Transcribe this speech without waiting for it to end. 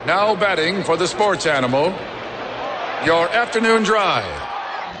Now batting for the sports animal, your afternoon drive.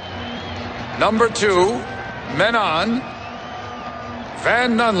 Number 2, men on,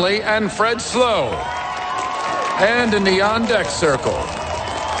 Van Nunley and Fred Slow. And in the on-deck circle,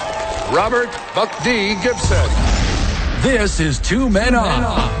 Robert Buck D. Gibson. This is Two Men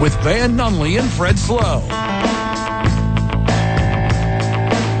On with Van Nunley and Fred Slow.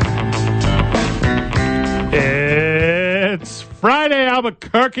 It's Friday,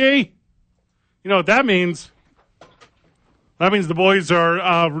 Albuquerque. You know what that means? That means the boys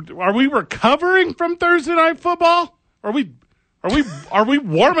are we recovering from Thursday night football? Are we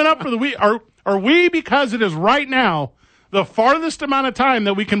warming up for the week? Are we, because it is right now the farthest amount of time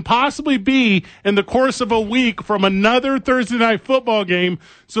that we can possibly be in the course of a week from another Thursday night football game?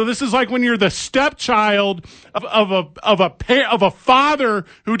 So this is like when you're the stepchild of a father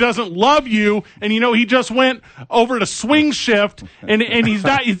who doesn't love you, and you know he just went over to swing shift, and he's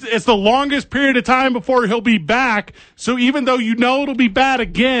not. It's the longest period of time before he'll be back. So even though you know it'll be bad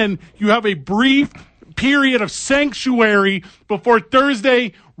again, you have a brief period of sanctuary before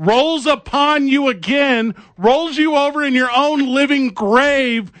Thursday rolls upon you again, rolls you over in your own living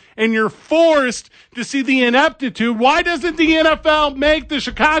grave, and you're forced to see the ineptitude. Why doesn't the NFL make the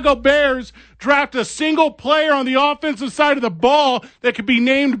Chicago Bears draft a single player on the offensive side of the ball that could be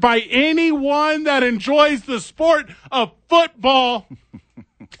named by anyone that enjoys the sport of football?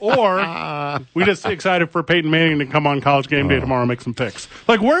 Or we just excited for Peyton Manning to come on College Game Day tomorrow and make some picks.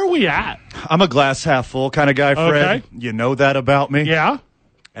 Like, where are we at? I'm a glass half full kind of guy, Fred. Okay. You know that about me. Yeah.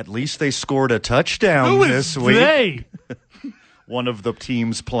 At least they scored a touchdown Who this is week. they? One of the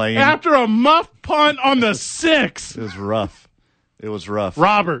teams playing. After a muff punt on the 6. It was rough. It was rough.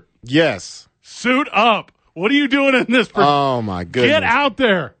 Robert, Yes. suit up. What are you doing in this? Oh, my goodness. Get out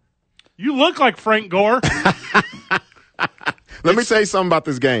there. You look like Frank Gore. Let me tell you something about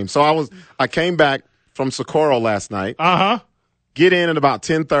this game. So I came back from Socorro last night. Uh-huh. Get in at about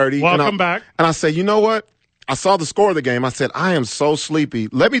 10:30. Welcome back. And I said, you know what? I saw the score of the game. I said, I am so sleepy.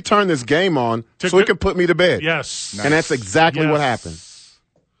 Let me turn this game on so it can put me to bed. Yes. And that's exactly what happened.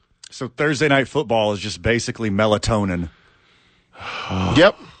 So Thursday night football is just basically melatonin.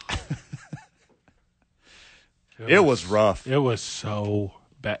 Yep. It was rough. It was so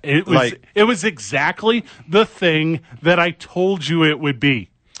bad. It was exactly the thing that I told you it would be.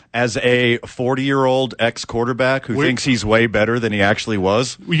 As a 40-year-old ex-quarterback who thinks he's way better than he actually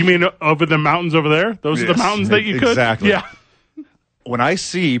was. You mean over the mountains over there? Those are the mountains that you could? Exactly. Yeah. When I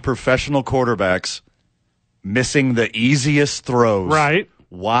see professional quarterbacks missing the easiest throws, Right.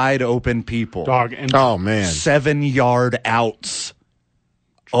 wide open people, Dog. And Oh, man. 7-yard outs.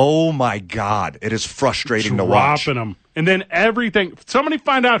 Oh, my God. It is frustrating to watch. dropping them. And then everything. Somebody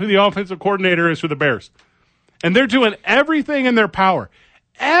find out who the offensive coordinator is for the Bears. And they're doing everything in their power.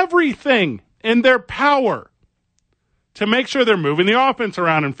 Everything in their power to make sure they're moving the offense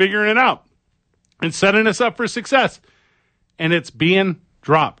around and figuring it out and setting us up for success. And it's being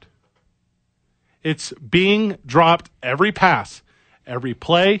dropped. It's being dropped every pass, every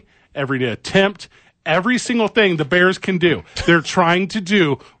play, every attempt, every single thing the Bears can do. They're trying to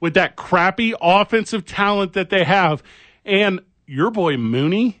do with that crappy offensive talent that they have. And your boy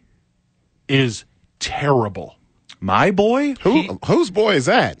Mooney is terrible. My boy? Whose boy is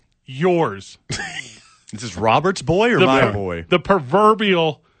that? Yours. This is Robert's boy or my boy? The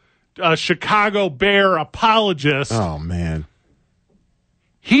proverbial Chicago Bear apologist. Oh, man.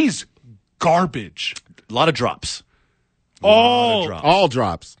 He's garbage. A lot of drops. All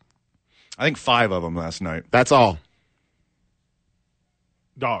Drops. I think 5 of them last night. That's all.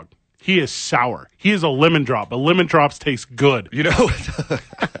 dog. He is sour. He is a lemon drop, but lemon drops taste good. You know,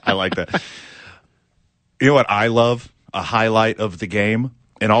 I like that. You know what I love? A highlight of the game,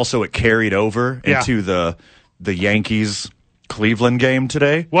 and also it carried over into the Yankees Cleveland game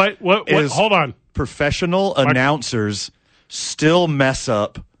today. What? Hold on. Professional announcers still mess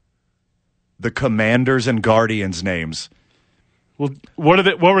up the Commanders and Guardians names. Well, what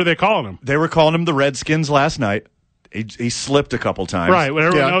were they calling him? They were calling him the Redskins last night. He slipped a couple times. Right. What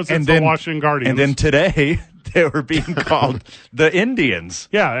everyone knows it's the Washington Guardians. And then today they were being called the Indians.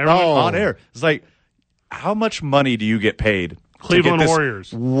 Yeah. Everyone on air. It's like, how much money do you get paid? Cleveland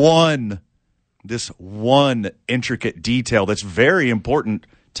Warriors. This one intricate detail that's very important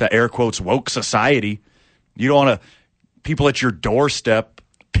to air quotes woke society. You don't want to people at your doorstep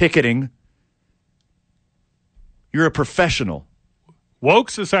picketing. You're a professional.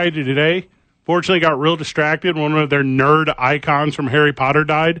 Woke society today fortunately got real distracted. One of their nerd icons from Harry Potter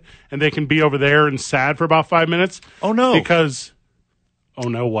died, and they can be over there and sad for about 5 minutes. Oh no! Because oh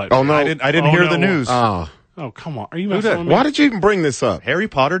no, what? Oh no! I didn't hear the news. Oh Oh, come on. Are you messing with me? Why did you even bring this up? Harry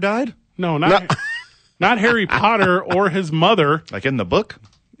Potter died? No, not Harry Potter or his mother. Like in the book?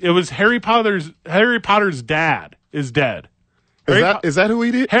 It was Harry Potter's dad is dead. Is that who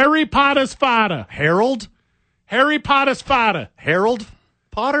he did? Harry Potter's father. Harold? Harry Potter's father. Harold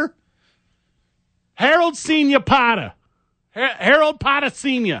Potter? Harold Senior Potter. Harold Potter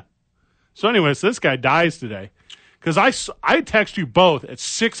Senior. So anyways, this guy dies today. Because I text you both at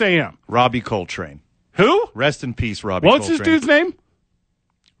 6 a.m. Robbie Coltrane. Who? Rest in peace, Robbie What's Coltrane. this dude's name?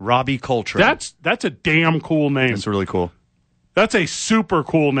 Robbie Coltrane. That's a damn cool name. That's really cool. That's a super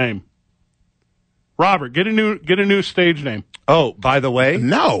cool name. Robert, get a new stage name. Oh, by the way,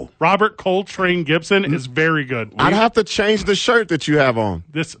 No. Robert Coltrane Gibson is very good. I'd have to change the shirt that you have on.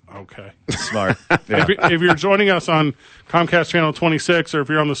 Okay. smart. Yeah. If you're joining us on Comcast Channel 26 or if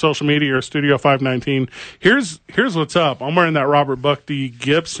you're on the social media or Studio 519, here's what's up. I'm wearing that Robert Buckty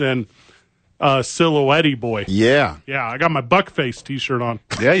Gibson silhouette boy. Yeah. Yeah, I got my Buckface t-shirt on.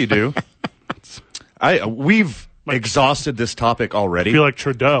 Yeah, you do. We've exhausted this topic already. I feel like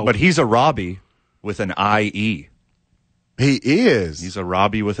Trudeau. But he's a Robbie with an IE. He is. He's a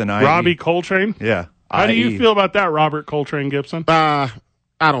Robbie with an IE. Robbie Coltrane? Yeah. How do IE. you feel about that, Robert Coltrane Gibson? I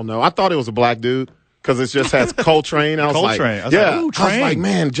don't know. I thought it was a black dude because it just has Coltrane. I was Coltrane. I was like, like, ooh, I was Train. like,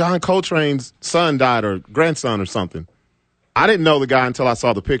 man, John Coltrane's son died or grandson or something. I didn't know the guy until I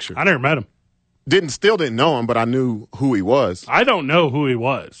saw the picture. I never met him. Still didn't know him, but I knew who he was. I don't know who he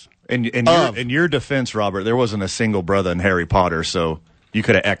was. In your defense, Robert, there wasn't a single brother in Harry Potter, so you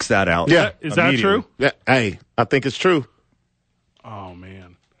could have X'd that out. Yeah. Is that immediately. true? Yeah, hey, I think it's true. Oh,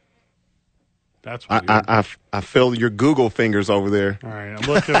 man. That's weird. I feel your Google fingers over there. All right,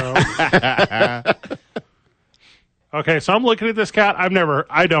 I'm looking up. Okay, so I'm looking at this cat.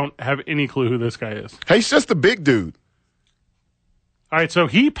 I don't have any clue who this guy is. Hey, he's just a big dude. All right, so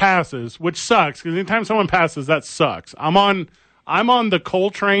he passes, which sucks because anytime someone passes, that sucks. I'm on the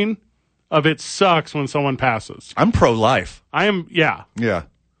Coltrane of it sucks when someone passes. I'm pro-life. I am, yeah. Yeah.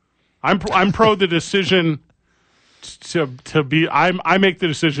 I'm pro the decision to be. I make the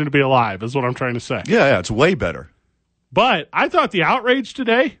decision to be alive. Is what I'm trying to say. Yeah, it's way better. But I thought the outrage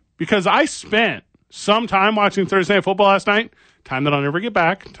today, because I spent some time watching Thursday Night Football last night, time that I'll never get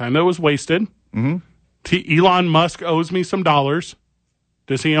back, time that was wasted. Mm-hmm. Elon Musk owes me some dollars.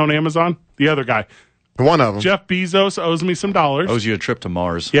 Does he own Amazon? The other guy. One of them. Jeff Bezos owes me some dollars. Owes you a trip to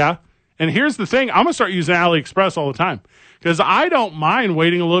Mars. Yeah. And here's the thing. I'm going to start using AliExpress all the time because I don't mind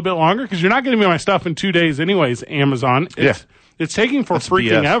waiting a little bit longer because you're not getting me my stuff in 2 days anyways, Amazon. It's taking for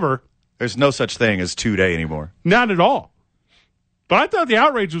freaking BS. ever. There's no such thing as 2 day anymore. Not at all. But I thought the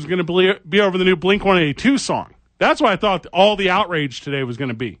outrage was going to be over the new Blink-182 song. That's what I thought all the outrage today was going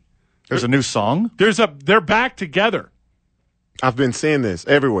to be. There's a new song? They're back together. I've been seeing this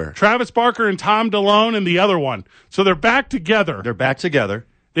everywhere. Travis Barker and Tom DeLonge and the other one. So they're back together. They're back together.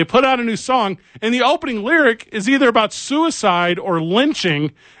 They put out a new song, and the opening lyric is either about suicide or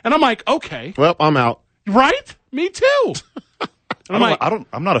lynching. And I'm like, okay. Well, I'm out. Right? Me too. And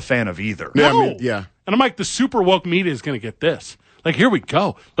I'm not a fan of either. Yeah, No. yeah. And I'm like, the super woke media is going to get this. Like, here we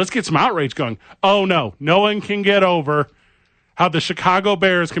go. Let's get some outrage going. Oh, no. No one can get over how the Chicago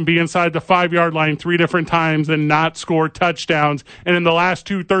Bears can be inside the 5-yard line 3 different times and not score touchdowns. And in the last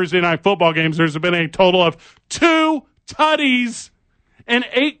 2 Thursday Night Football games, there's been a total of 2 tutties and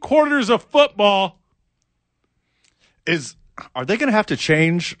 8 quarters of football. Are they going to have to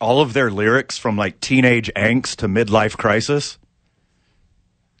change all of their lyrics from like teenage angst to midlife crisis?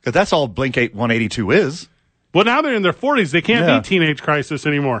 Because that's all Blink-182 is. Well, now they're in their 40s. They can't be teenage crisis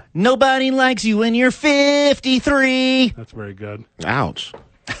anymore. Nobody likes you when you're 53. That's very good. Ouch.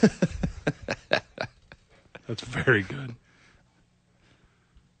 That's very good.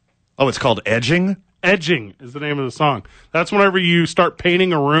 Oh, it's called Edging? Edging is the name of the song. That's whenever you start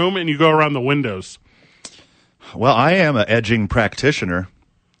painting a room and you go around the windows. Well, I am an edging practitioner.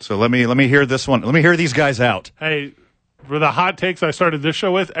 So let me hear this one. Let me hear these guys out. Hey, for the hot takes I started this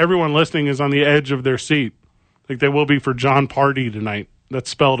show with, everyone listening is on the edge of their seat. Like they will be for John Party tonight. That's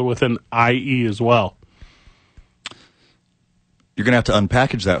spelled with an I-E as well. You're going to have to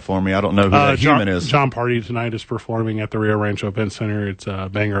unpackage that for me. I don't know who that human is. John Party tonight is performing at the Rio Rancho Event Center. It's a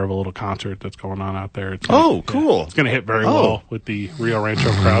banger of a little concert that's going on out there. Cool. It's going to hit very well with the Rio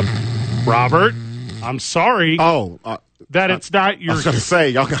Rancho crowd. Robert, I'm sorry that it's not your... I was going to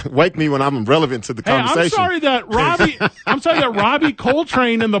say, y'all got to wake me when I'm relevant to the conversation. I'm sorry that Robbie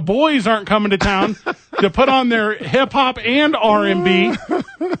Coltrane and the boys aren't coming to town to put on their hip-hop and R&B.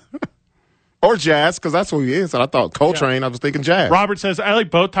 Or jazz, because that's who he is. And I thought Coltrane, I was thinking jazz. Robert says, I like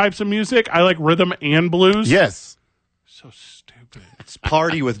both types of music. I like rhythm and blues. Yes. So stupid. It's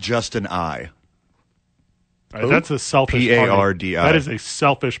Party with just an I. Right, that's a selfish party. Pardi. That is a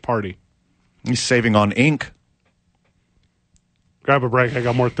selfish party. He's saving on ink. Grab a break. I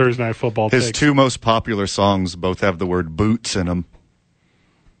got more Thursday Night Football His takes. two most popular songs both have the word boots in them.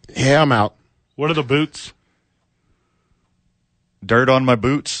 Yeah, I'm out. What are the boots? Dirt on my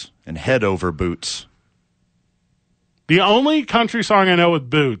boots and head over boots. The only country song I know with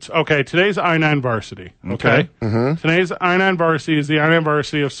boots. Okay, today's I-9 Varsity. Okay? Today's I-9 Varsity is the I-9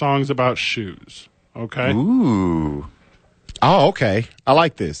 Varsity of songs about shoes. Okay? Ooh. Oh, okay. I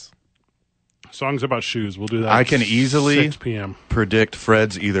like this. Songs about shoes. We'll do that. I at can easily 6 p.m. predict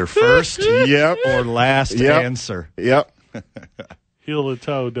Fred's either first Yep. or last Yep. answer. Yep. Heel to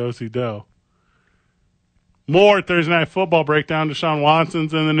toe, do-si-do. More Thursday Night Football breakdown. Deshaun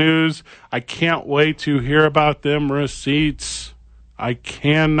Watson's in the news. I can't wait to hear about them receipts. I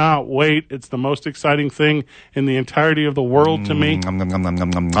cannot wait. It's the most exciting thing in the entirety of the world to me. Nom, nom, nom, nom, nom,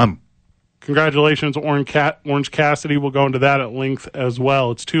 nom, nom. Congratulations, Orange Cassidy. We'll go into that at length as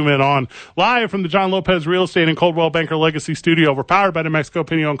well. It's 2 Men On. Live from the John Lopez Real Estate and Coldwell Banker Legacy Studio. We're powered by New Mexico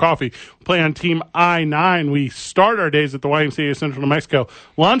Pinion Coffee. We play on Team I-9. We start our days at the YMCA of Central New Mexico.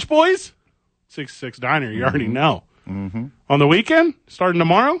 Lunch, boys? 66 Diner. You already know. On the weekend, starting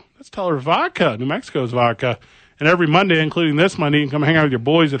tomorrow, that's Teller Vodka, New Mexico's vodka. And every Monday, including this Monday, you can come hang out with your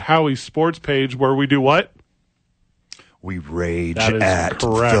boys at Howie's Sports Page, where we do what? We rage That is at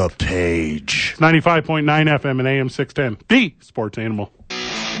correct. the page. 95.9 FM and AM 610. The Sports Animal.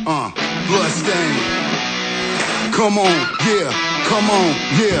 Bloodstain. Come on, yeah, come on,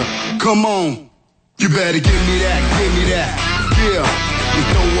 yeah, come on. You better give me that, yeah. You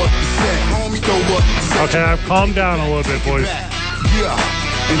throw up the set, homie, throw up the set. Okay, I've calmed down a little bit, boys. Yeah.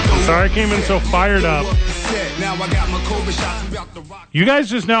 Sorry I came in so fired up. Now I got my COVID shots about the rock. You guys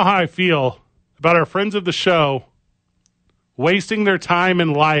just know how I feel about our friends of the show wasting their time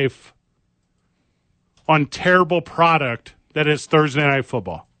and life on terrible product that is Thursday Night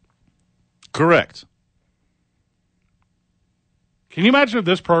Football. Correct. Can you imagine if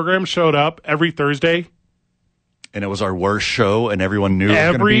this program showed up every Thursday, And it was our worst show, and everyone knew it was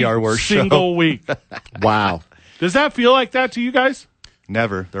going to every be our worst single show. week? Wow. Does that feel like that to you guys?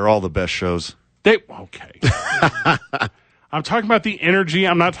 Never. They're all the best shows. Okay. I'm talking about the energy.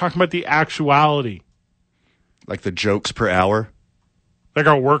 I'm not talking about the actuality. Like the jokes per hour. Like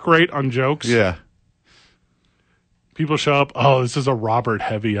our work rate on jokes. Yeah. People show up. Oh, this is a Robert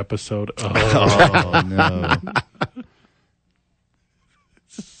heavy episode. Oh. Oh, no.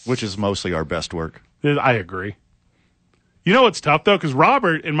 Which is mostly our best work. I agree. You know what's tough though, because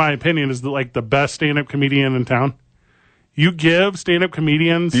Robert, in my opinion, is like the best stand-up comedian in town. You give stand-up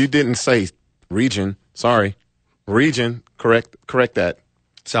comedians. You didn't say region. Sorry. Region. Correct that.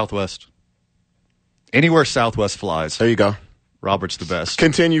 Southwest. Anywhere Southwest flies. There you go. Robert's the best.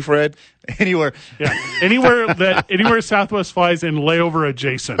 Continue, Fred. Anywhere. Yeah, anywhere Southwest flies in layover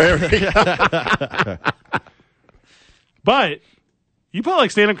adjacent. But you put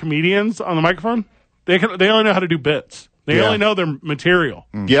like stand-up comedians on the microphone, they only know how to do bits. They Yeah. only know their material.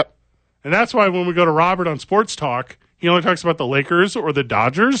 Yep. And that's why when we go to Robert on Sports Talk, he only talks about the Lakers or the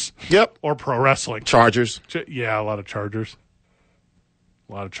Dodgers Yep. or pro wrestling. Chargers. Yeah, a lot of Chargers.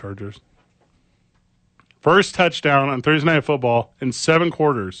 First touchdown on Thursday Night Football in 7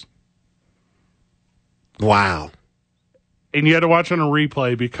 quarters. Wow. And you had to watch on a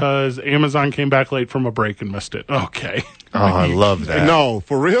replay because Amazon came back late from a break and missed it. Okay. Oh, I love that. No,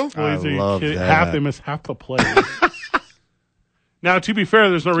 for real? Boys, are you love kidding? that. They missed half the play. Now, to be fair,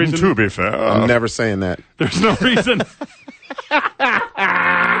 there's no reason. To be fair. I'm never saying that. There's no reason.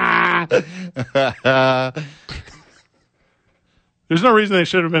 There's no reason they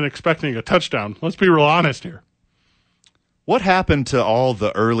should have been expecting a touchdown. Let's be real honest here. What happened to all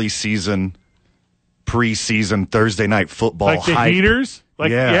the early season, preseason Thursday night football Like the hype? heaters?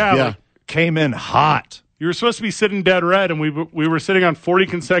 Yeah. Like, Came in hot. you were supposed to be sitting dead red, and we were sitting on 40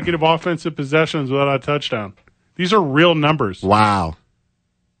 consecutive offensive possessions without a touchdown. These are real numbers. Wow.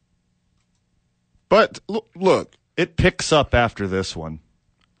 But look, It picks up after this one.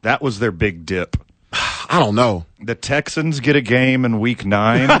 That was their big dip. I don't know. The Texans get a game in week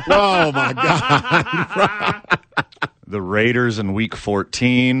 9. Oh, my God. The Raiders in week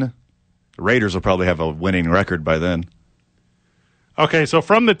 14. The Raiders will probably have a winning record by then. Okay, so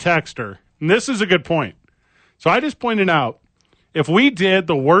from the texter, and this is a good point. So I just pointed out, if we did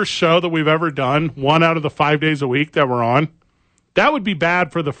the worst show that we've ever done, 1 out of the 5 days a week that we're on, that would be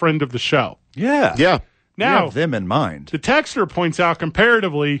bad for the friend of the show. Yeah. Yeah. We Now, have them in mind. the texter points out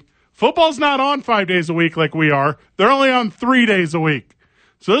comparatively, football's not on 5 days a week like we are. They're only on 3 days a week.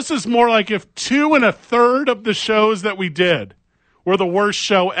 So this is more like if 2 1/3 of the shows that we did were the worst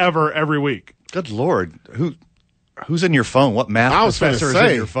show ever every week. Good Lord. Who's in your phone? What math professor is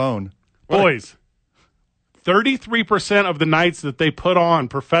in your phone? Boys, 33% of the nights that they put on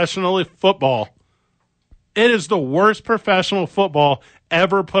professional football, it is the worst professional football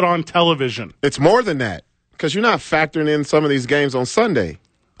ever put on television. It's more than that because you're not factoring in some of these games on Sunday.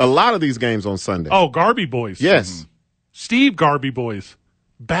 A lot of these games on Sunday. Oh, Garby boys. Yes. Steve Garby boys.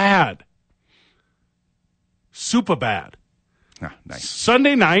 Bad. Super bad. Ah, nice.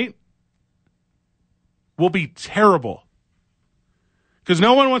 Sunday night will be terrible because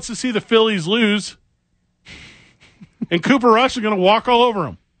no one wants to see the Phillies lose, and Cooper Rush is going to walk all over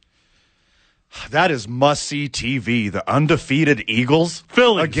them. That is must-see TV. The undefeated Eagles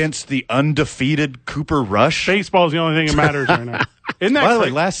Phillies against the undefeated Cooper Rush. Baseball is the only thing that matters right now. Isn't that By the way,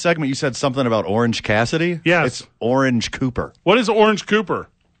 crazy? last segment you said something about Orange Cassidy. Yes. It's Orange Cooper. What is Orange Cooper?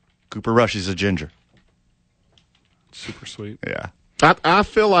 Cooper Rush is a ginger. Super sweet. Yeah. I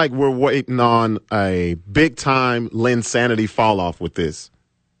feel like we're waiting on a big-time Linsanity fall-off with this.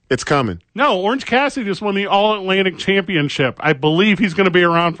 It's coming. No, Orange Cassidy just won the All-Atlantic Championship. I believe he's going to be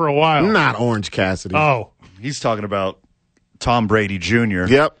around for a while. Not Orange Cassidy. Oh. He's talking about Tom Brady Jr.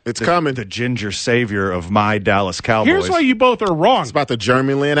 Yep, it's coming. The ginger savior of my Dallas Cowboys. Here's why you both are wrong. It's about the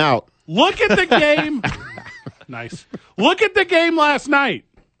Jeremy Lin out. Look at the game. Nice. Look at the game last night.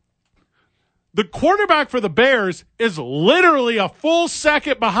 The quarterback for the Bears is literally a full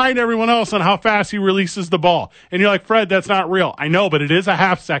second behind everyone else on how fast he releases the ball. And you're like, Fred, that's not real. I know, but it is a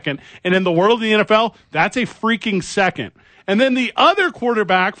half second. And in the world of the NFL, that's a freaking second. And then the other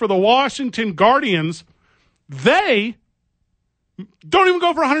quarterback for the Washington Guardians, they don't even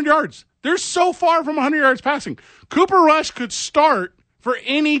go for 100 yards. They're so far from 100 yards passing. Cooper Rush could start for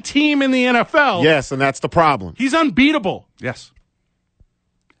any team in the NFL. Yes, and that's the problem. He's unbeatable. Yes.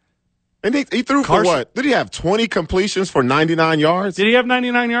 And he threw for what? Did he have 20 completions for 99 yards? Did he have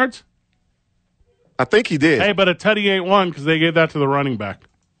 99 yards? I think he did. Hey, but a tutty ain't one because they gave that to the running back.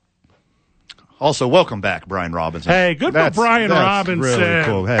 Also, welcome back, Brian Robinson. Hey, good for Brian Robinson. Really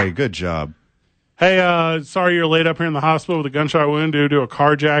cool. Hey, good job. Hey, sorry you're laid up here in the hospital with a gunshot wound due to a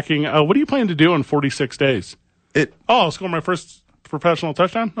carjacking. What do you plan to do in 46 days? I'll score my first professional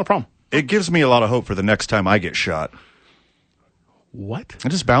touchdown? No problem. It gives me a lot of hope for the next time I get shot. What? I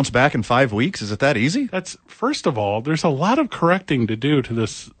just bounce back in 5 weeks? Is it that easy? That's, first of all, there's a lot of correcting to do to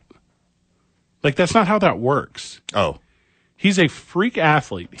this. Like, that's not how that works. Oh. He's a freak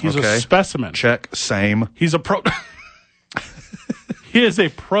athlete. He's a specimen. Check. Same. He's a he is a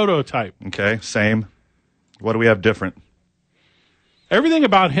prototype. Okay. Same. What do we have different? Everything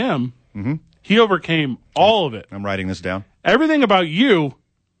about him, he overcame all of it. I'm writing this down. Everything about you,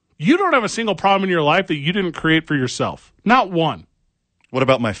 you don't have a single problem in your life that you didn't create for yourself. Not one. What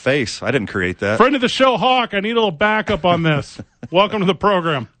about my face? I didn't create that. Friend of the show, Hawk, I need a little backup on this. Welcome to the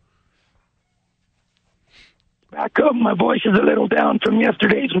program. Back up. My voice is a little down from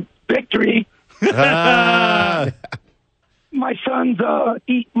yesterday's victory. My son's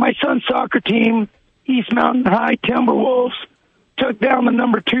soccer team, East Mountain High Timberwolves, took down the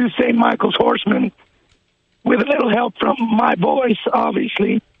number 2 St. Michael's Horsemen with a little help from my voice,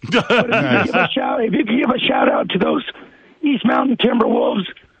 obviously. But if you could give a shout out to those East Mountain Timberwolves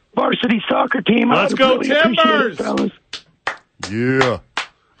varsity soccer team, let's go really Timbers, fellas. Yeah.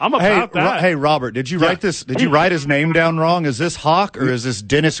 I'm about that. Hey, Robert, did you write this? Did you write his name down wrong? Is this Hawk or is this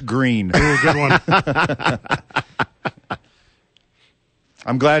Dennis Green? Ooh, good one.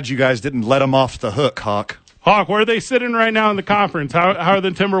 I'm glad you guys didn't let him off the hook, Hawk. Hawk, where are they sitting right now in the conference? How are the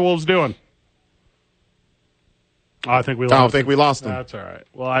Timberwolves doing? Oh, I think we lost. I don't think we lost him. That's all right.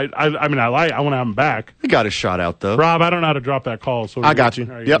 Well, I want to have him back. He got his shot out, though. Rob, I don't know how to drop that call. So I got you.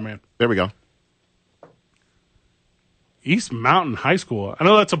 Right, yep. man. There we go. East Mountain High School. I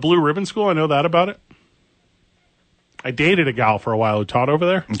know that's a blue ribbon school. I know that about it. I dated a gal for a while who taught over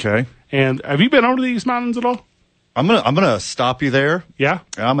there. Okay. And have you been over to the East Mountains at all? I'm gonna stop you there. Yeah.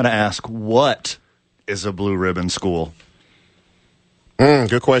 And I'm gonna ask, what is a blue ribbon school?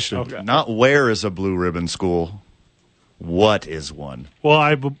 Good question. Okay. Not where is a blue ribbon school. What is one?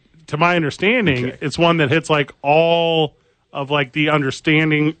 Well, to my understanding, it's one that hits like all of like the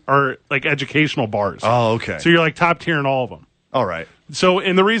understanding or like educational bars. Oh, okay. So you're like top tier in all of them. All right. So,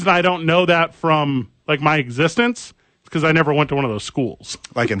 and the reason I don't know that from like my existence is because I never went to one of those schools.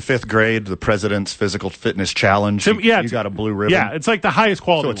 Like in 5th grade, the President's Physical Fitness Challenge. You got a blue ribbon. Yeah, it's like the highest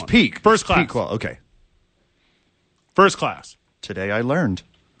quality. So it's one. peak. First class. Peak okay. First class. Today I learned.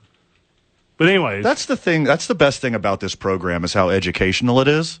 But anyways, That's the thing. That's the best thing about this program is how educational it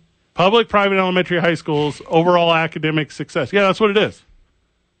is. public, private, elementary, high schools, overall academic success. Yeah, that's what it is.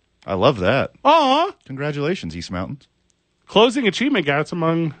 I love that. Aw. Congratulations, East Mountains. closing achievement gaps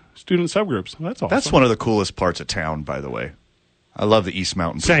among student subgroups. That's awesome. That's one of the coolest parts of town, by the way. I love the East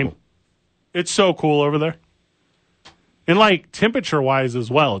Mountain Same. people. It's so cool over there. And, like, temperature-wise as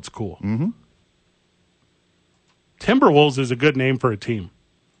well, it's cool. Mm-hmm. Timberwolves is a good name for a team.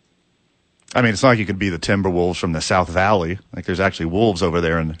 I mean, it's not like you could be the Timberwolves from the South Valley. Like, there's actually wolves over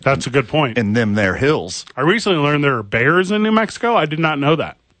there That's a good point. in them there hills. I recently learned there are bears in New Mexico. I did not know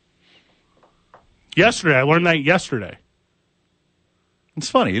that. Yesterday. I learned that yesterday. It's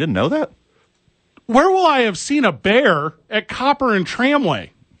funny. You didn't know that? Where will I have seen a bear at Copper and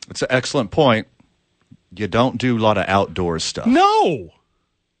Tramway? It's an excellent point. You don't do a lot of outdoors stuff. No.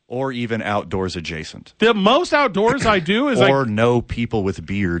 Or even outdoors adjacent. The most outdoors I do is or no people with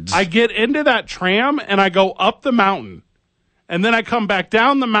beards. I get into that tram and I go up the mountain. And then I come back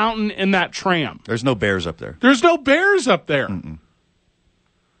down the mountain in that tram. There's no bears up there. There's no bears up there.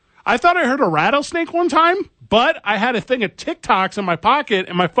 I thought I heard a rattlesnake one time, but I had a thing of TikToks in my pocket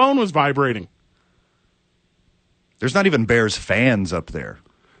and my phone was vibrating. There's not even Bears fans up there.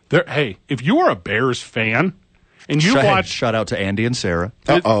 Hey, if you are a Bears fan and you watch, shout out to Andy and Sarah.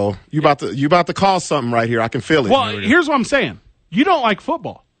 Uh-oh. You about to call something right here. I can feel it. well, here's what I'm saying. You don't like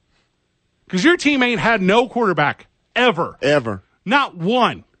football because your team ain't had no quarterback ever. Ever. Not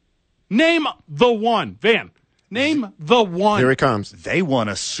one. Name the one. Van, name the one. Here it comes. They won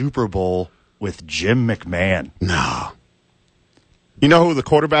a Super Bowl with Jim McMahon. No. You know who the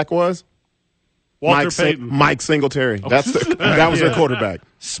quarterback was? Walter Payton. Mike Singletary. That was their quarterback.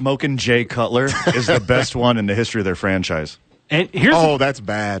 Smoking Jay Cutler is the best one in the history of their franchise. And here's That's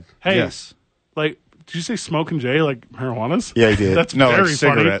bad. hey, Yes. like, did you say Smoking Jay like marijuanas? Yeah, he did. That's No, very like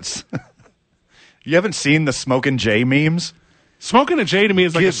cigarettes. You haven't seen the Smoking Jay memes? funny. Smoking a J to me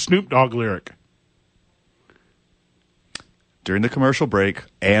is like a Snoop Dogg lyric. During the commercial break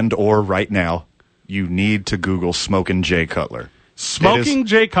and or right now, you need to Google Smoking Jay Cutler. Smoking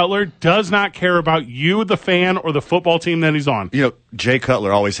Jay Cutler does not care about you, the fan, or the football team that he's on. You know, Jay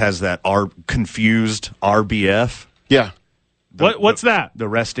Cutler always has that confused RBF. Yeah. What's that? The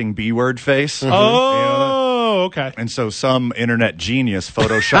resting B word face. Oh, okay. And so some internet genius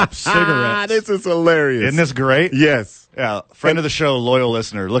photoshopped cigarettes. This is hilarious. Isn't this great? Yes. Yeah. Friend of the show, loyal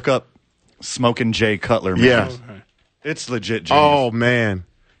listener, look up Smoking Jay Cutler. Yeah. memes. It's legit genius. Oh, man.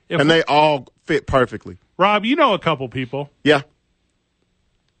 And they all fit perfectly. Rob, you know a couple people. Yeah.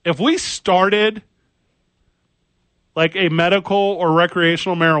 If we started like a medical or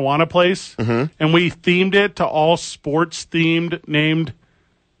recreational marijuana place and we themed it to all sports themed named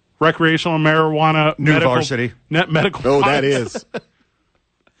recreational marijuana New medical, varsity. medical Oh, that products, is.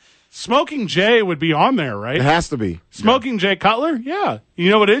 Smoking Jay would be on there, right? It has to be. Smoking Jay Cutler? Yeah. You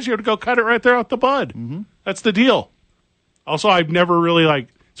know what it is? You have to go cut it right there out the bud. That's the deal. Also, I've never really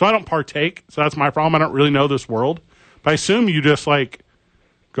so I don't partake, so that's my problem. I don't really know this world. But I assume you just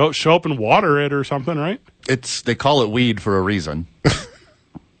go show up and water it or something, right? They call it weed for a reason.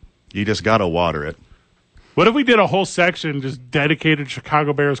 You just got to water it. What if we did a whole section just dedicated to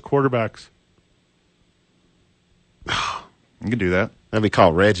Chicago Bears quarterbacks? You can do that. That'd be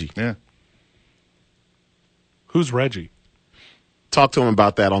called Reggie. Yeah. Who's Reggie? Talk to him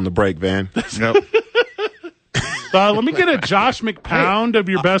about that on the break, Van. Yep. Let me get a Josh McPound of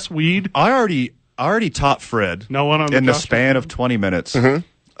your best weed. I already taught Fred No one on in the Josh span of 20 minutes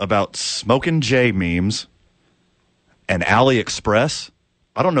about Smoking Jay memes and AliExpress.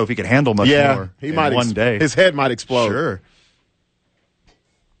 I don't know if he could handle much more he in might one day. His head might explode. Sure.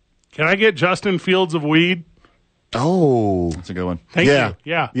 Can I get Justin Fields of weed? Oh. That's a good one. Thank Yeah. you.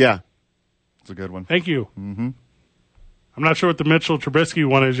 Yeah. Yeah. That's a good one. Thank you. Mm-hmm. I'm not sure what the Mitchell Trubisky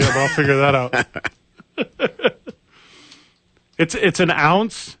one is yet, but I'll figure that out. It's an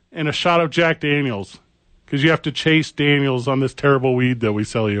ounce and a shot of Jack Daniels because you have to chase Daniels on this terrible weed that we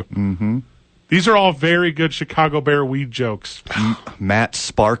sell you. Mm-hmm. These are all very good Chicago Bear weed jokes. Matt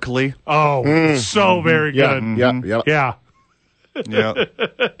Sparkley. Oh, so very Yeah. good. Yeah. Yeah. Yeah.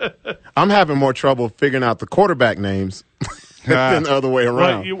 I'm having more trouble figuring out the quarterback names than the other way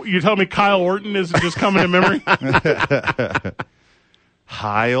around. Right, you tell me Kyle Orton isn't just coming to memory?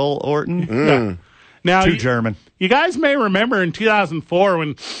 Heil Orton. Yeah. Now, Too German. You guys may remember in 2004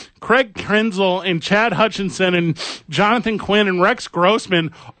 when Craig Krenzel and Chad Hutchinson and Jonathan Quinn and Rex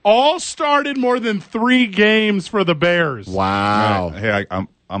Grossman all started more than 3 games for the Bears. Wow. Hey,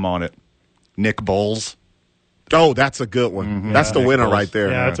 I'm on it. Nick Bowles. Oh, that's a good one. That's the Nick winner Foles. right there.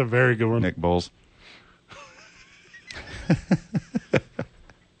 Yeah, that's a very good one. Nick Bowles.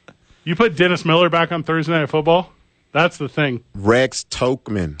 You put Dennis Miller back on Thursday Night Football? That's the thing. Rex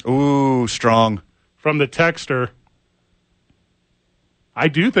Tokman. Ooh, strong. From the texter. I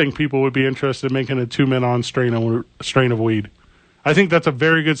do think people would be interested in making a 2 men on strain of weed. I think that's a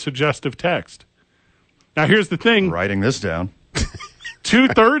very good suggestive text. Now, here's the thing. Writing this down.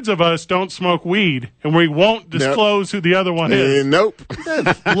 2/3 of us don't smoke weed, and we won't disclose who the other one is. Nope.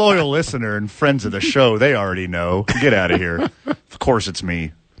 Loyal listener and friends of the show, they already know. Get out of here. Of course it's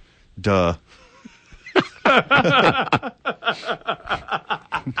me. Duh.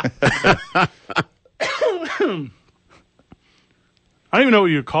 I don't even know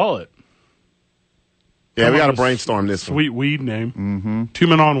what you call it. Yeah, we got to brainstorm this one. Sweet weed name. Mm-hmm. 2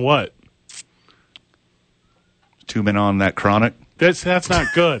 men on what? 2 men on that chronic. That's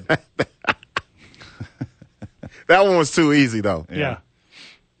not good. That one was too easy, though. Yeah.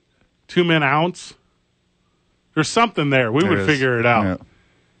 2 men ounce. There's something there. We would figure it out. Yeah.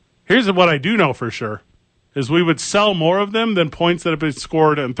 Here's what I do know for sure, is we would sell more of them than points that have been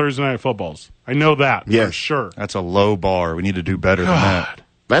scored in Thursday Night Footballs. I know that for sure. That's a low bar. We need to do better than that.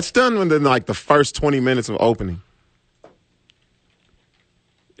 That's done within like the first 20 minutes of opening.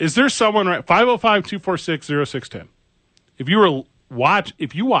 Is there someone right? 505-246-0610. If you watch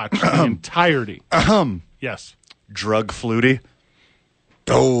the entirety. Yes. Drug Flutie.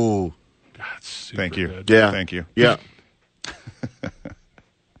 Oh. That's super Thank you. good. Yeah. Thank you. Yeah.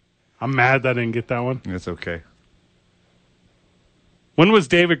 I'm mad that I didn't get that one. It's okay. When was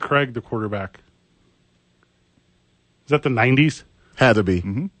David Craig the quarterback? Is that the 90s? Had to be.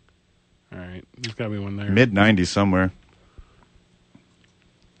 Mm-hmm. All right. There's got to be one there. Mid-90s somewhere.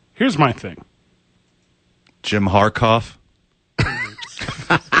 Here's my thing. Jim Harkoff.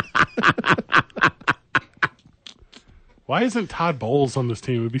 Why isn't Todd Bowles on this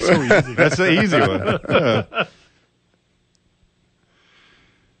team? It would be so easy. That's the easy one.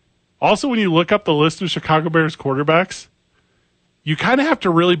 Also, when you look up the list of Chicago Bears quarterbacks, you kind of have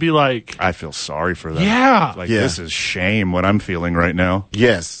to really be like, I feel sorry for them. yeah. Like, this is shame what I'm feeling right now.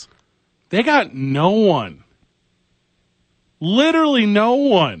 Yes. They got no one. Literally no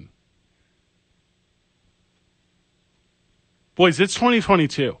one. Boys, it's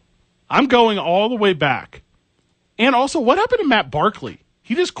 2022. I'm going all the way back. And also, what happened to Matt Barkley?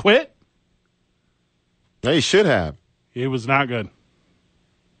 He just quit? They should have. It was not good.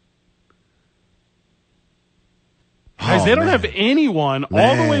 Guys, they don't have anyone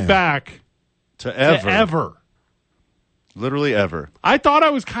all the way back To ever. to ever. Literally ever. I thought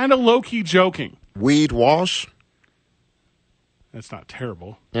I was kind of low-key joking. Weed Walsh. That's not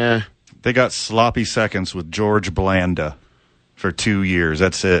terrible. Yeah. They got sloppy seconds with George Blanda for 2 years.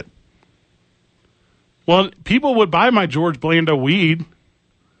 That's it. Well, people would buy my George Blanda weed.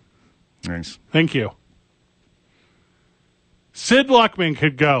 Thanks. Thank you. Sid Luckman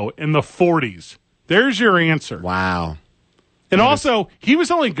could go in the 40s. There's your answer. Wow. And also, he was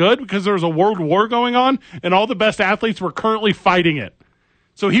only good because there was a world war going on, and all the best athletes were currently fighting it.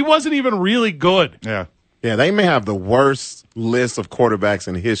 So he wasn't even really good. Yeah. Yeah, they may have the worst list of quarterbacks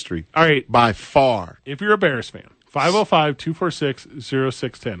in history. All right. By far. If you're a Bears fan,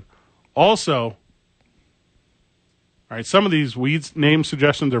 505-246-0610. Also, all right, some of these weeds name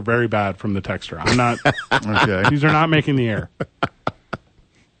suggestions are very bad from the texter. I'm not. Okay. These are not making the air.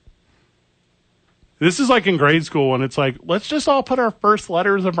 This is like in grade school when it's like, let's just all put our first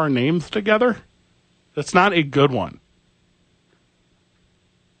letters of our names together. That's not a good one.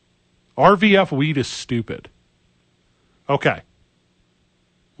 RVF weed is stupid. Okay.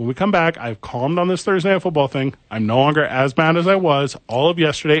 When we come back, I've calmed on this Thursday Night Football thing. I'm no longer as mad as I was all of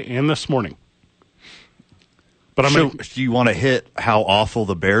yesterday and this morning. But Do you want to hit how awful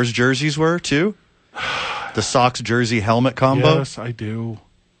the Bears jerseys were, too? The Sox jersey helmet combo? Yes, I do.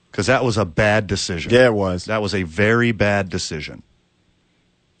 Because that was a bad decision. Yeah, it was. That was a very bad decision.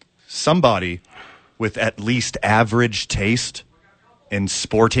 Somebody with at least average taste in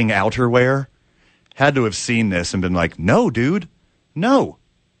sporting outerwear had to have seen this and been like, no, dude, no.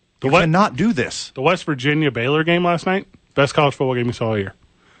 You cannot do this. The West Virginia Baylor game last night, best college football game you saw all year.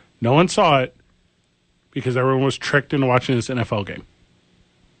 No one saw it because everyone was tricked into watching this NFL game.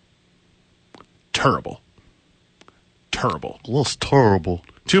 Terrible. Terrible. Well, it's terrible.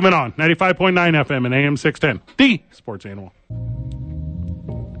 2 Men On, 95.9 FM and AM 610, the Sports Animal.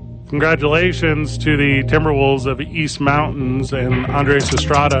 Congratulations to the Timberwolves of East Mountains and Andres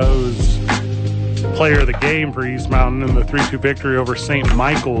Estrada, who's player of the game for East Mountain in the 3-2 victory over St.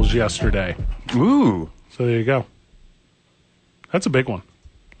 Michael's yesterday. Ooh. So there you go. That's a big one.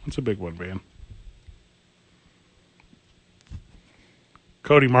 That's a big one, man.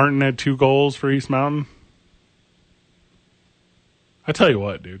 Cody Martin had 2 goals for East Mountain. I tell you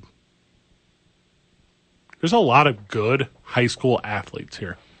what, dude. There's a lot of good high school athletes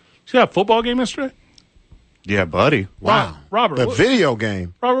here. See that football game yesterday? Yeah, buddy. Wow. Robert, The video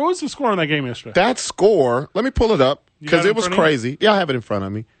game. Robert, what was the score on that game yesterday? That score, let me pull it up because it was crazy. Yeah, I have it in front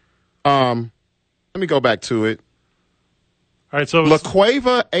of me. Let me go back to it. All right, so La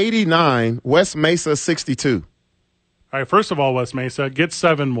Cueva 89, West Mesa 62. all right, first of all, West Mesa, get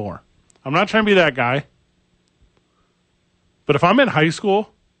 7 more. I'm not trying to be that guy. But if I'm in high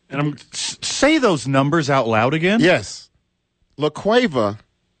school and I'm Say those numbers out loud again. Yes. La Cueva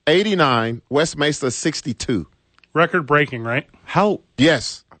 89, West Mesa 62. record breaking, right?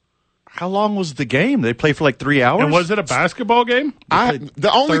 Yes. How long was the game? They played for like 3 hours. And was it a basketball game? The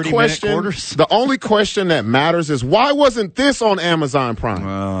only 30-minute question quarters? the only question that matters is why wasn't this on Amazon Prime?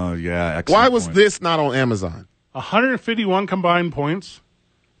 Oh, yeah. Excellent Why was point. this not on Amazon? 151 combined points.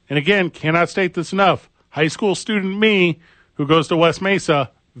 And again, cannot state this enough. High school student me, who goes to West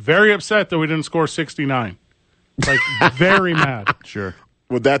Mesa, very upset that we didn't score 69. Like, very mad. Sure.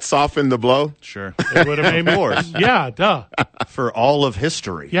 Would that soften the blow? Sure. It would have made me. Of course. Yeah, duh. For all of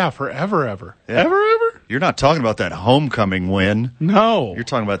history. Yeah, forever, ever. Yeah. Ever? You're not talking about that homecoming win. No. You're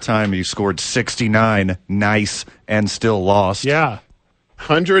talking about time you scored 69, nice, and still lost. Yeah.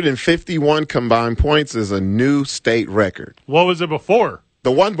 151 combined points is a new state record. What was it before?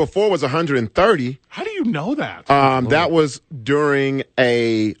 The one before was 130. How do you know that? That was during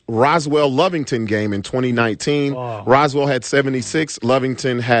a Roswell-Lovington game in 2019. Oh. Roswell had 76.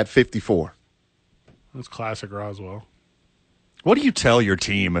 Lovington had 54. That's classic Roswell. What do you tell your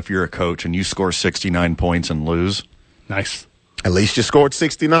team if you're a coach and you score 69 points and lose? Nice. At least you scored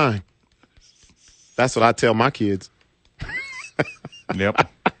 69. That's what I tell my kids.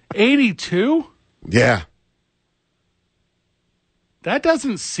 Yep. 82? Yeah. That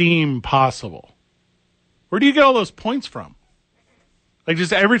doesn't seem possible. Where do you get all those points from? Like,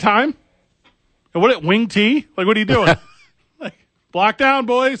 just every time? And what, wing T? Like, what are you doing? Like, block down,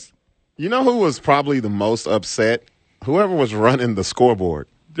 boys. You know who was probably the most upset? Whoever was running the scoreboard.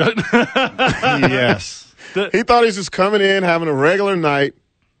 Yes. He thought he was just coming in, having a regular night.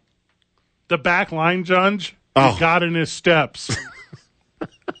 The back line judge Oh. got in his steps.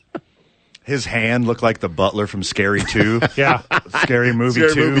 His hand looked like the butler from Scary 2. Yeah. Scary Movie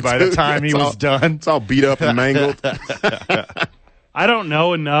Scary 2 Movie by 2. the time he It's was all- done. It's all beat up and mangled. I don't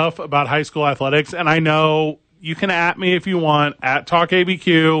know enough about high school athletics, and I know you can at me if you want, at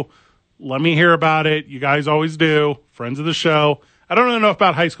TalkABQ. Let me hear about it. You guys always do. Friends of the show. I don't know enough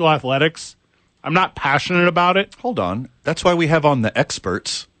about high school athletics. I'm not passionate about it. Hold on. That's why we have on the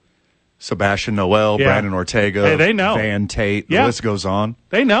experts. Sebastian Noel, Yeah. Brandon Ortega, Hey, they know. Van Tate. The Yeah. list goes on.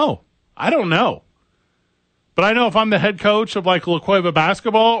 They know. I don't know. But I know if I'm the head coach of like La Cueva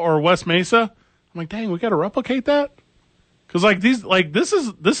basketball or West Mesa, I'm like, dang, we got to replicate that. Because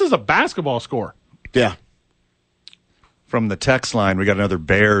this is a basketball score. Yeah. From the text line, we got another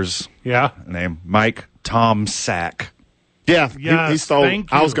Bears Yeah. name, Mike Tom Sack. Yeah. Yes, he stole.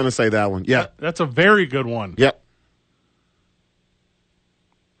 thank I you. was going to say that one. Yeah. That's a very good one. Yep.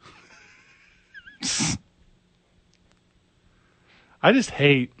 I just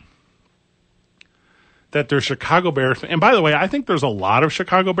hate that there's Chicago Bears. And by the way, I think there's a lot of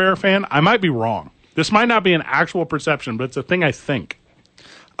Chicago Bear fan. I might be wrong. This might not be an actual perception, but it's a thing I think.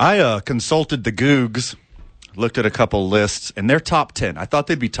 I consulted the Googs, looked at a couple lists, and they're top 10. I thought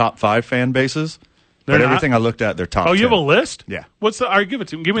they'd be top 5 fan bases, They're but not? everything I looked at, they're top 10. Oh, you have a list? Yeah. What's the? All right, give it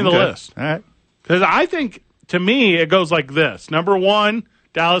to me. Give me the Okay. list. All right. Because I think, to me, it goes like this. Number 1,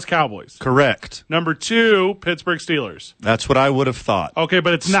 Dallas Cowboys. Correct. Number 2, Pittsburgh Steelers. That's what I would have thought. Okay,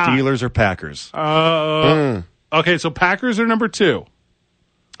 but it's not. Steelers or Packers. Okay, so Packers are number 2.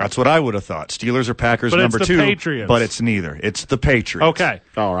 That's what I would have thought. Steelers or Packers, But it's number the 2. Patriots. But it's neither. It's the Patriots. Okay.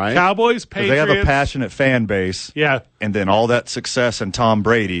 All right. Cowboys, 'Cause Patriots. they have a passionate fan base. Yeah. And then all that success and Tom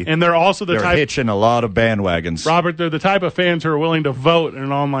Brady. And they're also the they're type, hitching a lot of bandwagons. Robert, they're the type of fans who are willing to vote in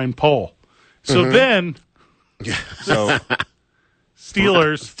an online poll. So then, So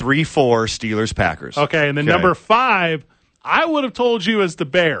Steelers. 3-4 Steelers Packers. Okay, and then Okay. number 5, I would have told you as the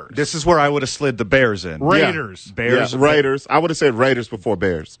Bears. This is where I would have slid the Bears in. Raiders. Bears, Yeah, Raiders. I would have said Raiders before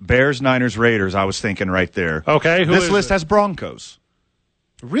Bears. Bears, Niners, Raiders. I was thinking right there. Okay, who This is list it? has Broncos.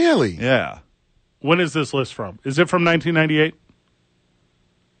 Really? Yeah. When is this list from? Is it from 1998?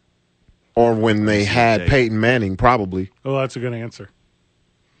 Or when they had Peyton Manning, probably. Oh, that's a good answer.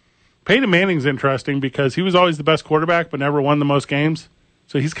 Peyton Manning's interesting because he was always the best quarterback but never won the most games.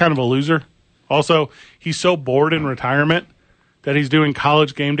 So he's kind of a loser. Also, he's so bored in retirement that he's doing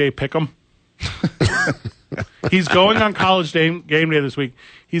college game day pick'em. He's going on college game day this week.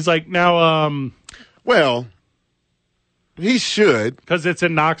 He's like, now, Well, he should. because it's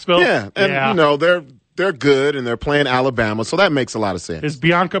in Knoxville. Yeah. And, you know, they're good and they're playing Alabama, so that makes a lot of sense. Is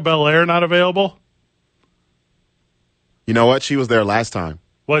Bianca Belair not available? You know what? She was there last time.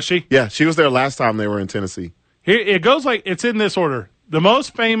 Was she? Yeah, she was there last time they were in Tennessee. Here, it goes like it's in this order. The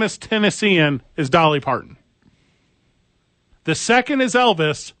most famous Tennessean is Dolly Parton. The second is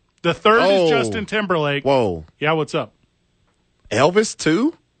Elvis. The third is Justin Timberlake. Whoa. Yeah, what's up? Elvis,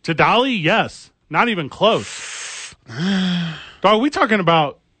 too? To Dolly, yes. Not even close. Dog, we talking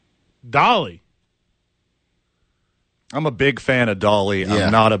about Dolly. I'm a big fan of Dolly. Yeah.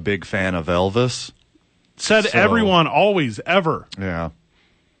 I'm not a big fan of Elvis. Said everyone, always, ever. Yeah.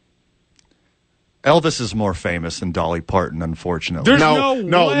 Elvis is more famous than Dolly Parton, unfortunately. There's no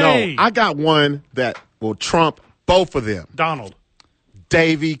way. I got one that will trump both of them. Donald.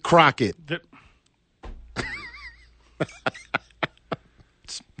 Davy Crockett.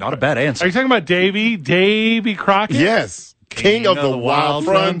 It's not a bad answer. Are you talking about Davy Crockett? Yes. King of the Wild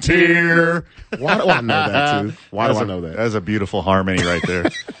Frontier. Why do I know that, too? Why do I know that? That's a beautiful harmony right there.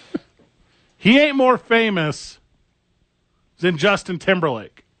 He ain't more famous than Justin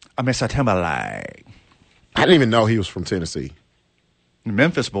Timberlake. I miss a Timberlake. I didn't even know he was from Tennessee.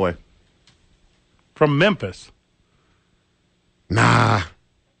 Memphis boy. From Memphis. Nah.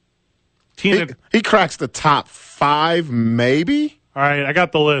 Tina. He cracks the top 5, maybe? All right, I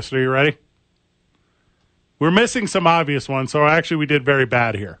got the list. Are you ready? We're missing some obvious ones, so actually we did very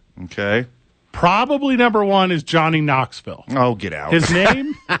bad here. Okay. Probably number 1 is Johnny Knoxville. Oh, get out. His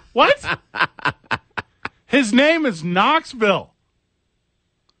name? What? His name is Knoxville.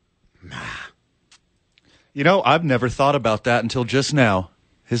 You know, I've never thought about that until just now.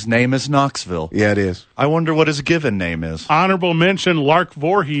 His name is Knoxville. Yeah, it is. I wonder what his given name is. Honorable mention, Lark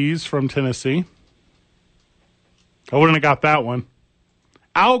Voorhees from Tennessee. I wouldn't have got that one.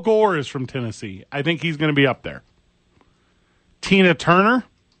 Al Gore is from Tennessee. I think he's going to be up there. Tina Turner.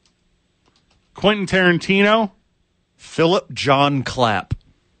 Quentin Tarantino. Philip John Clapp.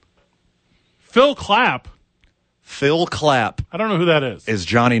 Phil Clapp. Phil Clapp I don't know who that is.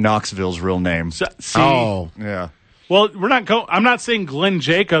 Johnny Knoxville's real name. See? Oh. Yeah. Well, I'm not saying Glenn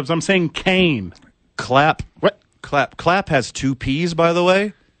Jacobs. I'm saying Kane. Clapp. What? Clapp has 2 P's, by the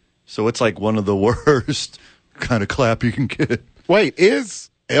way. So it's like one of the worst kind of clap you can get. Wait, is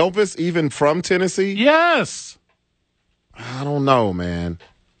Elvis even from Tennessee? Yes. I don't know, man.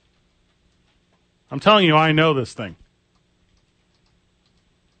 I'm telling you, I know this thing.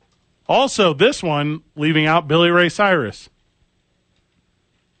 Also, this one, leaving out Billy Ray Cyrus.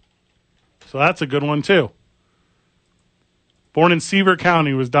 So that's a good one, too. Born in Sevier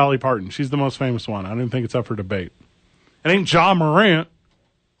County was Dolly Parton. She's the most famous one. I don't think it's up for debate. It ain't John Morant.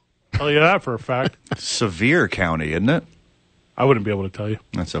 I'll tell you that for a fact. Sevier County, isn't it? I wouldn't be able to tell you.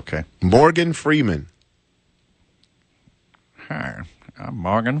 That's okay. Morgan Freeman. Hi, I'm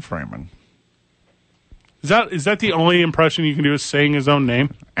Morgan Freeman. Is that the only impression you can do is saying his own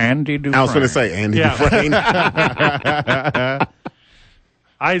name? Andy Dufresne. I was going to say Andy Dufresne.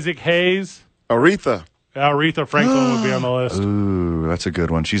 Isaac Hayes. Aretha. Aretha Franklin would be on the list. Ooh, that's a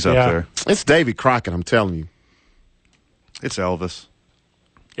good one. She's up there. It's Davy Crockett, I'm telling you. It's Elvis.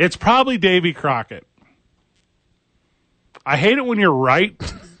 It's probably Davy Crockett. I hate it when you're right,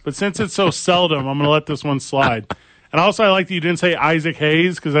 but since it's so seldom, I'm going to let this one slide. And also, I like that you didn't say Isaac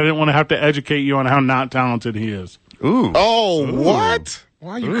Hayes because I didn't want to have to educate you on how not talented he is. Ooh. Oh, what?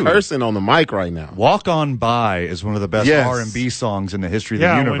 Why are you cursing on the mic right now? Walk On By is one of the best Yes. R&B songs in the history of the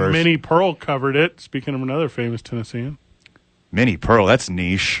Yeah, universe. when Minnie Pearl covered it, speaking of another famous Tennessean. Minnie Pearl, that's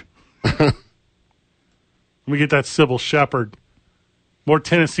niche. Let me get that Sybil Shepherd. More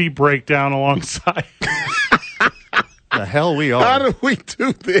Tennessee breakdown alongside. The hell we are. How do we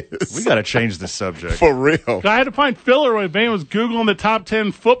do this? We got to change the subject. For real. I had to find filler when Van was Googling the top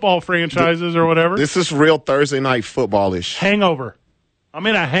 10 football franchises or whatever. This is real Thursday night football-ish. Hangover. I'm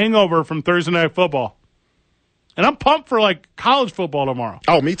in a hangover from Thursday Night Football. And I'm pumped for, college football tomorrow.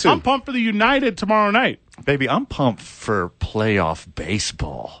 Oh, me too. I'm pumped for the United tomorrow night. Baby, I'm pumped for playoff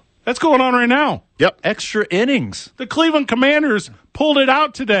baseball. That's going on right now. Yep. Extra innings. The Cleveland Commanders pulled it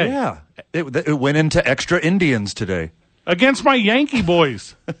out today Yeah. It went into extra Indians today. against my Yankee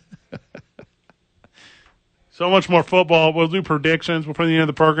boys. So much more football. We'll do predictions before the end of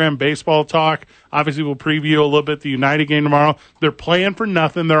the program. Baseball talk. Obviously, we'll preview a little bit the United game tomorrow. They're playing for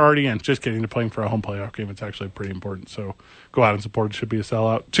nothing. They're already in. Just kidding. They're playing for a home playoff game. It's actually pretty important. So go out and support. It should be a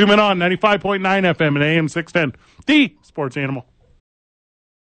sellout. 2 Men On, 95.9 FM and AM 610. The Sports Animal.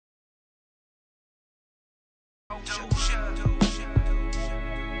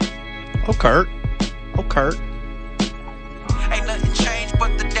 Oh, Kurt. Oh, Kurt. Ain't nothing changed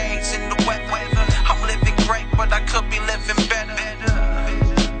but the days and the wet weather. I'm living great, but I could be living better.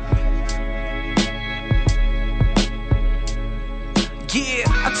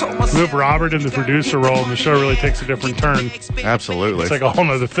 Yeah. I told myself, Move Robert in the producer role, and the show really takes a different turn. Absolutely. It's like a whole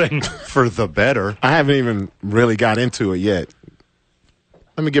other thing. For the better. I haven't even really got into it yet.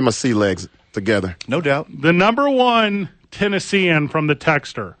 Let me get my sea legs together. No doubt. The number one Tennessean from the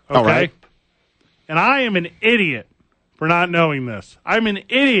texter, okay? All right. And I am an idiot for not knowing this. I'm an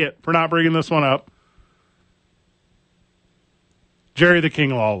idiot for not bringing this one up. Jerry the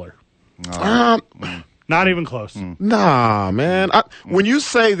King Lawler. Not even close. Nah, man. When you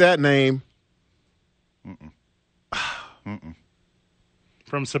say that name,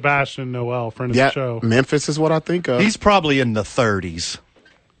 From Sebastian Noel, friend of yeah, the show. Memphis is what I think of. He's probably in the 30s.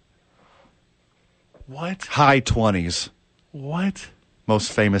 What? High 20s. What?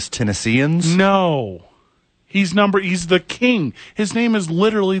 Most famous Tennesseans. No. He's the king. His name is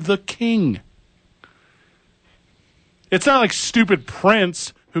literally the King. It's not like stupid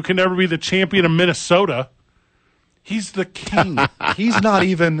Prince who can never be the champion of Minnesota. He's the king. He's not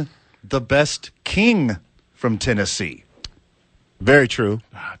even the best king from Tennessee. Very true.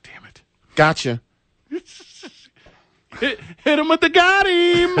 Ah, damn it. Gotcha. Hit him with the got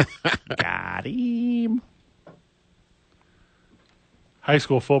him. Got him. High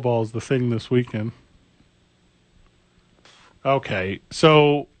school football is the thing this weekend. Okay,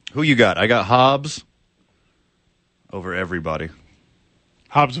 so Who you got? I got Hobbs over everybody.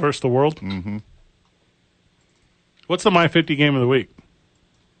 Hobbs versus the world. Mm-hmm. What's the My 50 game of the week?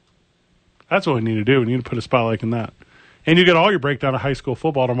 That's what we need to do. We need to put a spotlight in that. And you get all your breakdown of high school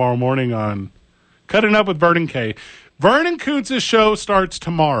football tomorrow morning on Cutting Up with Vernon K. Vernon Kuntz's show starts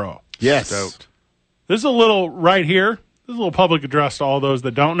tomorrow. Yes. Stoked. This is a little right here. This is a little public address to all those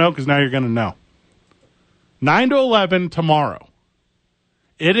that don't know, because now you're going to know. 9 to 11 tomorrow.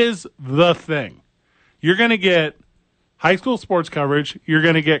 It is the thing. You're going to get high school sports coverage. You're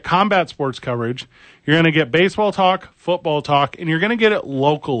going to get combat sports coverage. You're going to get baseball talk, football talk, and you're going to get it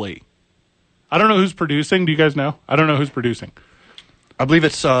locally. I don't know who's producing. Do you guys know? I don't know who's producing. I believe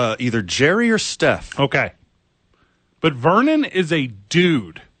it's either Jerry or Steph. Okay. But Vernon is a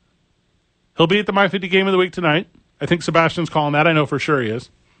dude. He'll be at the My 50 game of the week tonight. I think Sebastian's calling that. I know for sure he is.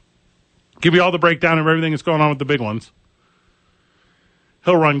 Give you all the breakdown of everything that's going on with the big ones.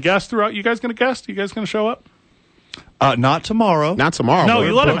 He'll run guests throughout. You guys going to guest? You guys going to show up? Not tomorrow. Not tomorrow. No, but-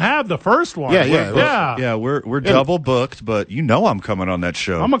 you let him have the first one. Yeah. Yeah, we're double booked, but you know I'm coming on that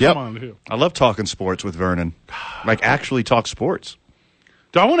show. I'm going to Yep. come on too. I love talking sports with Vernon. Like, actually talk sports.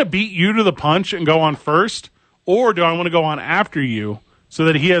 Do I want to beat you to the punch and go on first? Or do I want to go on after you so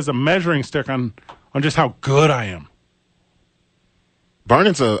that he has a measuring stick on just how good I am?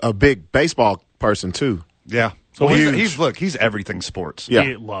 Vernon's a big baseball person, too. Yeah. So So huge. he's everything sports. Yeah.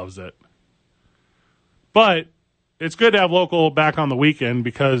 He loves it. But it's good to have local back on the weekend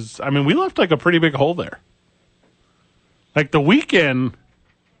because, I mean, we left like a pretty big hole there. Like the weekend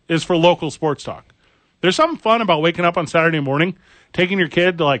is for local sports talk. There's something fun about waking up on Saturday morning, taking your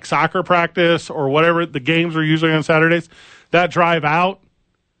kid to like soccer practice or whatever the games are usually on Saturdays. That drive out.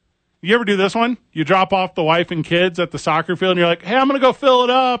 You ever do this one? You drop off the wife and kids at the soccer field and you're like, hey, I'm going to go fill it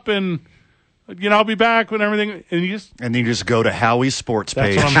up and, I'll be back when everything. And you just go to Howie's sports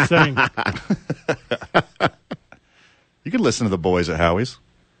that's page. what I'm saying. You can listen to the boys at Howie's.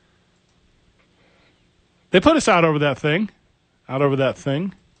 They put us out over that thing.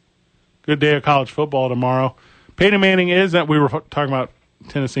 Good day of college football tomorrow. Peyton Manning is that we were talking about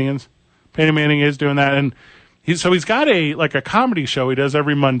Tennesseans. Peyton Manning is doing that, and he's got a comedy show he does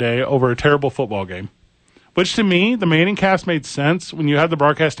every Monday over a terrible football game. Which to me, the Manning cast made sense when you had the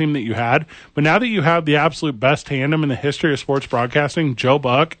broadcast team that you had. But now that you have the absolute best tandem in the history of sports broadcasting, Joe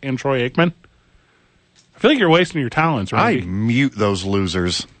Buck and Troy Aikman, I feel like you're wasting your talents, I right? mute those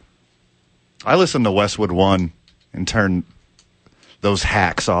losers. I listen to Westwood One and turn those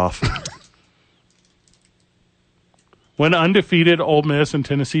hacks off. When undefeated Ole Miss and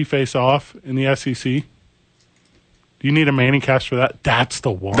Tennessee face off in the SEC, do you need a Manning cast for that? That's the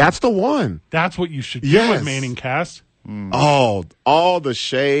one. That's the one. That's what you should do Yes. with Manning cast. Oh, all the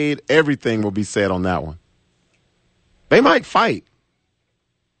shade, everything will be said on that one. They might fight.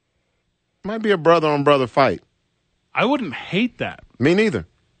 Might be a brother-on-brother fight. I wouldn't hate that. Me neither.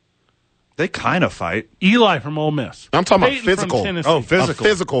 They kind of fight. Eli from Ole Miss. I'm talking Peyton about physical. From Tennessee. Oh, physical. A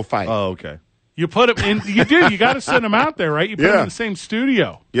physical fight. Oh, okay. You put him in. You do. You got to send him out there, right? You put him Yeah. in the same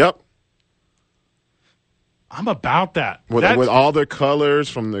studio. Yep. I'm about that. With all their colors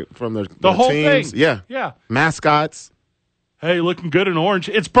from the whole teams. thing. Yeah. Yeah. Mascots. Hey, looking good in orange.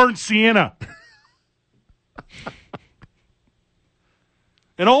 It's burnt sienna.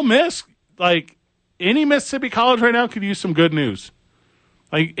 And Ole Miss, like any Mississippi college right now, could use some good news.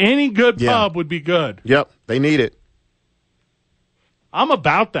 Like any good Yeah. pub would be good. Yep. They need it. I'm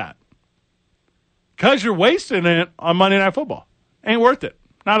about that. Because you're wasting it on Monday Night Football. Ain't worth it.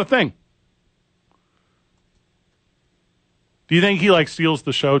 Not a thing. Do you think he like steals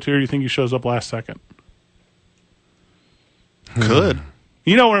the show too, or do you think he shows up last second? Could.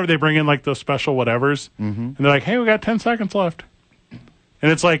 You know, whenever they bring in like those special whatevers, and they're like, hey, we got 10 seconds left.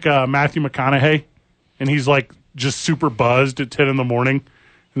 And it's like Matthew McConaughey, and he's like just super buzzed at 10 in the morning.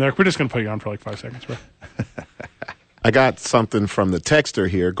 And they're like, we're just going to put you on for like 5 seconds, bro. I got something from the texter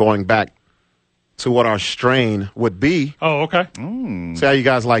here going back to what our strain would be. Oh, okay. See how you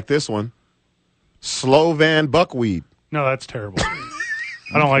guys like this one. Slovan buckwheat. No, that's terrible.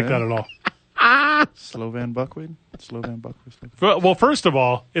 I don't like that at all. Slovan buckwheat? Slovan buckwheat. Well, first of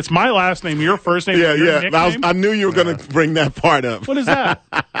all, it's my last name, your first name. Yeah, your yeah. nickname? I knew you were going to bring that part up. What is that?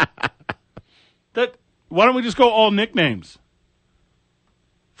 Why don't we just go all nicknames?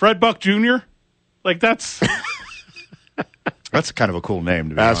 Fred Buck Jr.? Like, that's kind of a cool name,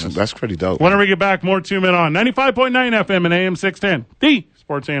 to be honest. That's pretty dope. Whenever we get back, more 2 Men On. 95.9 FM and AM 610. The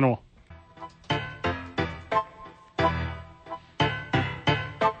Sports Animal.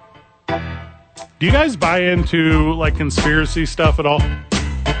 Do you guys buy into, like, conspiracy stuff at all?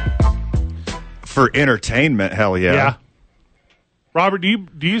 For entertainment, hell yeah. Yeah. Robert, do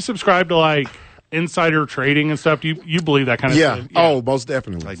you subscribe to, like, insider trading and stuff? Do you believe that kind of Yeah. stuff? Oh, most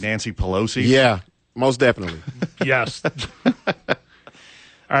definitely. Like Nancy Pelosi? Yeah, most definitely. Yes. All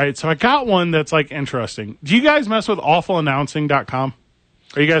right, so I got one that's, like, interesting. Do you guys mess with awfulannouncing.com?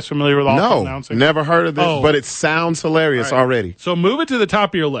 Are you guys familiar with awful announcing? No, never heard of this, but it sounds hilarious already. So move it to the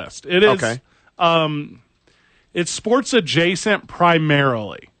top of your list. It is Okay. It's sports adjacent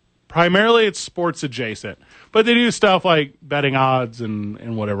primarily. Primarily it's sports adjacent. But they do stuff like betting odds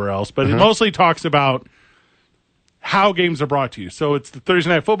and whatever else. But it mostly talks about how games are brought to you. So it's the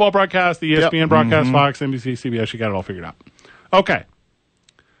Thursday Night Football broadcast, the ESPN broadcast, Fox, NBC, CBS. You got it all figured out. Okay.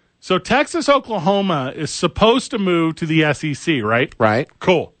 So Texas, Oklahoma is supposed to move to the SEC, right? Right.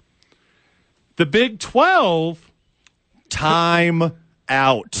 Cool. The Big 12. Time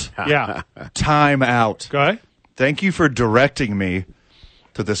out. Yeah. Time out. Go ahead. Thank you for directing me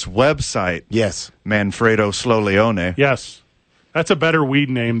to this website. Yes. Manfredo Sloleone. Yes. That's a better weed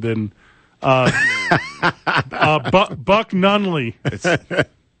name than Buck Nunley. It's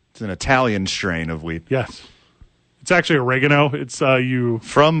an Italian strain of weed. Yes. It's actually oregano. It's you.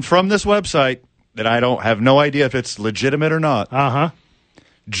 From this website that I don't have no idea if it's legitimate or not. Uh-huh.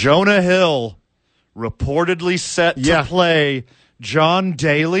 Jonah Hill reportedly set to play John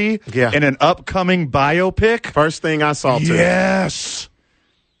Daly in an upcoming biopic. First thing I saw today. Yes.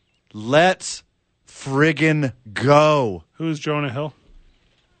 Let's friggin' go. Who's Jonah Hill?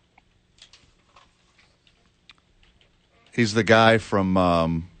 He's the guy from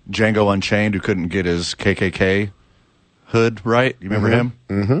Django Unchained who couldn't get his KKK hood right. You remember him?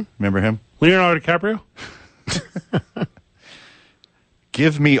 Mm-hmm. Remember him? Leonardo DiCaprio?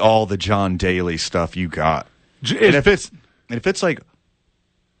 Give me all the John Daly stuff you got. And if it's like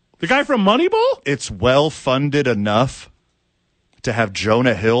the guy from Moneyball, it's well funded enough to have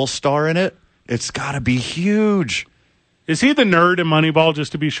Jonah Hill star in it. It's got to be huge. Is he the nerd in Moneyball?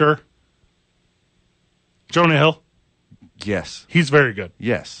 Just to be sure, Jonah Hill. Yes, he's very good.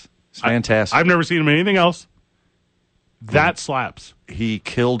 Yes, it's fantastic. I've never seen him in anything else. That slaps. He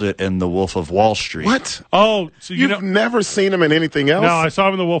killed it in The Wolf of Wall Street. What? Oh, so You've never seen him in anything else? No, I saw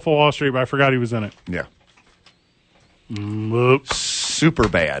him in The Wolf of Wall Street, but I forgot he was in it. Yeah. Oops. Super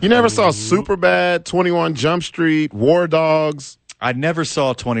bad. You never saw Superbad, 21 Jump Street, War Dogs? I never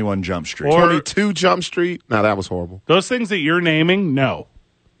saw 21 Jump Street. 22 Jump Street? No, that was horrible. Those things that you're naming, no.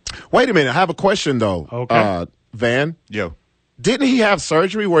 Wait a minute. I have a question, though. Okay. Van? Yo. Didn't he have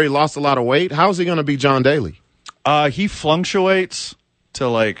surgery where he lost a lot of weight? How is he going to be John Daly? He fluctuates to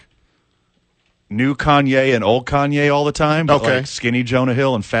like new Kanye and old Kanye all the time. But Okay. like skinny Jonah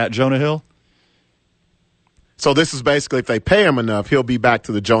Hill and fat Jonah Hill. So this is basically if they pay him enough, he'll be back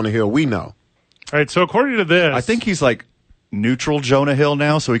to the Jonah Hill we know. All right, so according to this, I think he's like neutral Jonah Hill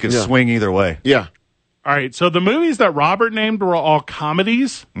now, so he can swing either way. Yeah. All right, so the movies that Robert named were all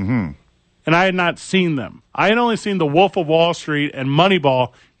comedies, and I had not seen them. I had only seen The Wolf of Wall Street and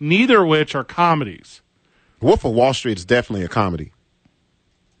Moneyball, neither of which are comedies. Wolf of Wall Street is definitely a comedy.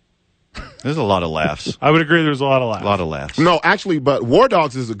 There's a lot of laughs. I would agree there's a lot of laughs. A lot of laughs. No, actually, but War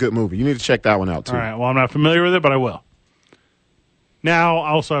Dogs is a good movie. You need to check that one out, too. All right, well, I'm not familiar with it, but I will. Now,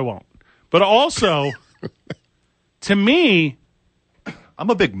 also, I won't. But also, to me, I'm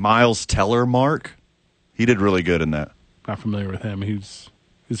a big Miles Teller mark. He did really good in that. Not familiar with him.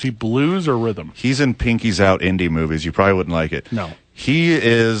 Is he blues or rhythm? He's in Pinky's Out indie movies. You probably wouldn't like it. No. He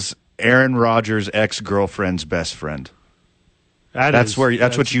is Aaron Rodgers' ex-girlfriend's best friend. That's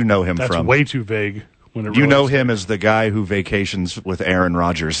what you know him that's from. Way too vague. When it You really know is. him as the guy who vacations with Aaron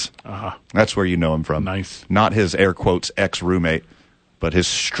Rodgers. That's where you know him from. Nice. Not his air quotes ex-roommate, but his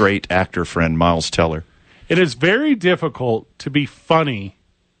straight actor friend, Miles Teller. It is very difficult to be funny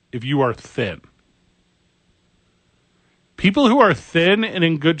if you are thin. People who are thin and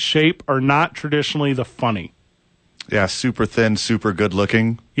in good shape are not traditionally the funny. Yeah, super thin, super good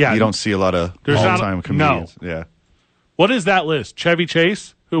looking. Yeah. You don't see a lot of all-time comedians. No. Yeah. What is that list? Chevy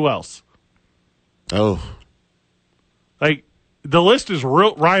Chase? Who else? Oh, Like, the list is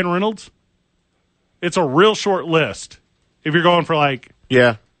real. Ryan Reynolds. It's a real short list. If you're going for like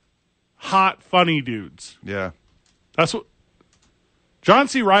yeah. hot, funny dudes, Yeah. that's what. John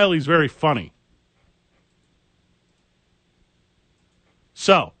C. Reilly's very funny.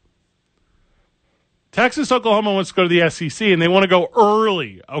 So, Texas, Oklahoma wants to go to the SEC, and they want to go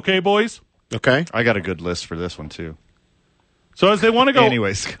early. Okay, boys. Okay. I got a good list for this one, too. So as they want to go,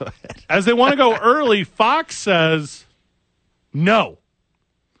 Anyways, go ahead. as they want to go early, Fox says no.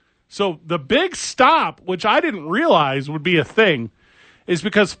 So the big stop, which I didn't realize would be a thing, is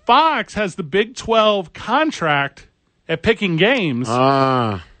because Fox has the Big 12 contract at picking games.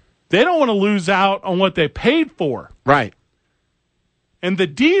 They don't want to lose out on what they paid for. Right. And the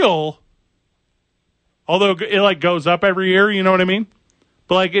deal, although it like goes up every year, you know what I mean?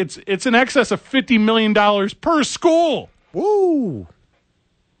 But like it's in excess of $50 million per school. Woo.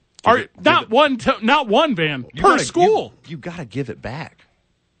 Not one van per school. You got to give it back.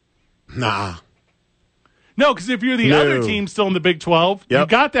 Nah. No, because if you're the other team still in the Big 12, you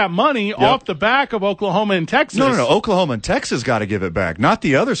got that money off the back of Oklahoma and Texas. No. Oklahoma and Texas got to give it back, not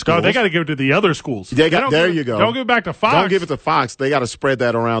the other schools. No, they got to give it to the other schools. There you go. Don't give it back to Fox. Don't give it to Fox. They got to spread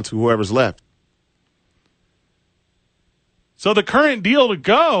that around to whoever's left. So the current deal to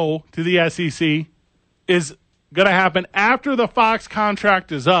go to the SEC is going to happen after the Fox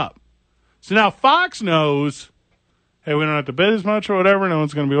contract is up. So now Fox knows, hey, we don't have to bid as much or whatever. No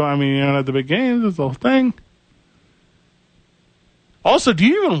one's going to be, you don't have the big games. It's the whole thing. Also, do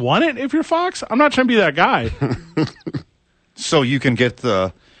you even want it if you're Fox? I'm not trying to be that guy. So you can get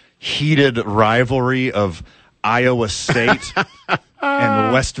the heated rivalry of Iowa State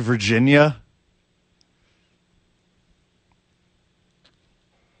and West Virginia.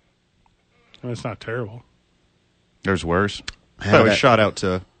 That's not terrible. There's worse. By the way, shout out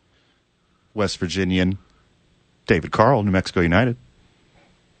to West Virginian David Carl, New Mexico United.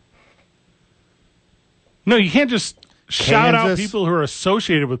 No, you can't just shout out Kansas. people who are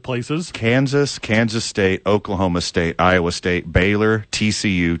associated with places. Kansas, Kansas State, Oklahoma State, Iowa State, Baylor,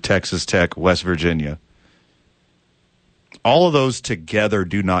 TCU, Texas Tech, West Virginia. All of those together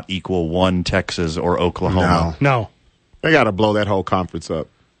do not equal one Texas or Oklahoma. No. They got to blow that whole conference up.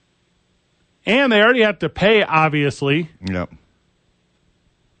 And they already have to pay, obviously, Yep.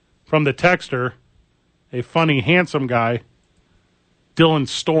 from the texter, a funny, handsome guy, Dylan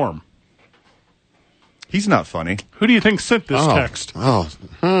Storm. He's not funny. Who do you think sent this text? Voice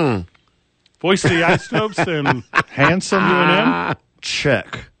of the Isotopes and Handsome, UNM?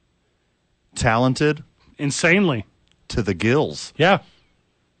 check. Talented, Insanely. to the gills. Yeah.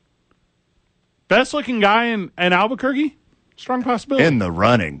 Best looking guy in Albuquerque? Strong possibility. In the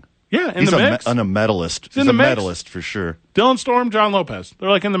running. Yeah, in He's the mix. a medalist. in He's the a mix. medalist for sure. Dylan Storm, John Lopez. They're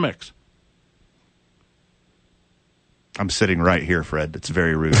like in the mix. I'm sitting right here, Fred. It's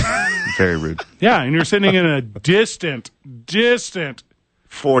very rude. Very rude. Yeah, and you're sitting in a distant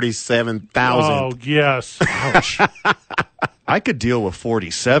 47,000. Oh, yes. Ouch. I could deal with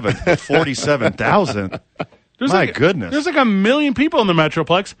 47. 47,000. My goodness. There's like 1 million people in the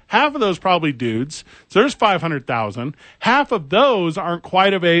Metroplex. Half of those probably dudes. So there's 500,000. Half of those aren't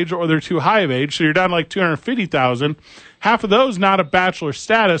quite of age or they're too high of age. So you're down to like 250,000. Half of those not of bachelor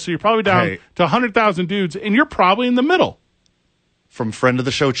status. So you're probably down to 100,000 dudes. And you're probably in the middle. From friend of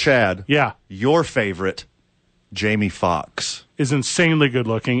the show, Chad. Yeah. Your favorite, Jamie Foxx. Is insanely good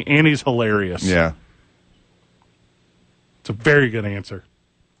looking. And he's hilarious. Yeah. It's a very good answer.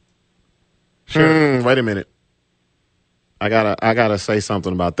 Wait a minute. I gotta say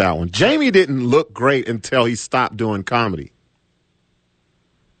something about that one. Jamie didn't look great until he stopped doing comedy.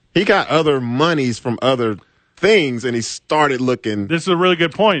 He got other monies from other things, and he started looking. This is a really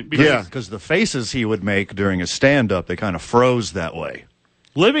good point. Because the faces he would make during his stand-up, they kind of froze that way.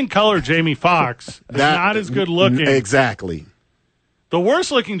 Living color Jamie Foxx is not as good looking. Exactly. The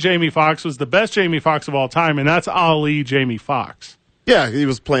worst looking Jamie Foxx was the best Jamie Foxx of all time, and that's Ali Jamie Foxx. Yeah, he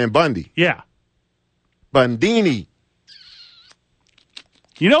was playing Bundy. Yeah. Bundini.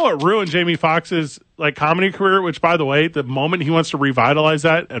 You know what ruined Jamie Foxx's comedy career? Which, by the way, the moment he wants to revitalize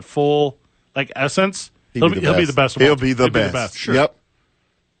that at full essence, He'll be the best of all. He'll be the best. Sure. Yep.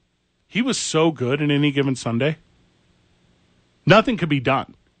 He was so good in Any Given Sunday. Nothing could be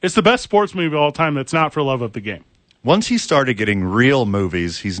done. It's the best sports movie of all time that's not for love of the game. Once he started getting real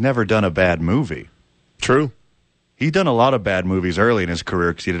movies, he's never done a bad movie. True. He'd done a lot of bad movies early in his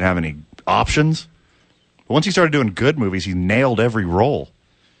career because he didn't have any options. But once he started doing good movies, he nailed every role.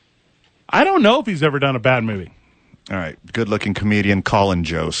 I don't know if he's ever done a bad movie. All right, good-looking comedian Colin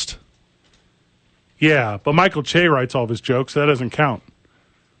Jost. Yeah, but Michael Che writes all of his jokes. So that doesn't count.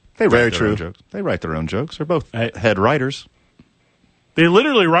 They write Very their true. own jokes. They write their own jokes. They're both Hey. head writers They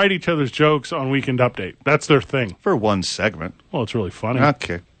literally write each other's jokes on Weekend Update. That's their thing. for one segment. Well, it's really funny.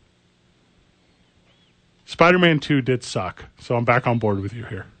 Okay. Spider-Man 2 did suck, so I'm back on board with you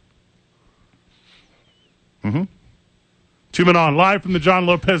here. Mm-hmm. 2 Men On, live from the John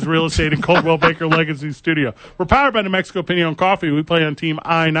Lopez Real Estate and Coldwell Banker Legacy Studio. We're powered by New Mexico Pinion Coffee. We play on Team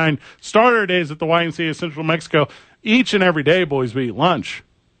I-9. Starter days at the YMCA of Central Mexico. Each and every day, boys, we eat lunch.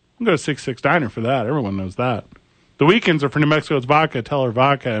 I'm going to 6-6 Diner for that. Everyone knows that. The weekends are for New Mexico's Vodka, Teller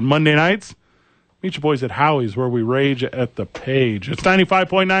Vodka. And Monday nights, meet your boys at Howie's, where we rage at the page. It's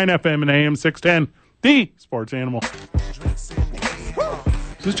 95.9 FM and AM 610, the sports animal.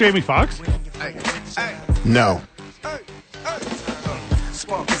 Is this Jamie Foxx? No.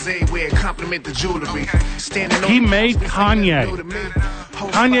 He made Kanye.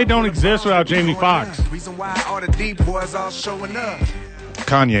 Kanye don't exist without Jamie Foxx.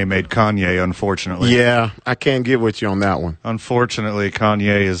 Kanye made Kanye, unfortunately. Yeah, I can't get with you on that one. Unfortunately,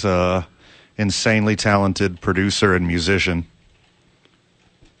 Kanye is a insanely talented producer and musician.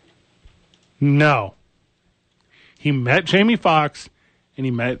 No. He met Jamie Foxx, and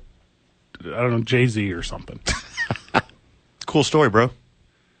he met, I don't know, Jay-Z or something. Cool story, bro.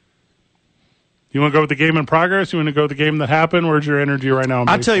 You want to go with the game in progress? You want to go with the game that happened? Where's your energy right now?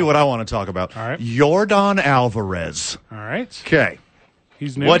 I'll tell you what I want to talk about. All right. Yordan Alvarez. All right. Okay.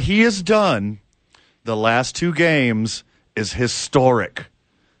 He's new. What he has done the last 2 games is historic.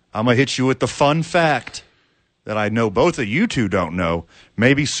 I'm going to hit you with the fun fact that I know both of you two don't know.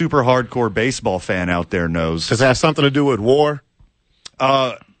 Maybe super hardcore baseball fan out there knows. Does it have something to do with war?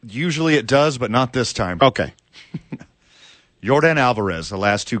 Usually it does, but not this time. Okay. Yordan Alvarez, the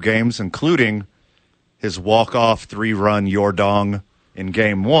last 2 games, including his walk-off 3-run Yordong in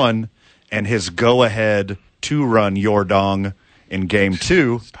Game 1 and his go-ahead 2-run Yordong in Game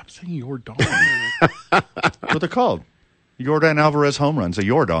 2. Stop saying your dog. That's what they're called. Yordan Alvarez home runs, a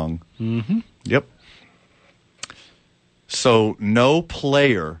Yordong. Mm-hmm. Yep. So no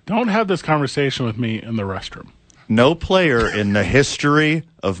player... Don't have this conversation with me in the restroom. No player in the history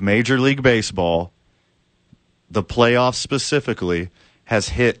of Major League Baseball, the playoffs specifically, has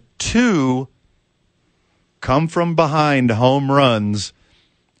hit 2 come-from-behind home runs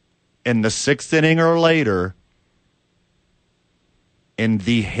in the 6th inning or later in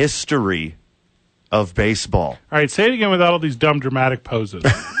the history of baseball. All right, say it again without all these dumb dramatic poses.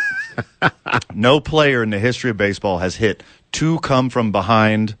 No player in the history of baseball has hit 2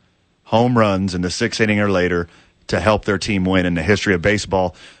 come-from-behind home runs in the 6th inning or later to help their team win in the history of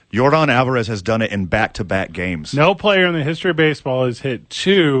baseball. Yordan Alvarez has done it in back-to-back games. No player in the history of baseball has hit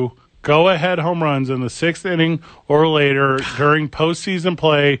 2 go-ahead home runs in the 6th inning or later during postseason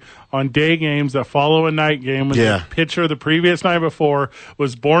play on day games that follow a night game when the pitcher the previous night before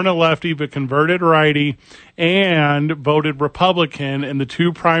was born a lefty but converted righty and voted Republican in the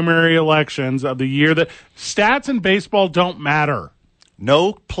 2 primary elections of the year. That stats in baseball don't matter.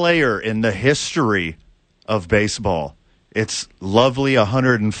 No player in the history of baseball, it's lovely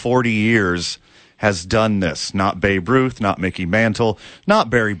 140 years, has done this. Not Babe Ruth, not Mickey Mantle, not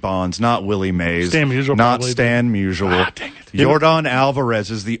Barry Bonds, not Willie Mays, Stan Musial not probably. Stan Musial. Dang it. Yordan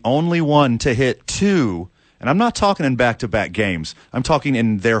Alvarez is the only one to hit 2, and I'm not talking in back-to-back games. I'm talking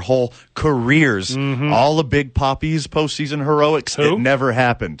in their whole careers. Mm-hmm. All the Big Poppies postseason heroics, Who? it never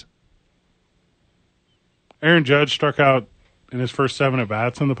happened. Aaron Judge struck out in his first 7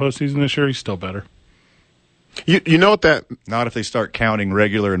 at-bats in the postseason this year. He's still better. You know what that Not if they start counting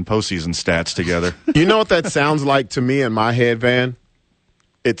regular and postseason stats together. you know what that sounds like to me in my head, Van?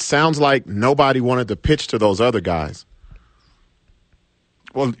 It sounds like nobody wanted to pitch to those other guys.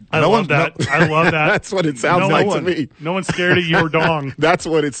 Well, I love that. I love that. That's what it sounds like to me. No one's scared of your dong. That's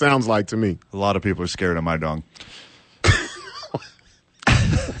what it sounds like to me. A lot of people are scared of my dong.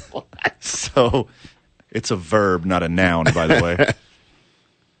 So, it's a verb, not a noun, by the way.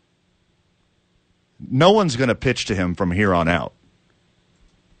 No one's going to pitch to him from here on out.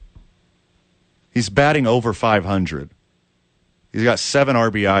 He's batting over 500. He's got 7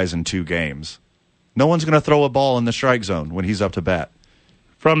 RBIs in 2 games. No one's going to throw a ball in the strike zone when he's up to bat.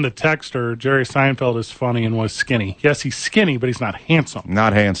 From the texter, Jerry Seinfeld is funny and was skinny. Yes, he's skinny, but he's not handsome.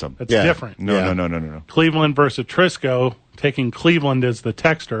 Not handsome. That's different. No. Cleveland versus Trisco, taking Cleveland as the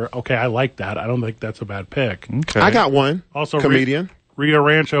texter. Okay, I like that. I don't think that's a bad pick. Okay. I got one. Also, comedian. Rio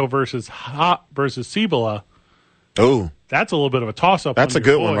Rancho versus Cibola. Oh, That's a little bit of a toss-up. that's a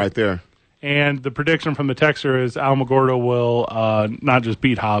good one right there. And the prediction from the texter is Alamogordo will not just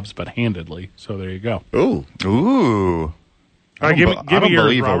beat Hobbs, but handedly. So there you go. Ooh. All right, give me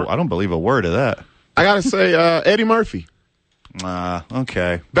yours, Robert. I don't believe a word of that. I got to say, Eddie Murphy.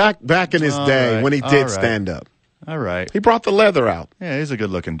 Okay. Back in his day right. when he All did right. stand up. All right. He brought the leather out. Yeah, he's a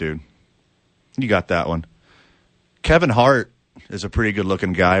good-looking dude. You got that one. Kevin Hart is a pretty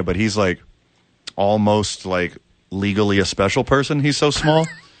good-looking guy, but he's like almost like legally a special person. He's so small.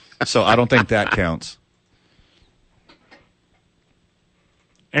 So I don't think that counts.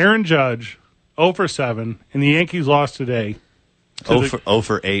 Aaron Judge, 0 for 7, and the Yankees lost today. 0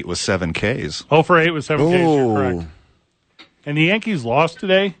 for 8 with 7 Ks. 0 for 8 with 7 Ks, you're Ooh. correct. And the Yankees lost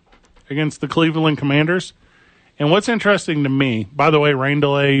today against the Cleveland Commanders. And what's interesting to me, by the way, rain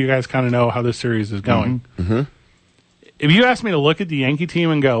delay, you guys kind of know how this series is going. Mm-hmm. If you ask me to look at the Yankee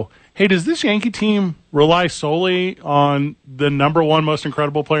team and go, hey, does this Yankee team rely solely on the number one most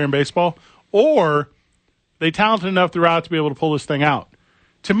incredible player in baseball? Or they talented enough throughout to be able to pull this thing out?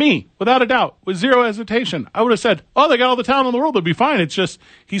 To me, without a doubt, with zero hesitation, I would have said, oh, they got all the talent in the world. They'll be fine. It's just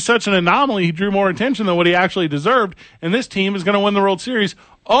he's such an anomaly. He drew more attention than what he actually deserved, and this team is going to win the World Series.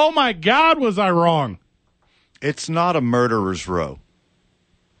 Oh, my God, was I wrong? It's not a murderer's row.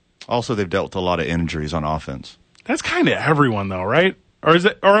 Also, they've dealt with a lot of injuries on offense. That's kind of everyone, though, right? Or is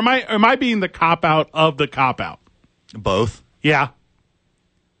it? Or am I being the cop-out of the cop-out? Both. Yeah.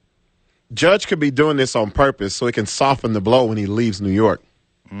 Judge could be doing this on purpose so he can soften the blow when he leaves New York.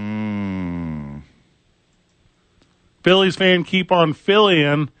 Phillies fan keep on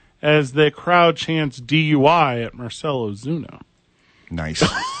Phillying as the crowd chants DUI at Marcelo Zuna. Nice.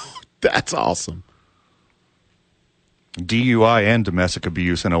 That's awesome. DUI and domestic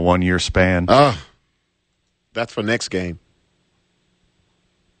abuse in a 1-year span. That's for next game.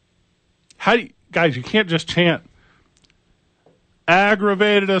 Guys, you can't just chant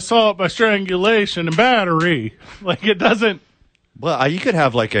aggravated assault by strangulation and battery. Like, it doesn't. Well, you could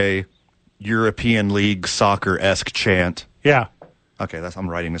have like a European League soccer-esque chant. Yeah. Okay, I'm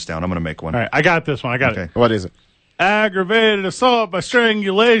writing this down. I'm going to make one. All right, I got this one. I got Okay. it. What is it? Aggravated assault by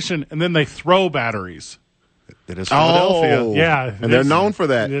strangulation, and then they throw batteries. It is Philadelphia. Oh. Yeah. And they're known for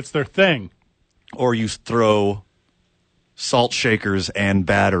that. It's their thing. Or you throw salt shakers and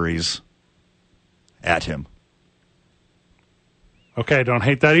batteries at him. Okay, don't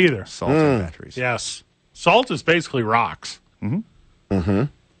hate that either. Salt and batteries. Yes. Salt is basically rocks. Mm-hmm.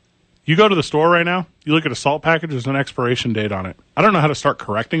 You go to the store right now, you look at a salt package, there's an expiration date on it. I don't know how to start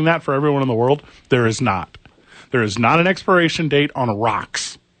correcting that for everyone in the world. There is not. There is not an expiration date on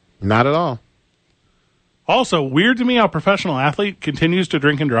rocks. Not at all. Also, weird to me how a professional athlete continues to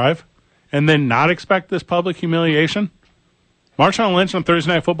drink and drive and then not expect this public humiliation. Marshawn Lynch on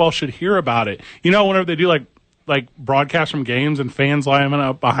Thursday Night Football should hear about it. You know, whenever they do like broadcast from games and fans lining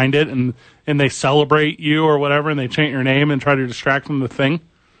up behind it and they celebrate you or whatever and they chant your name and try to distract from the thing.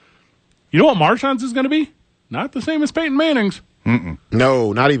 You know what Marshawn's is going to be? Not the same as Peyton Manning's.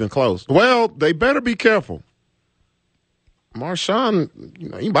 No, not even close. Well, they better be careful.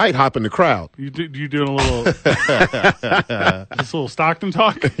 Marshawn, he might hop in the crowd. You doing a little this little Stockton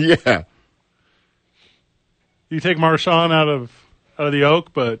talk? Yeah. You take Marshawn out of the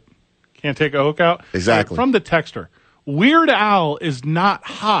Oak, but can't take Oak out? Exactly. From the texter, Weird Al is not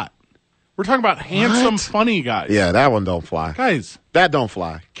hot. We're talking about handsome, funny guys. Yeah, that one don't fly. Guys, That don't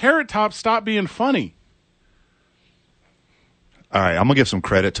fly. Carrot Top, stop being funny. All right, I'm going to give some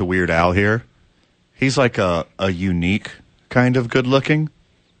credit to Weird Al here. He's like a unique kind of good looking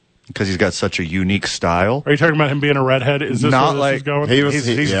because he's got such a unique style. Are you talking about him being a redhead? Is this Not where like this is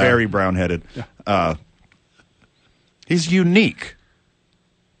going? he's yeah. very brown headed. He's unique,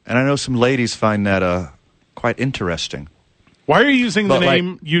 and I know some ladies find that quite interesting. Why are you using the But, like-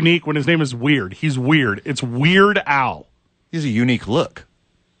 name unique when his name is weird? He's weird. It's Weird Al. He's a unique look,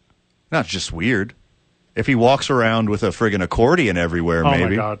 not just weird. If he walks around with a friggin' accordion everywhere, Oh,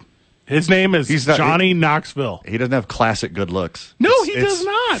 maybe my God. His name is He's not- Johnny Knoxville. he doesn't have classic good looks. No, It's- he it's does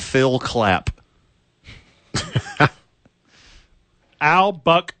not. Phil Clapp. Al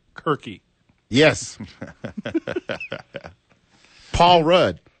Buck Kirky. Yes. Paul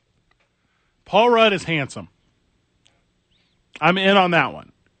Rudd. Paul Rudd is handsome. I'm in on that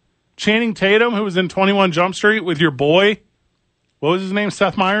one. Channing Tatum, who was in 21 Jump Street with your boy, what was his name?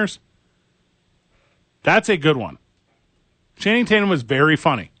 Seth Meyers? That's a good one. Channing Tatum was very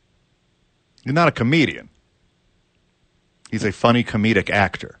funny. He's not a comedian. He's a funny comedic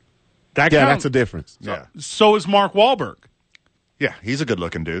actor. That Yeah, counts. that's a difference. Yeah. So is Mark Wahlberg. Yeah, he's a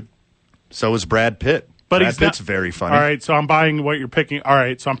good-looking dude. So is Brad Pitt. But Brad he's Pitt's not, very funny. All right, so I'm buying what you're picking. All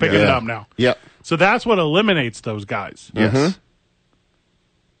right, so I'm picking it up now. Yep. So that's what eliminates those guys. Yes.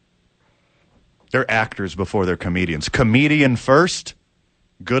 They're actors before they're comedians. Comedian first,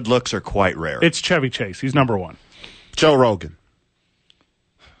 good looks are quite rare. It's Chevy Chase. He's number one. Joe Rogan.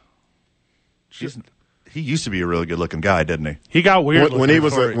 He used to be a really good-looking guy, didn't he? He got weird When he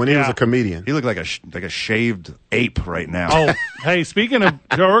was looking. when he was a comedian. He looked like a shaved ape right now. Oh, hey, speaking of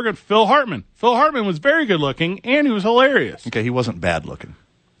Joe Rogan, Phil Hartman. Phil Hartman was very good looking, and he was hilarious. Okay, he wasn't bad looking.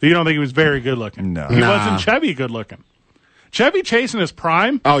 You don't think he was very good looking? No. He Nah. wasn't Chevy good looking. Chevy Chase in his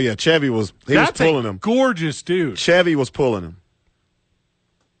prime, Oh yeah, Chevy was that's pulling a him. gorgeous dude. Chevy was pulling him.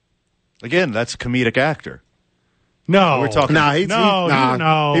 Again, that's comedic actor. No. We're talking- Nah,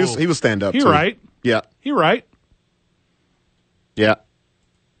 No. He was stand up. You're right. Yeah, You're right. yeah.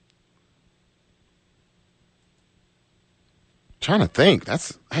 Trying to think.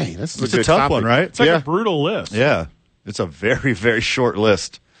 This is It's a a good tough topic. one, right? It's like Yeah. a brutal list. Yeah. It's a very, very short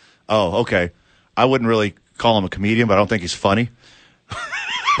list. Oh, okay. I wouldn't really call him a comedian, but I don't think he's funny.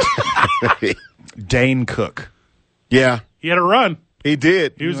 Dane Cook. Yeah, He had a run. he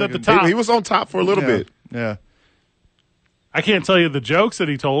did. He was at the top. He was on top for a little bit. Yeah. I can't tell you the jokes that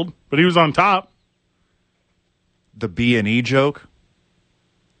he told, but he was on top. The B&E joke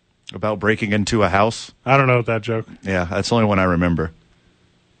about breaking into a house. I don't know that joke. Yeah, that's the only one I remember.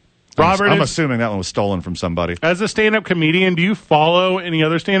 Robert, I'm is- assuming that one was stolen from somebody. as a stand-up comedian, do you follow any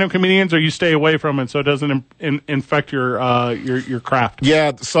other stand-up comedians, or you stay away from it so it doesn't infect your craft?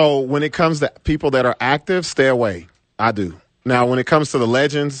 Yeah, so when it comes to people that are active, stay away. I do. Now, when it comes to the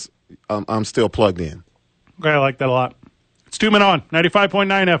legends, I'm still plugged in. Okay, I like that a lot. It's 2 Men On,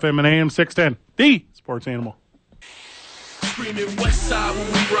 95.9 FM and AM 610, the Sports Animal. Screaming west side when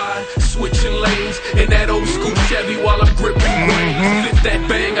we ride, switching lanes in that old school Chevy while I'm gripping grain. Flip that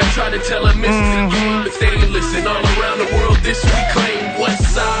bang, I try to tell them missing, but they ain't listen. All around the world, this we claim west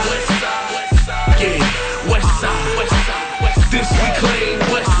side, yeah, west side, this we claim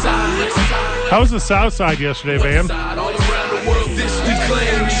west side. How was the South Side yesterday, Van? All around the world, this we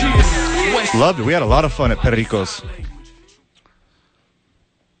claim. Cheers. West Loved it. We had a lot of fun at Pericos.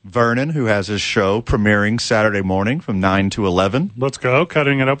 Vernon, who has his show premiering Saturday morning from 9 to 11. Let's go.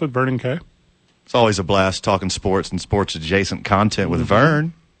 Cutting it up with Vernon K. It's always a blast talking sports and sports-adjacent content with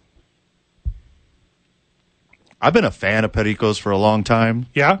Vern. I've been a fan of Pericos for a long time,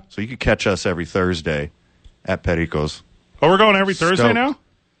 Yeah? so you can catch us every Thursday at Pericos. Oh, we're going every Thursday Stoked. now?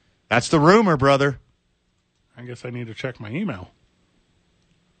 That's the rumor, brother. I guess I need to check my email.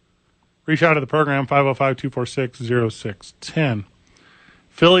 Reach out to the program, 505-246-0610.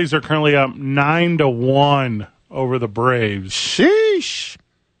 Phillies are currently up 9-1 over the Braves. Sheesh.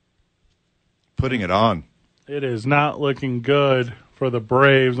 Putting it on. It is not looking good for the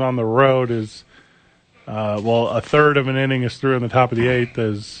Braves on the road as, a third of an inning is through in the top of the eighth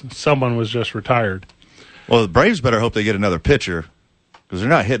as someone was just retired. Well, the Braves better hope they get another pitcher because they're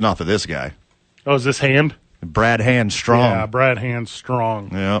not hitting off of this guy. Oh, is this Hand? Brad Hand strong. Yeah, Brad Hand strong.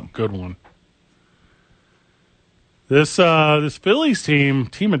 Yeah. Good one. This Phillies team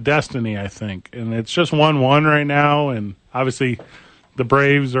of destiny, I think, and it's just 1-1 right now. And obviously, the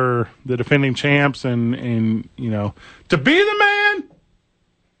Braves are the defending champs, and you know, to be the man,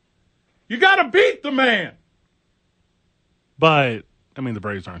 you got to beat the man. But I mean, the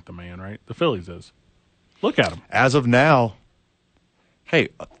Braves aren't the man, right? The Phillies is. Look at them. As of now, hey,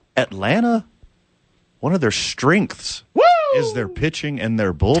 Atlanta, one of their strengths is their pitching and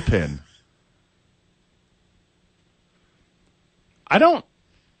their bullpen. I don't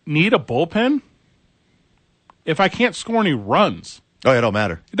need a bullpen if I can't score any runs. Oh, it don't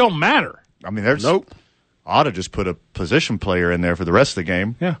matter. It don't matter. I mean, there's Nope. ought to just put a position player in there for the rest of the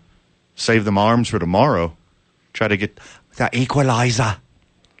game. Yeah. Save them arms for tomorrow. Try to get that equalizer.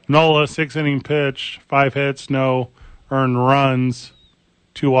 Nola, 6-inning pitch, 5 hits, no earned runs,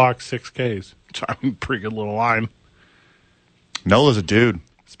 2 walks, 6 Ks. I mean, pretty good little line. Nola's a dude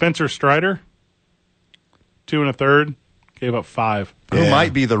Spencer Strider, 2 1/3, gave up 5. who Yeah.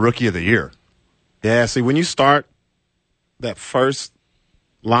 might be the rookie of the year. Yeah, see, when you start that first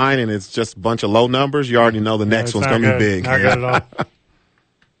line and it's just a bunch of low numbers, you already know the next It's one's not going to be good. big. Not good at all.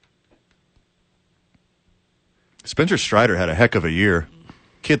 Spencer Strider had a heck of a year.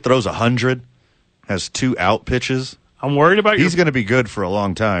 Kid throws 100, has 2 out pitches. I'm worried about He's going to be good for a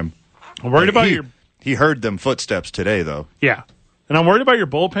long time. I'm worried about your He heard them footsteps today, though. yeah, and I'm worried about your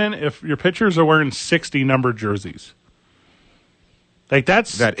bullpen if your pitchers are wearing 60 numbered jerseys. Like that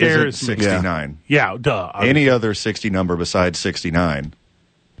That scares isn't me. 69. Yeah, duh. Any other 60 number besides 69,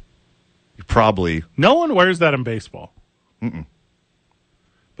 you probably... No one wears that in baseball.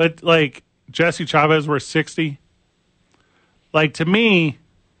 But, like, Jesse Chavez wears 60. Like, to me,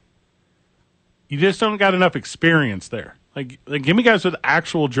 you just don't got enough experience there. Like give me guys with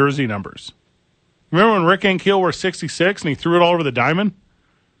actual jersey numbers. Remember when Rick Ankiel wore 66 and he threw it all over the diamond?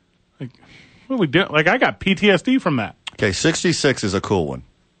 Like, what are we doing? Like, I got PTSD from that. Okay, 66 is a cool one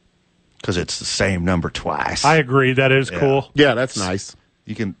because it's the same number twice. I agree. That is cool. Yeah, that's nice.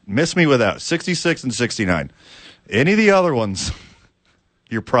 You can miss me without 66 and 69. Any of the other ones,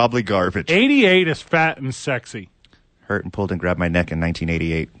 you're probably garbage. 88 is fat and sexy. Hurt and pulled and grabbed my neck in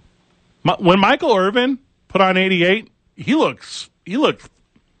 1988. When Michael Irvin put on 88, he looked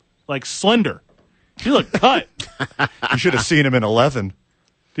like slender. He looked cut. You should have seen him in 11.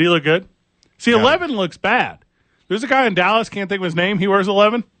 Did he look good? See, 11 looks bad. There's a guy in Dallas, can't think of his name. He wears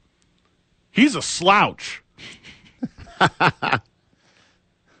 11. He's a slouch.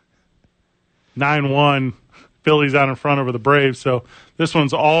 9-1. Phillies out in front over the Braves. So this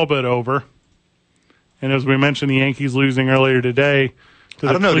one's all but over. And as we mentioned, the Yankees losing earlier today.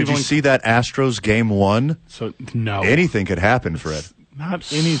 I don't know. Did you see that Astros game 1? So no. Anything could happen, Fred.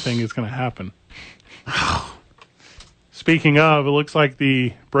 Not anything is going to happen. Speaking of, it looks like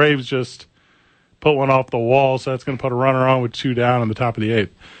the Braves just put one off the wall, so that's going to put a runner on with 2 down in the top of the 8th.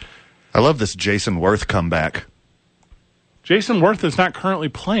 I love this Jason Worth comeback. Jason Worth is not currently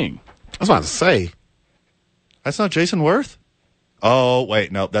playing. I was about to say. That's not Jason Worth? Oh,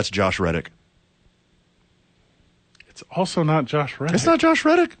 wait. No, that's Josh Reddick. It's also not Josh Reddick. It's not Josh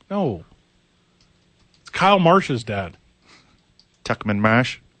Reddick? No. It's Kyle Marsh's dad. Tuckman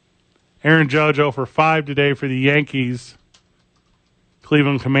Mash. Aaron Judge 0 for 5 today for the Yankees.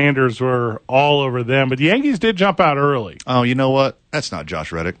 Cleveland Commanders were all over them, but the Yankees did jump out early. Oh, you know what? That's not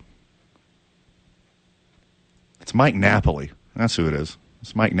Josh Reddick. It's Mike Napoli. That's who it is.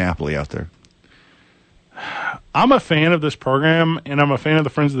 It's Mike Napoli out there. I'm a fan of this program, and I'm a fan of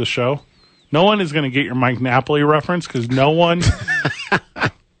the Friends of the Show. No one is going to get your Mike Napoli reference because no one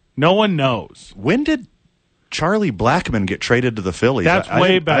knows. When did Charlie Blackmon get traded to the Phillies? That's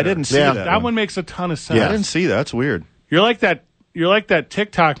way better. I didn't see that. That one makes a ton of sense. Yeah, I didn't see that. That's weird. You're like that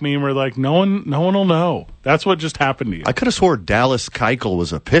TikTok meme where like no one will know. That's what just happened to you. I could have swore Dallas Keuchel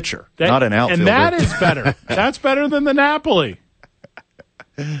was a pitcher, not an outfielder. And that is better. That's better than the Napoli.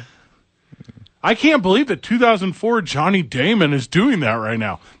 I can't believe that 2004 Johnny Damon is doing that right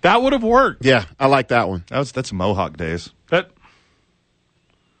now. That would have worked. Yeah, I like that one. That's Mohawk days.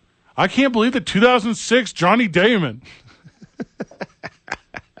 I can't believe that 2006 Johnny Damon.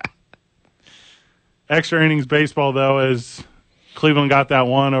 Extra innings baseball, though, as Cleveland got that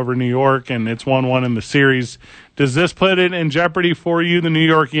one over New York, and it's 1-1 in the series. Does this put it in jeopardy for you, the New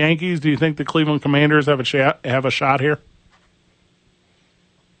York Yankees? Do you think the Cleveland Commanders have a shot here?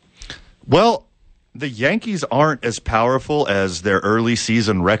 Well, the Yankees aren't as powerful as their early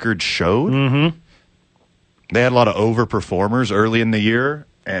season record showed. Mm-hmm. They had a lot of overperformers early in the year,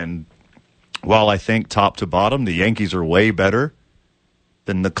 and while I think top to bottom, the Yankees are way better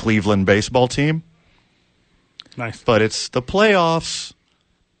than the Cleveland baseball team. Nice. But it's the playoffs.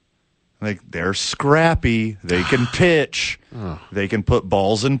 They're scrappy. They can pitch. They can put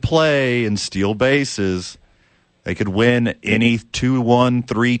balls in play and steal bases. They could win any 2-1,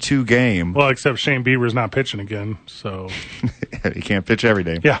 3-2 game. Well, except Shane Bieber's not pitching again, so he can't pitch every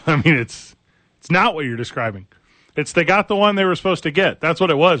day. Yeah, I mean it's not what you're describing. It's they got the one they were supposed to get. That's what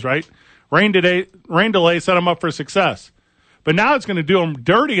it was, right? Rain delay set them up for success. But now it's going to do them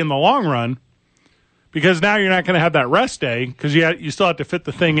dirty in the long run because now you're not going to have that rest day because you still have to fit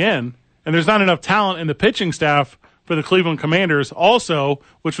the thing in. And there's not enough talent in the pitching staff for the Cleveland Commanders. Also,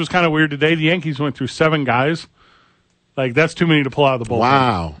 which was kind of weird today, the Yankees went through 7 guys. Like, that's too many to pull out of the bullpen.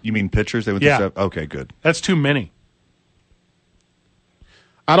 Wow. You mean pitchers? They went Yeah. through 7? Okay, good. That's too many.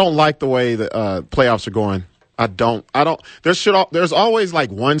 I don't like the way the playoffs are going. I don't. There's always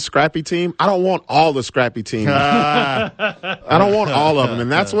like one scrappy team. I don't want all the scrappy teams. I don't want all of them,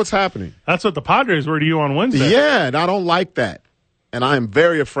 and that's what's happening. That's what the Padres were to you on Wednesday. Yeah, and I don't like that. And I am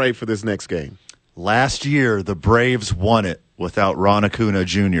very afraid for this next game. Last year, the Braves won it without Ron Acuna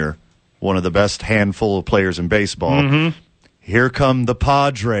Jr., one of the best handful of players in baseball. Mm-hmm. Here come the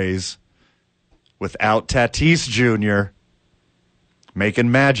Padres without Tatis Jr.,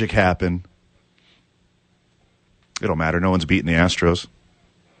 making magic happen. It don't matter. No one's beating the Astros.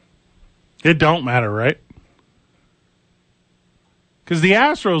 It don't matter, right? Because the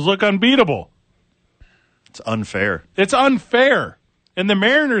Astros look unbeatable. It's unfair. It's unfair. And the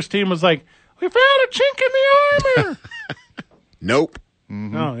Mariners team was like, we found a chink in the armor. Nope.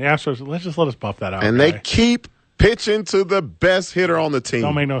 No, the Astros. Let's just let us buff that out. And they keep pitching to the best hitter on the team.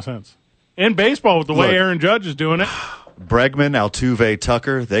 Don't make no sense. In baseball, with the way Look. Aaron Judge is doing it. Bregman, Altuve,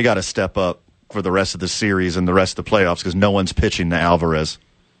 Tucker, they got to step up for the rest of the series and the rest of the playoffs because no one's pitching to Alvarez.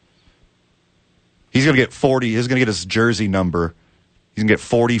 He's going to get 40. He's going to get his jersey number. He's going to get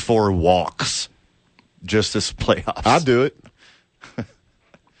 44 walks just this playoffs. I'll do it.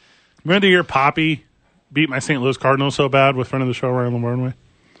 Remember the year Poppy beat my St. Louis Cardinals so bad with friend of the show, Ryan Lamorne?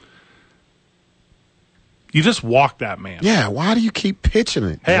 You just walk that man. Yeah, why do you keep pitching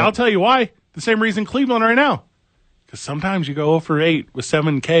it? Hey, I'll tell you why. The same reason Cleveland right now. Because sometimes you go 0 for 8 with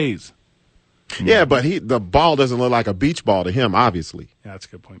 7 Ks. Yeah, but the ball doesn't look like a beach ball to him, obviously. Yeah, that's a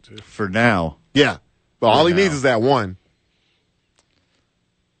good point, too. For now. Yeah. But all he needs is that one.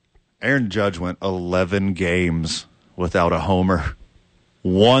 Aaron Judge went 11 games without a homer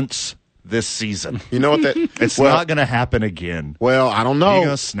once this season. You know what that It's not going to happen again. Well, I don't know. He's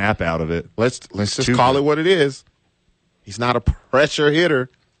going to snap out of it. Let's just call it what it is. He's not a pressure hitter.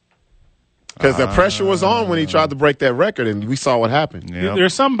 Because the pressure was on when he tried to break that record, and we saw what happened. Yep.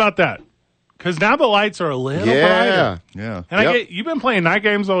 There's something about that. Because now the lights are a little brighter. Yeah. And I get you've been playing night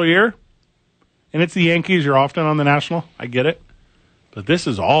games all year, and it's the Yankees. You're often on the National. I get it. But this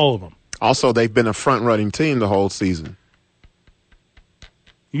is all of them. Also, they've been a front-running team the whole season.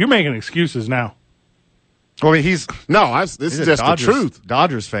 You're making excuses now. Well, I mean, this is a just Dodgers, the truth.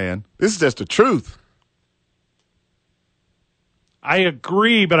 Dodgers fan. This is just the truth. I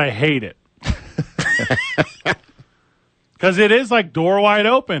agree, but I hate it. Because it is like door wide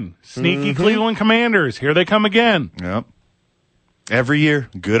open. Sneaky Cleveland Commanders. Here they come again. Yep. Every year,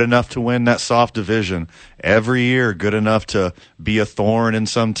 good enough to win that soft division. Every year, good enough to be a thorn in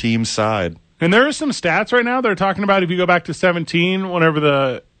some team's side. And there are some stats right now they're talking about if you go back to 17, whenever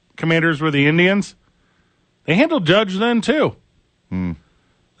the Commanders were the Indians, they handled Judge then too.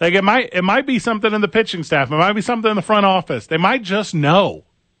 Like it might be something in the pitching staff. It might be something in the front office. They might just know.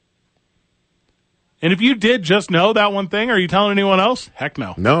 And if you did just know that one thing, are you telling anyone else? Heck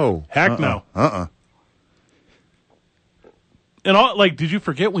no. No. Heck no. And did you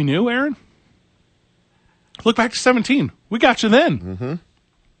forget we knew, Aaron? Look back to 17. We got you then.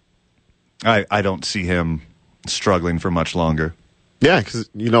 I don't see him struggling for much longer. Yeah, because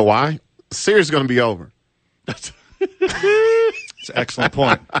you know why? The series is going to be over. It's an excellent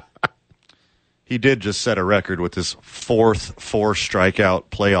point. He did just set a record with his 4th 4-strikeout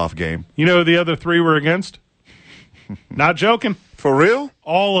playoff game. You know who the other 3 were against? Not joking. For real?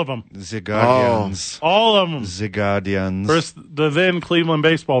 All of them. Zigadians. All of them. Zigadians. Versus the then Cleveland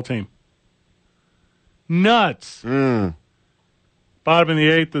baseball team. Nuts. Bottom of the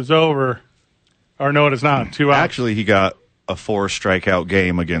 8th is over. Or no, it is not. 2 outs. Actually, he got a 4-strikeout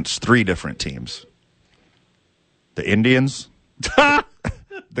game against 3 different teams. The Indians,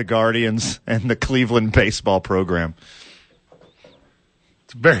 the Guardians, and the Cleveland baseball program.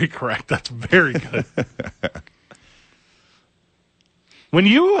 It's very correct. That's very good. When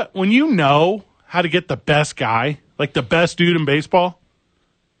you know how to get the best guy, like the best dude in baseball,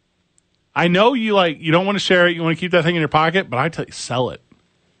 I know you don't want to share it, you want to keep that thing in your pocket, but I tell you, sell it.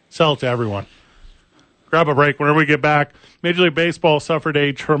 Sell it to everyone. Grab a break. Whenever we get back, Major League Baseball suffered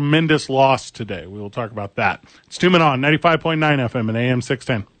a tremendous loss today. We will talk about that. It's 2 Men On, 95.9 FM and AM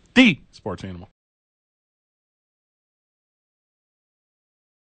 610. The Sports Animal.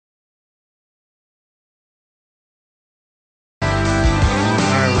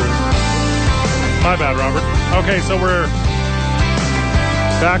 My bad, Robert. Okay, so we're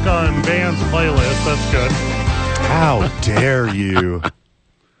back on Van's playlist. That's good. How dare you?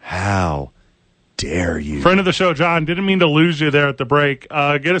 How dare you? Friend of the show, John, didn't mean to lose you there at the break.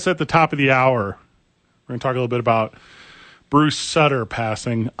 Get us at the top of the hour. We're going to talk a little bit about Bruce Sutter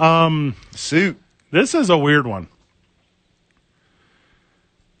passing. Suit. This is a weird one.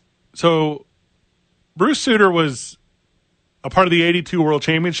 So, Bruce Sutter was a part of the 82 World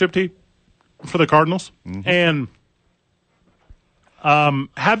Championship team for the Cardinals. And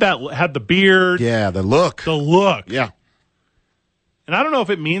had the beard. Yeah, the look. The look. Yeah. And I don't know if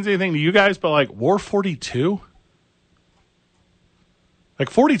it means anything to you guys, but wore 42?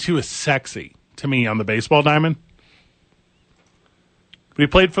 42 is sexy to me on the baseball diamond. But he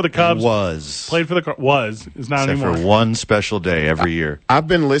played for the Cubs. Played for the is not Except anymore. for one special day every year. I've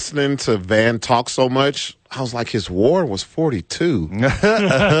been listening to Van talk so much, I was like, his WAR was 42.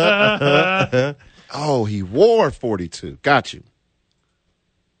 Oh, he wore 42. Got you.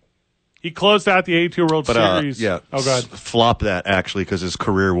 He closed out the 82 World Series. Yeah. Oh, God. Flop that, actually, because his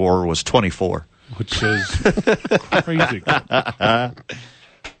career WAR was 24. Which is crazy.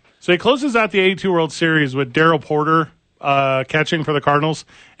 So he closes out the 82 World Series with Darryl Porter catching for the Cardinals,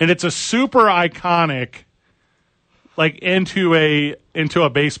 and it's a super iconic, like into a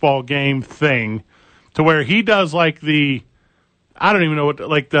baseball game thing, to where he does like the, I don't even know what,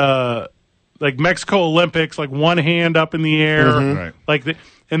 like the Mexico Olympics, like one hand up in the air, Right. like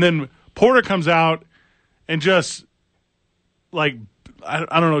and then Porter comes out and just like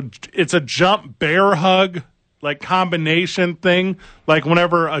I don't know, it's a jump bear hug like combination thing, like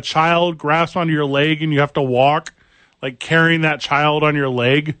whenever a child grasps onto your leg and you have to walk, like carrying that child on your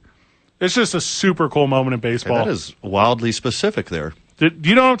leg. It's just a super cool moment in baseball. That is wildly specific there. Do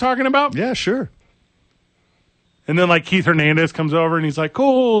you know what I'm talking about? Yeah, sure. And then like Keith Hernandez comes over and he's like,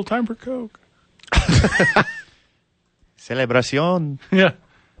 "Cool, time for Coke." Celebración. Yeah.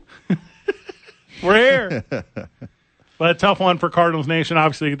 We're here. But a tough one for Cardinals Nation.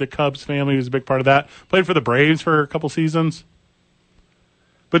 Obviously, the Cubs family was a big part of that. Played for the Braves for a couple seasons.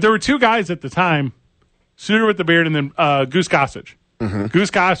 But there were two guys at the time, Suter with the beard and then Goose Gossage. Mm-hmm.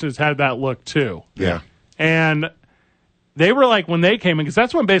 Goose Gossage had that look too. Yeah. And they were like, when they came in, because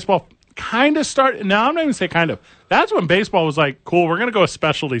that's when baseball kind of started. No, I'm not even say kind of. That's when baseball was like, cool, we're going to go with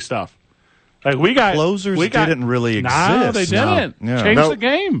specialty stuff. Like Closers didn't really exist. No, they didn't. No. Yeah. Changed the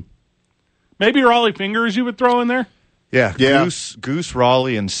game. Maybe Raleigh Fingers you would throw in there. Yeah, Yeah. Goose,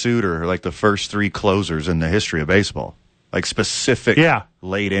 Raleigh, and Suter are like the first three closers in the history of baseball. Like specific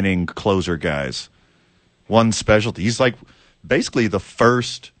late inning closer guys. One specialty. He's like basically the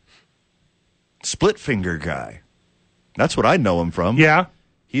first split finger guy. That's what I know him from. Yeah.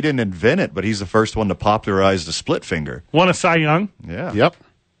 He didn't invent it, but he's the first one to popularize the split finger. Won a Cy Young. Yeah. Yep.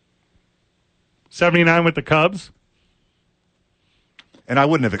 79 with the Cubs. And I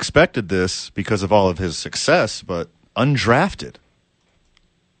wouldn't have expected this because of all of his success, but undrafted.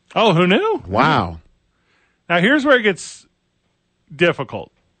 Oh, who knew? Wow. Now, here's where it gets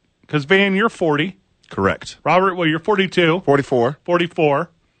difficult. Because, Van, you're 40. Correct. Robert, well, you're 42. 44. 44.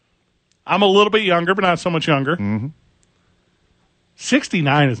 I'm a little bit younger, but not so much younger. Mm-hmm.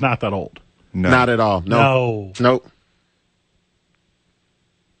 69 is not that old. No. Not at all. No. Nope.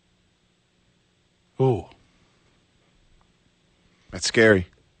 Ooh. That's scary.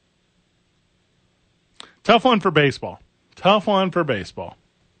 Tough one for baseball. Tough one for baseball.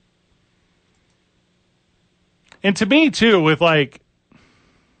 And to me, too, with like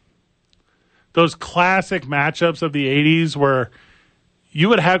those classic matchups of the 80s where you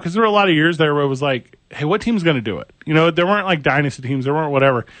would have, because there were a lot of years there where it was like, hey, what team's going to do it? You know, there weren't like dynasty teams, there weren't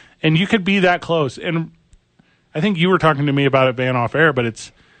whatever. And you could be that close. And I think you were talking to me about it, Van, off air, but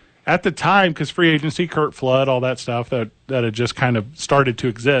it's at the time, because free agency, Curt Flood, all that stuff that had just kind of started to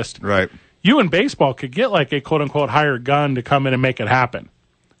exist. Right. You in baseball could get like a quote unquote hired gun to come in and make it happen.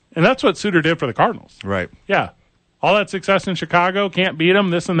 And that's what Suter did for the Cardinals. Right. Yeah. All that success in Chicago, can't beat them,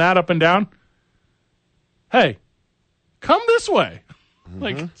 this and that, up and down. Hey, come this way.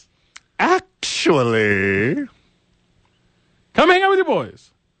 Like, Actually, come hang out with your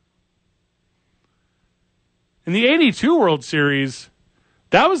boys. In the 82 World Series,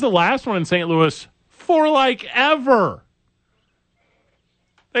 that was the last one in St. Louis for like ever.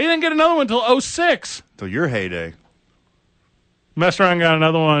 They didn't get another one until 06. till your heyday. Messed around, got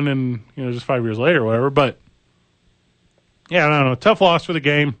another one, and just 5 years later or whatever. But yeah, I don't know. Tough loss for the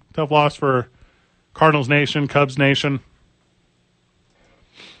game. Tough loss for Cardinals Nation, Cubs Nation.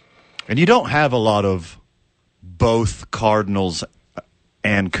 And you don't have a lot of both Cardinals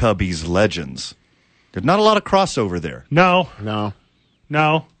and Cubbies legends. There's not a lot of crossover there. No.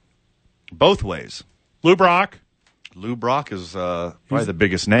 Both ways. Lou Brock. Lou Brock is probably the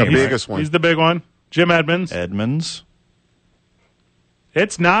biggest name. The biggest one. He's the big one. Jim Edmonds. Edmonds.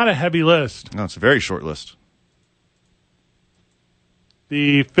 It's not a heavy list. No, it's a very short list.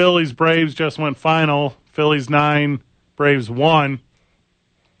 The Phillies Braves just went final. Phillies 9, Braves 1.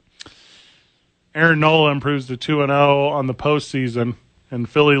 Aaron Nola improves to 2-0 on the postseason, and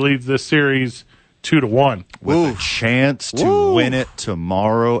Philly leads this series 2-1. With a chance to win it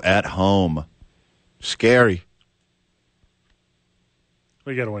tomorrow at home. Scary.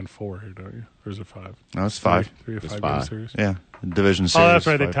 We got to win 4 here, don't you? Or is it 5? No, it's 5. 3 or It's 5 5. game series. Yeah, division series. Oh, that's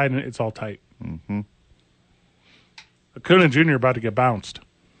right. They 5. tied it. It's all tight. Mm-hmm. Acuna Jr. about to get bounced.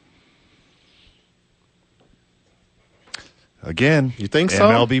 Again, You think so?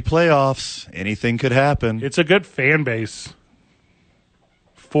 MLB playoffs, anything could happen. It's a good fan base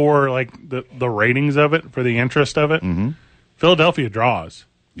for like the ratings of it, for the interest of it. Mm-hmm. Philadelphia draws.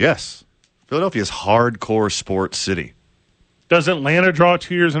 Yes. Philadelphia's hardcore sports city. Does Atlanta draw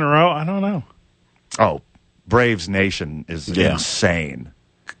 2 years in a row? I don't know. Oh, Braves Nation is insane.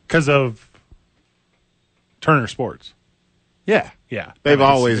 Because of Turner Sports. Yeah. Yeah. They've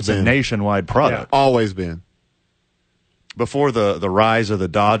always It's been. a nationwide product. Always been. before the rise of the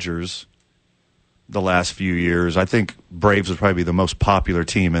Dodgers the last few years, I think Braves would probably be the most popular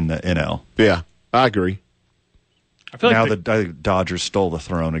team in the NL. Yeah, I agree. I feel Now like the Dodgers stole the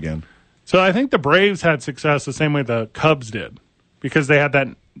throne again. so I think the Braves had success the same way the Cubs did because they had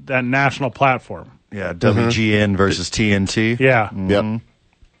that national platform. Yeah, WGN versus TNT. Yeah. Yep.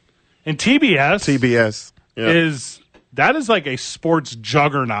 And TBS Yeah. is like a sports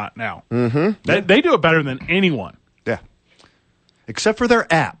juggernaut now. Mm-hmm. They do it better than anyone. Yeah. Except for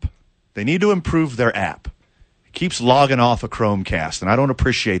their app. They need to improve their app. It keeps logging off a Chromecast, and I don't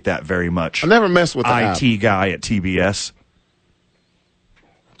appreciate that very much. I never messed with the app. IT guy at TBS.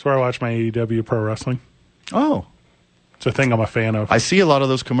 That's where I watch my AEW Pro Wrestling. Oh. It's a thing I'm a fan of. I see a lot of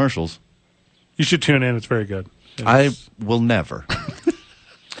those commercials. You should tune in. It's very good. I will never.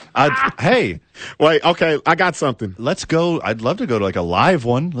 Hey. Wait, okay, I got something. Let's go. I'd love to go to like a live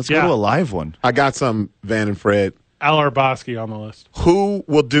one. Let's go Yeah. to a live one. I got something, Van and Fred. Al Arbosky on the list. Who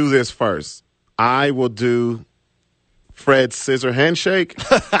will do this first? I will do Fred's scissor handshake,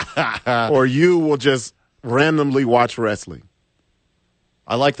 or you will just randomly watch wrestling.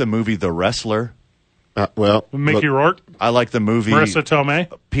 I like the movie The Wrestler. Well, Mickey Rourke, I like the movie Marissa Tomei.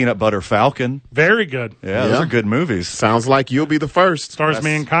 Peanut Butter Falcon. Very good. Yeah, those Yeah. are good movies. sounds like you'll be the first. Stars That's-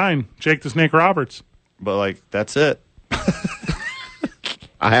 Mankind. Jake the Snake Roberts. But like that's it.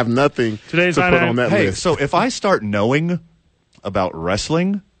 I have nothing Today's to put highlight- on that Hey, list. so if I start knowing about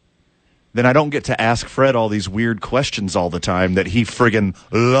wrestling, then I don't get to ask Fred all these weird questions all the time that he friggin'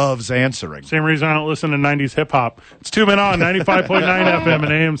 loves answering. Same reason I don't listen to 90s hip hop. It's 2 Men On, 95.9 FM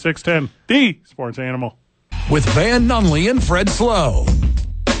and AM 610. The Sports Animal. With Van Nunley and Fred Slow.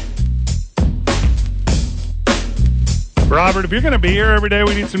 Robert, if you're going to be here every day,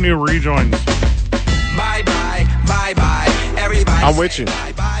 we need some new rejoins. Bye bye, bye bye. Everybody I'm say with you.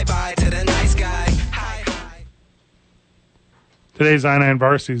 Bye bye bye to the nice guy. Hi hi. Today's I-9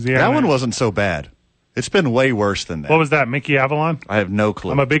 Varsity is the That I-9. one wasn't so bad. It's been way worse than that. What was that, Mickey Avalon? I have no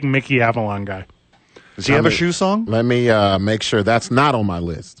clue. I'm a big Mickey Avalon guy. Does he have a shoe song? Let me make sure that's not on my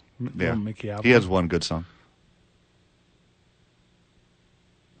list. Yeah. Mickey Avalon. He has one good song.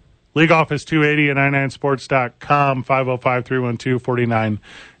 League Office 280 at 99sports.com,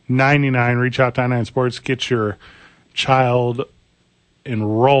 505-312-4999. Reach out to 99 Sports. Get your child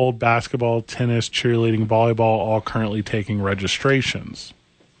enrolled. Basketball, tennis, cheerleading, volleyball, all currently taking registrations.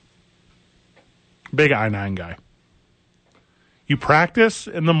 Big I-9 guy. You practice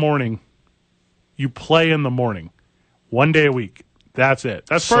in the morning. You play in the morning. 1 day a week. That's it.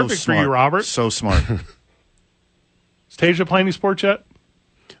 That's So perfect for you, smart. Robert. So smart. Is Tasia playing any sports yet?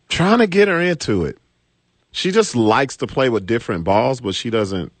 Trying to get her into it. She just likes to play with different balls, but she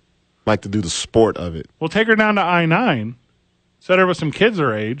doesn't like to do the sport of it. We'll take her down to I-9. Set her with some kids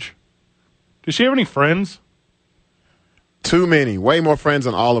her age. Does she have any friends? Too many. Way more friends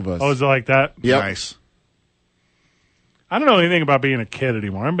than all of us. Oh, is it like that? Yep. Nice. I don't know anything about being a kid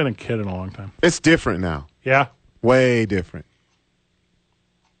anymore. I haven't been a kid in a long time. It's different now. Yeah? Way different.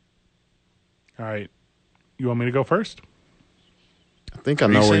 All right. You want me to go first? I think I Are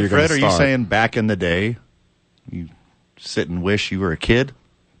know you where saying, you're going Fred, to are start. you saying back in the day, you sit and wish you were a kid?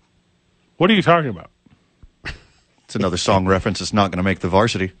 What are you talking about? It's another song reference. It's not going to make the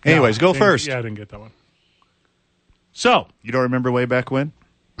varsity. Anyways, No, go I didn't- first. Yeah, I didn't get that one. So, You don't remember way back when?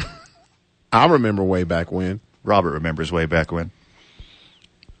 I remember way back when. Robert remembers way back when.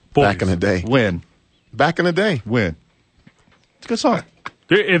 boys. Back in the day. When? Back in the day. When? It's a good song.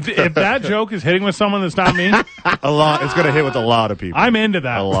 If that joke is hitting with someone that's not me, A lot. It's going to hit with a lot of people. I'm into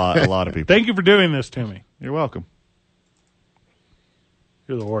that. A lot of people. Thank you for doing this to me. You're welcome.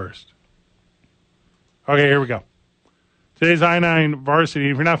 You're the worst. Okay, here we go. Today's I-9 Varsity.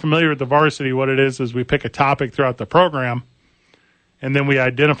 If you're not familiar with the varsity, what it is we pick a topic throughout the program, and then we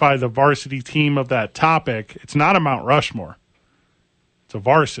identify the varsity team of that topic. It's not a Mount Rushmore. It's a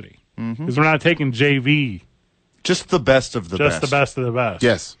varsity. Because we're not taking JV, Just the best of the just best. the best of the best.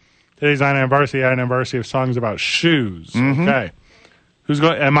 Yes. Today's I-9 Varsity of songs about shoes. Okay. Who's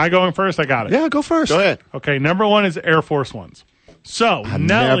going? Am I going first? I got it. Yeah, go first. Go ahead. Okay, number one is Air Force Ones. So, I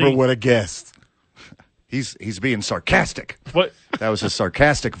Nelly. never would have guessed. He's being sarcastic. What? That was his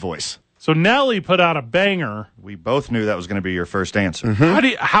sarcastic voice. So Nelly put out a banger. We both knew that was going to be your first answer.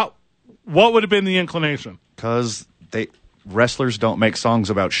 What would have been the inclination? Because wrestlers don't make songs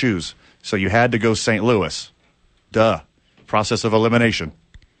about shoes. So you had to go St. Louis. Duh. Process of elimination.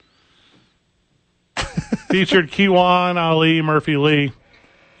 Featured Kiwan, Ali, Murphy Lee.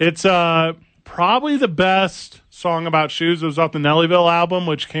 It's probably the best song about shoes. It was off the Nellyville album,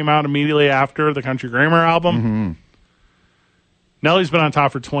 which came out immediately after the Country Grammar album. Nelly's been on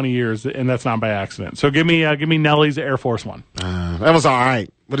top for 20 years, and that's not by accident. So give me Nelly's Air Force One. That was all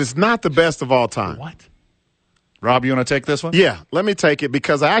right, but it's not the best of all time. What? Rob, you want to take this one? Yeah, let me take it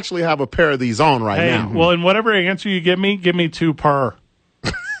because I actually have a pair of these on right Hey, now. well, in whatever answer you give me 2 per.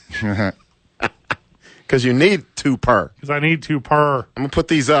 Because you need 2 per. Because I need 2 per. I'm going to put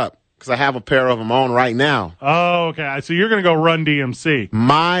these up because I have a pair of them on right now. Oh, okay. So you're going to go Run DMC.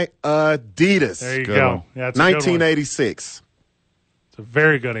 My Adidas. There you Good go. one. Yeah, it's a good one. 1986. It's a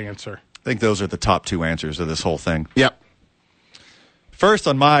very good answer. I think those are the top 2 answers of this whole thing. Yep. First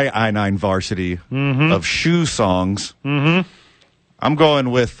on my I-9 varsity of shoe songs, I'm going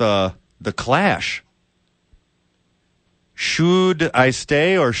with The Clash. Should I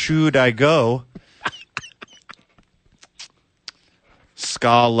stay or should I go?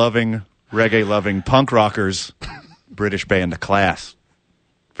 Ska-loving, reggae-loving punk rockers, British band The Clash.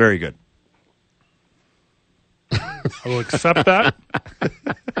 Very good. I will accept that.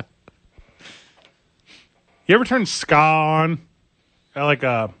 You ever turn ska on at like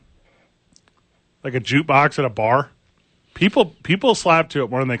a jukebox at a bar? People slap to it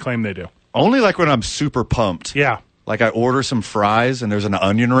more than they claim they do. Only like when I'm super pumped. Yeah. Like I order some fries and there's an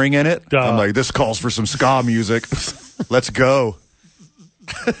onion ring in it. Duh. I'm like, this calls for some ska music. Let's go.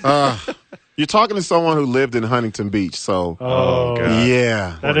 You're talking to someone who lived in Huntington Beach, so Oh, God.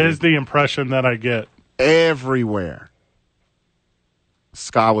 yeah. That is the impression that I get. Everywhere.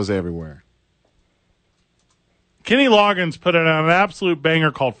 Ska was everywhere. Kenny Loggins put out an absolute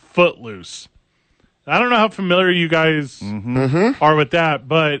banger called Footloose. I don't know how familiar you guys are with that,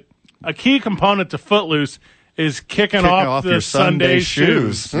 but a key component to Footloose is kicking off the your Sunday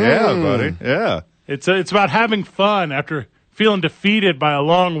shoes. Yeah, buddy. Yeah. It's about having fun after feeling defeated by a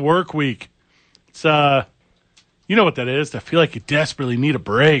long work week. It's you know what that is? To feel like you desperately need a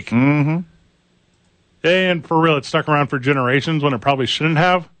break. Mm-hmm. And for real, it stuck around for generations when it probably shouldn't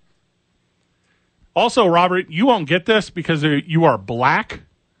have. Also, Robert, you won't get this because you are black.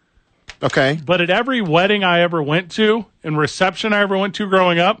 Okay. But at every wedding I ever went to and reception I ever went to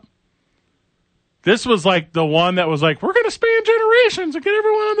growing up, this was like the one that was like, we're going to span generations and get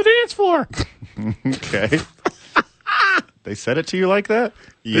everyone on the dance floor. Okay. They said it to you like that?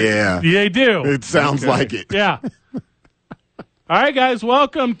 Yeah. They do. It sounds like it. Yeah. All right, guys,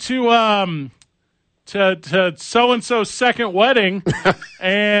 welcome to so-and-so's second wedding.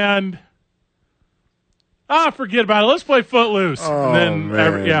 And, forget about it. Let's play Footloose. Oh, and then,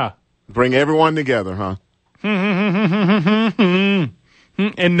 man. Bring everyone together, huh? And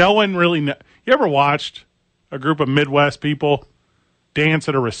no one really You ever watched a group of Midwest people dance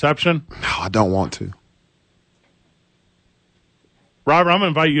at a reception? No, I don't want to. Robert, I'm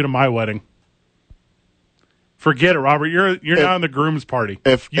going to invite you to my wedding. Forget it, Robert. You're now in the groom's party.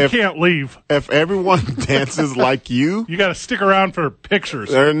 You can't leave. If everyone dances like you got to stick around for pictures.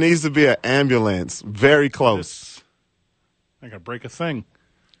 There needs to be an ambulance very close. I got to break a thing.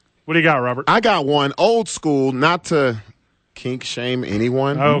 What do you got, Robert? I got one old school, not to kink shame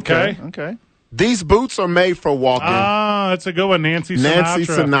anyone. Okay. These boots are made for walking. That's a good one. Nancy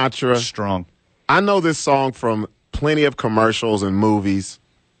Sinatra. Strong. I know this song from plenty of commercials and movies,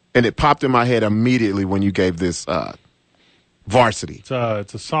 and it popped in my head immediately when you gave this Varsity. It's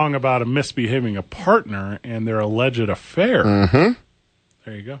a song about a misbehaving a partner and their alleged affair. Mm-hmm.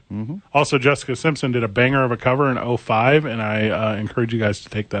 There you go. Mm-hmm. Also, Jessica Simpson did a banger of a cover in 2005, and I encourage you guys to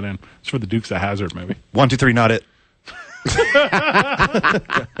take that in. It's for the Dukes of Hazzard, maybe. 1, 2, 3, not it.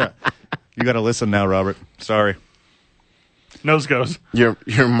 You got to listen now, Robert. Sorry. Nose goes. Your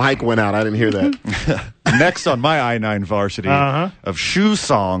mic went out. I didn't hear that. Next on my I-9 varsity of shoe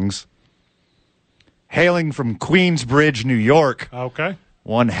songs, hailing from Queensbridge, New York. Okay.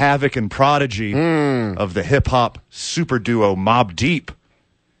 One havoc and prodigy of the hip-hop super duo Mobb Deep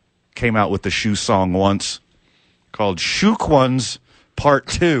came out with the shoe song once called Shook Ones Part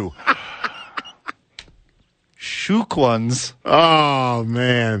 2. Shook Ones. Oh,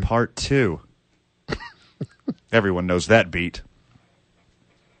 man. Part 2. Everyone knows that beat.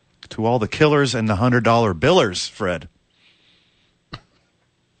 To all the killers and the $100 billers, Fred.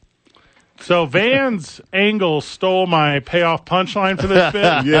 So Van's angle stole my payoff punchline for this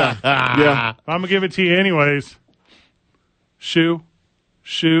bit. Yeah. I'm going to give it to you anyways. Shoe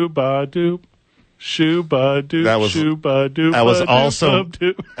ba doop. Shoe ba doop. Shoe ba doop.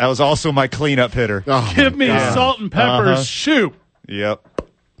 That was also my cleanup hitter. Oh, give me salt and peppers. Shoe. Yep.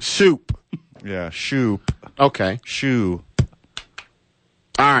 Shoop. Yeah, shoop. Okay. Shoe.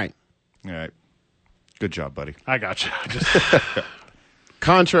 All right. Good job, buddy. I got you.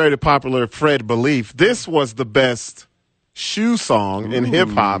 Contrary to popular Fred belief, this was the best shoe song in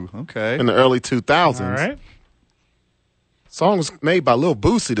hip-hop okay. in the early 2000s. All right. Song was made by Lil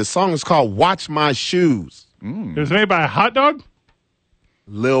Boosie. The song is called Watch My Shoes. It was made by a hot dog?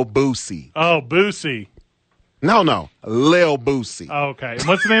 Lil Boosie. Oh, Boosie. No, Lil Boosie. Oh, okay. And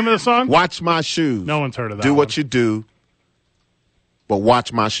what's the name of the song? Watch My Shoes. No one's heard of that. Do one. what you do, but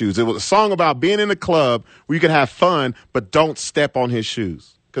watch my shoes. It was a song about being in a club where you could have fun, but don't step on his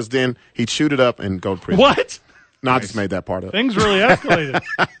shoes. Because then he'd shoot it up and go to prison. What? No, I just made that part up. Things really escalated.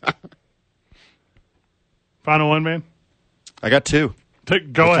 Final one, man. I got two. Go What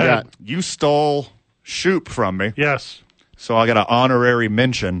you ahead. got? You stole Shoop from me, Yes. so I got an honorary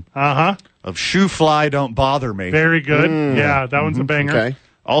mention Uh-huh. of Shoe Fly Don't Bother Me. Very good. Yeah, that one's a banger. Okay.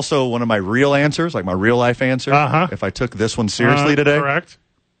 Also, one of my real answers, like my real life answer, Uh-huh. if I took this one seriously today, Correct.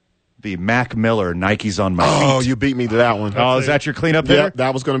 be Mac Miller, Nike's on my Oh, feet. you beat me to that one. Oh, is that your cleanup hitter? Yep,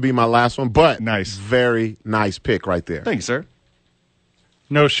 that was going to be my last one, but Nice. very nice pick right there. Thank you, sir.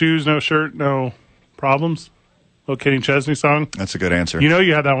 No shoes, no shirt, no problems. Little Kenny Chesney song. That's a good answer. You know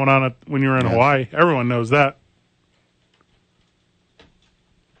you had that one on it when you were in Hawaii. Everyone knows that.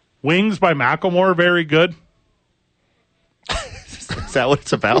 Wings by Macklemore, very good. Is that what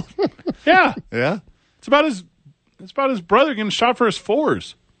it's about? Yeah. Yeah. It's about his brother getting shot for his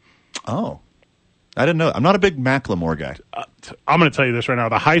fours. Oh. I didn't know. I'm not a big Macklemore guy. I'm going to tell you this right now.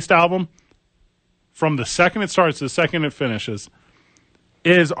 The Heist album, from the second it starts to the second it finishes,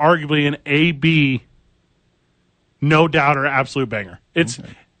 is arguably an A-B, no doubter, absolute banger. It's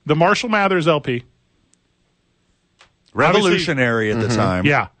the Marshall Mathers LP. Revolutionary at the time.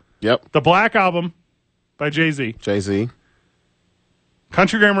 Yeah. Yep, The Black Album by Jay-Z. Jay-Z.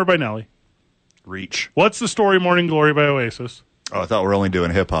 Country Grammar by Nelly. Reach. What's the Story, Morning Glory by Oasis. Oh, I thought we were only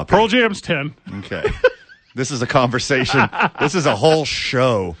doing hip hop. Pearl Jam's 10. Okay. This is a conversation. This is a whole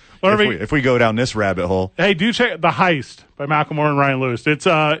show. What are If we go down this rabbit hole. Hey, do check The Heist by Macklemore and Ryan Lewis. It's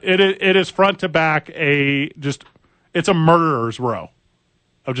it is front to back it's a murderer's row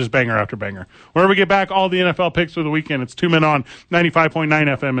of just banger after banger. Whenever we get back, all the NFL picks for the weekend. It's 2 Men On 95.9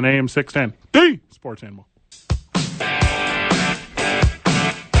 FM and AM 610. The Sports Animal.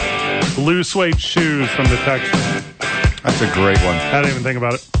 Blue suede shoes from the texture. That's a great one. I didn't even think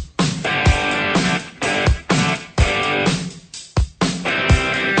about it.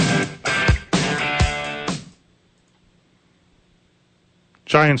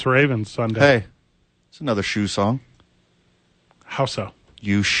 Giants Ravens Sunday. Hey, it's another shoe song. How so?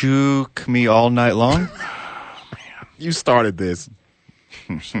 You shook me all night long. You started this.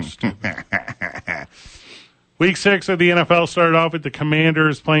 Week 6 of the NFL started off with the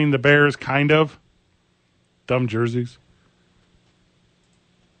Commanders playing the Bears, kind of. Dumb jerseys.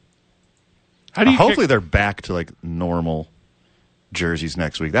 How do you Hopefully they're back to like normal jerseys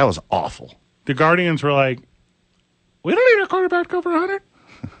next week. That was awful. The Guardians were like, we don't need a quarterback to go for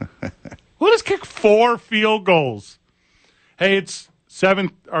 100. We'll just kick 4 field goals. Hey, it's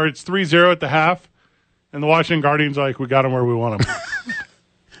 3-0 at the half, and the Washington Guardians are like, we got them where we want them.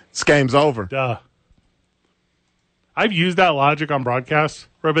 This game's over. Duh. I've used that logic on broadcasts.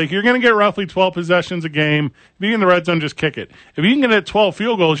 Where like, you're going to get roughly 12 possessions a game. If you get in the red zone, just kick it. If you can get 12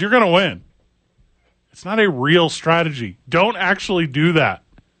 field goals, you're going to win. It's not a real strategy. Don't actually do that.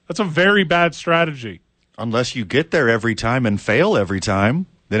 That's a very bad strategy. Unless you get there every time and fail every time,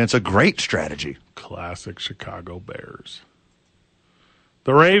 then it's a great strategy. Classic Chicago Bears.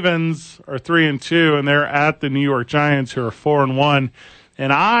 The Ravens are 3-2, and they're at the New York Giants, who are 4-1.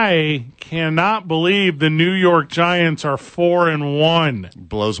 And I cannot believe the New York Giants are 4-1.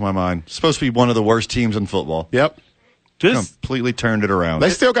 Blows my mind. Supposed to be one of the worst teams in football. Yep. Just Completely turned it around. They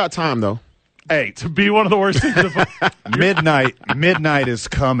still got time, though. hey, to be one of the worst teams in football. Midnight is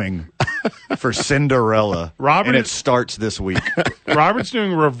coming for Cinderella. Robert and it is- starts this week. Robert's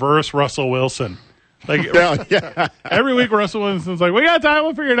doing reverse Russell Wilson. Like Yeah. every week, Russell Wilson's like, "We got time.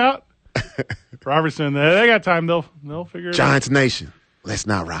 We'll figure it out." Robertson, they got time. They'll figure it out. Giants Nation. Let's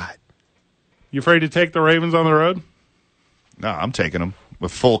not ride. You afraid to take the Ravens on the road? No, I'm taking them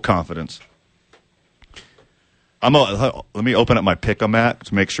with full confidence. Let me open up my pick-o-mat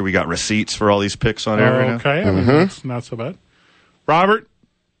to make sure we got receipts for all these picks on air right now. Okay, I mean, that's not so bad. Robert,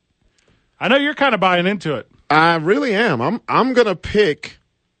 I know you're kind of buying into it. I really am. I'm gonna pick.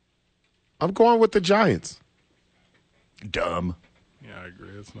 I'm going with the Giants. Dumb. Yeah, I agree.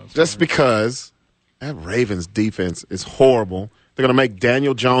 It's not Just because that Ravens defense is horrible. They're gonna make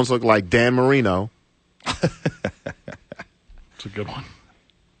Daniel Jones look like Dan Marino. It's a good one.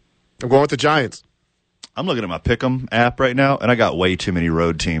 I'm going with the Giants. I'm looking at my Pick'em app right now, and I got way too many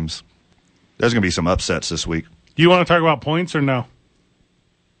road teams. There's going to be some upsets this week. Do you want to talk about points or no?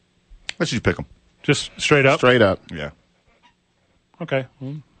 Let's just pick them. Just straight up? Straight up. Yeah. Okay.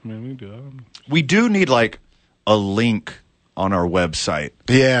 Well, I mean, we can do that. We do need, like, a link on our website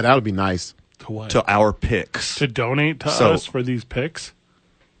Yeah, that would be nice. To what? to our picks. To donate to So- us for these picks?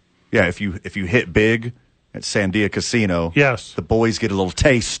 Yeah, if you hit big at Sandia Casino, Yes. the boys get a little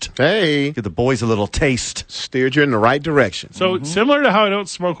taste. Hey, Give the boys a little taste. steered you in the right direction. So similar to how I don't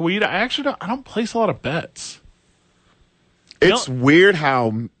smoke weed, I don't place a lot of bets. It's weird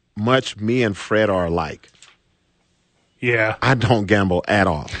how much me and Fred are alike. Yeah. I don't gamble at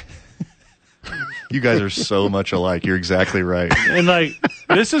all. You guys are so much alike. You're exactly right. And like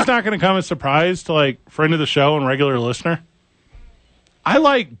this is not going to come as a surprise to like friend of the show and regular listener. I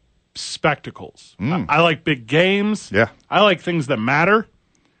like spectacles. I like big games. Yeah. I like things that matter.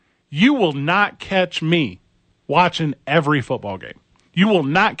 You will not catch me watching every football game. You will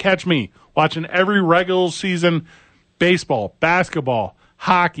not catch me watching every regular season baseball, basketball,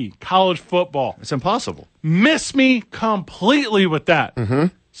 hockey, college football. It's impossible. Miss me completely with that.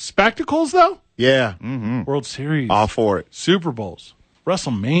 Spectacles, though? Yeah, World Series. all for it. Super Bowls,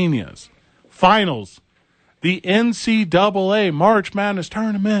 WrestleManias, Finals, the NCAA March Madness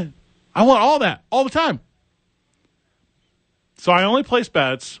Tournament. I want all that all the time. So I only place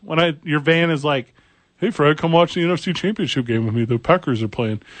bets when your van is like, hey, Fred, come watch the NFC Championship game with me. The Packers are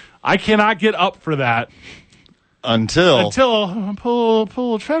playing. I cannot get up for that Until I pull a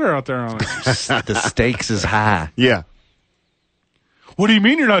little cheddar out there on it. the stakes is high. Yeah. What do you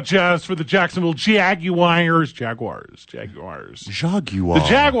mean you're not jazzed for the Jacksonville Jaguars? Jaguars. Jaguar. The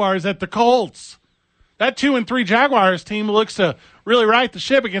Jaguars at the Colts. That 2-3 Jaguars team looks to really right the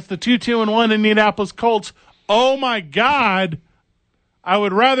ship against the 2-1 Indianapolis Colts. Oh my God. I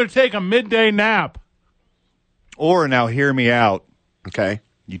would rather take a midday nap. Or now hear me out. Okay.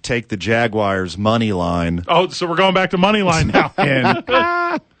 You take the Jaguars money line Oh, so we're going back to money line now.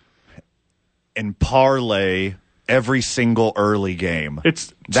 and parlay every single early game.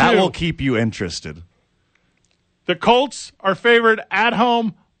 It's That two. will keep you interested. The Colts are favored at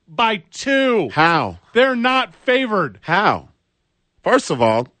home by 2. How? They're not favored. How? First of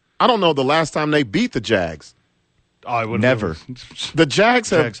all, I don't know the last time they beat the Jags. Oh, I would Never. The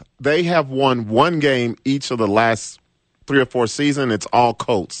Jags Jags. they have won one game each of the last 3 or 4 seasons. It's all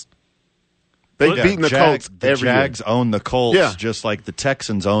Colts. They've Yeah, beaten the Colts The every Jags year. own the Colts Yeah. just like the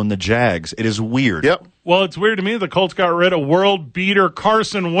Texans own the Jags. It is weird. Yep. Well, it's weird to me the Colts got rid of world beater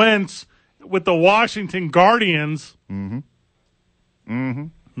Carson Wentz with the Washington Guardians.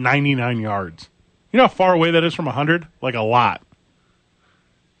 99 yards. You know how far away that is from 100? Like a lot.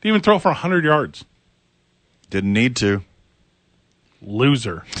 Didn't even throw for 100 yards. Didn't need to.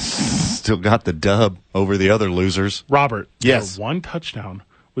 Loser. Still got the dub over the other losers. Robert. Yes. Their one touchdown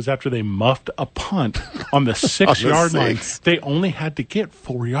was after they muffed a punt on the 6-yard line. 6. They only had to get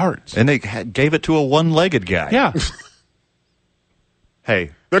 4 yards. And they gave it to a one-legged guy. Yeah.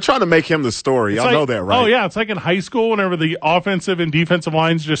 Hey, They're trying to make him the story. Y'all It's know like- that, right? Oh, yeah. It's like in high school whenever the offensive and defensive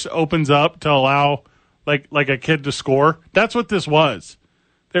lines just opens up to allow like a kid to score. That's what this was.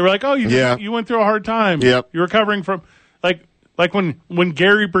 They were like, oh, you went through a hard time. Yep. You're recovering from like when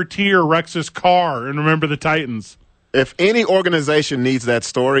Gary Bertier wrecks his car and remember the Titans. If any organization needs that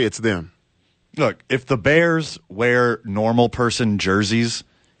story, it's them. look, if the Bears wear normal person jerseys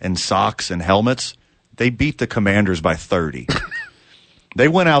and socks and helmets, they beat the Commanders by 30. They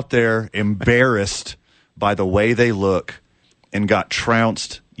went out there embarrassed by the way they look and got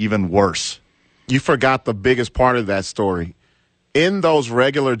trounced even worse. You forgot the biggest part of that story. In those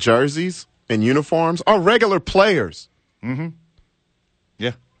regular jerseys and uniforms are regular players.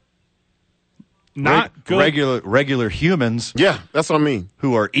 Yeah. Not good. Regular humans Yeah, that's what I mean.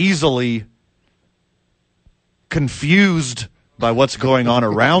 who are easily confused by what's going on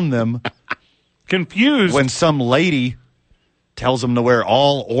around them Confused. when some lady tells them to wear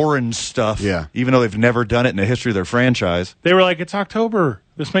all orange stuff, Yeah. even though they've never done it in the history of their franchise. They were like, it's October.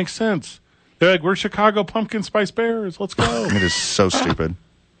 This makes sense. They're like, we're Chicago Pumpkin Spice Bears. Let's go. It is so stupid.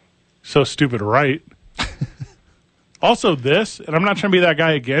 So stupid, right? Also, this, and I'm not trying to be that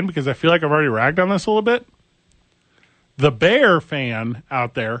guy again because I feel like I've already ragged on this a little bit. The Bear fan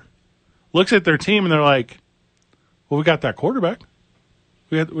out there looks at their team and they're like, well, we got that quarterback.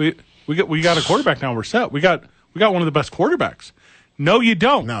 We got a quarterback now. We're set. We got one of the best quarterbacks. No, you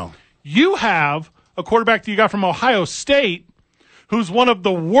don't. No. You have a quarterback that you got from Ohio State who's one of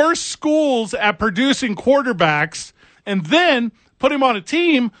the worst schools at producing quarterbacks, and then put him on a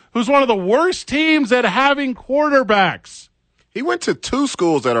team who's one of the worst teams at having quarterbacks. He went to 2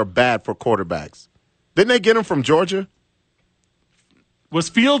 schools that are bad for quarterbacks. Didn't they get him from Georgia? Was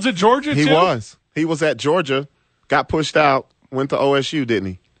Fields at Georgia, He too? was. He was at Georgia, got pushed out, went to OSU, didn't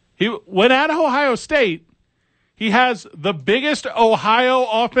he? He went out of Ohio State. He has the biggest Ohio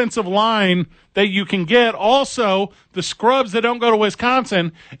offensive line that you can get. Also, the scrubs that don't go to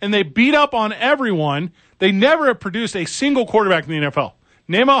Wisconsin, and they beat up on everyone. They never have produced a single quarterback in the NFL.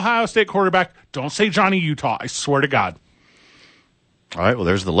 Name Ohio State quarterback. Don't say Johnny Utah. I swear to God. All right, well,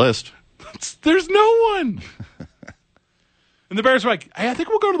 there's the list. There's no one. And the Bears are like, hey, I think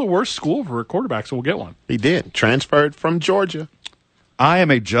we'll go to the worst school for a quarterback, so we'll get one. He did. Transferred from Georgia. I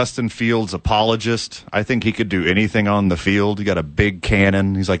am a Justin Fields apologist. I think he could do anything on the field. He got a big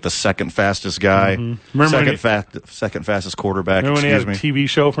cannon. He's like the second fastest guy. Second fastest quarterback. Remember when he had a TV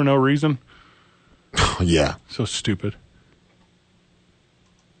show for no reason? Yeah. So stupid.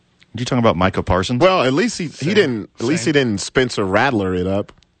 You talking about Micah Parsons? Well, at least he didn't Spencer Rattler it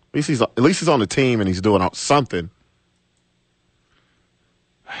up. At least he's on the team and he's doing something.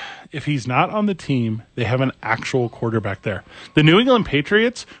 If he's not on the team, they have an actual quarterback there. The New England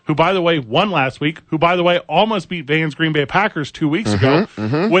Patriots, who, by the way, won last week, who, by the way, almost beat Vans Green Bay Packers 2 weeks ago,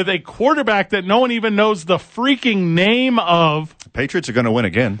 with a quarterback that no one even knows the freaking name of. The Patriots are going to win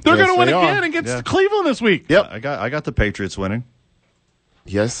again. They're going to win again against Cleveland this week. Yep. I got the Patriots winning.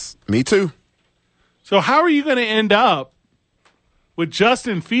 Yes, me too. So how are you going to end up with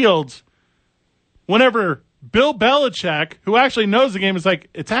Justin Fields whenever Bill Belichick, who actually knows the game, is like,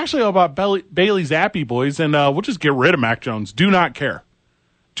 it's actually all about Bailey Zappi, boys, and we'll just get rid of Mac Jones. Do not care.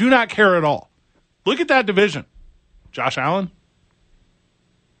 Do not care at all. Look at that division. Josh Allen.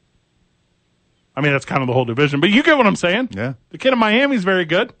 I mean, that's kind of the whole division, but you get what I'm saying. Yeah. The kid in Miami's very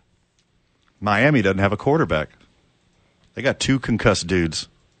good. Miami doesn't have a quarterback. They got 2 concussed dudes.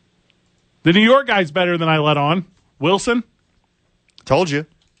 The New York guy's better than I let on. Wilson. Told you.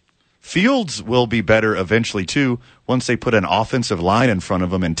 Fields will be better eventually, too, once they put an offensive line in front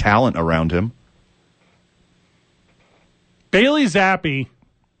of him and talent around him. Bailey Zappi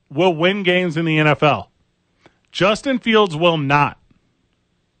will win games in the NFL. Justin Fields will not.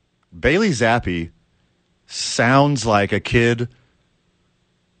 Bailey Zappi sounds like a kid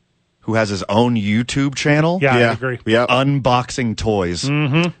who has his own YouTube channel. Yeah, I agree. Yep. Unboxing toys.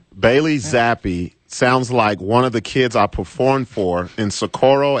 Bailey Zappi sounds like one of the kids I performed for in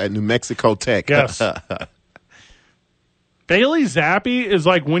Socorro at New Mexico Tech. Yes. Bailey Zappi is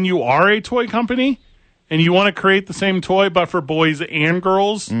like when you are a toy company and you want to create the same toy but for boys and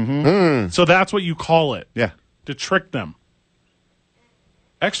girls. So that's what you call it. Yeah. To trick them.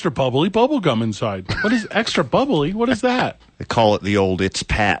 Extra bubbly bubble gum inside. What is extra bubbly? What is that? They call it the old It's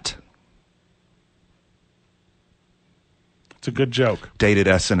Pat. It's a good joke. Dated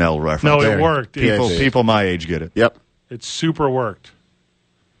SNL reference. No, it worked. People my age get it. Yep. It super worked.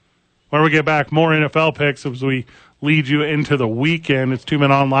 When we get back, more NFL picks as we lead you into the weekend. It's 2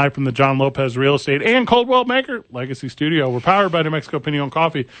 Men On live from the John Lopez Real Estate and Coldwell Banker Legacy Studio. We're powered by New Mexico Pinion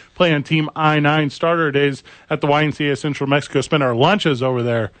Coffee. Play on Team I-9 starter days at the YMCA Central Mexico. Spend our lunches over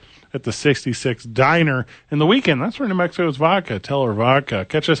there at the 66 Diner. In the weekend, that's where New Mexico's vodka, Teller Vodka.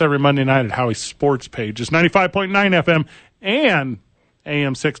 Catch us every Monday night at Howie's Sports Page. It's 95.9 FM and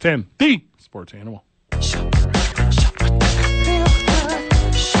AM 610, the sports animal.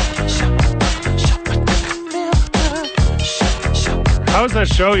 How was that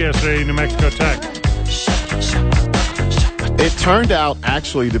show yesterday in New Mexico Tech? It turned out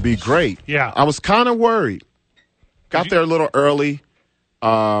actually to be great. Yeah. I was kind of worried. Got there a little early.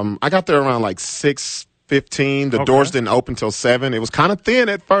 I got there around like 6:15. The doors didn't open till 7. It was kind of thin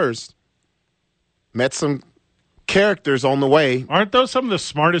at first. Met some characters on the way. Aren't those some of the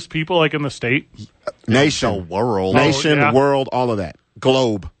smartest people like in the state? Nation. The world. Nation, yeah. world, all of that.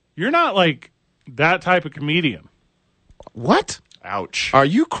 Globe. You're not like that type of comedian. What? Ouch. Are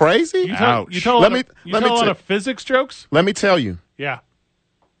you crazy? You tell Let a me lot of physics jokes? Let me tell you. Yeah.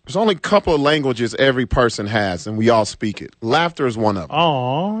 There's only a couple of languages every person has, and we all speak it. Laughter is one of them.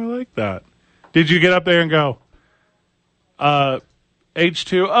 Oh, I like that. Did you get up there and go,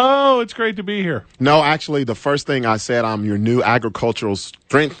 H2, oh, it's great to be here? No, actually, the first thing I said, I'm your new agricultural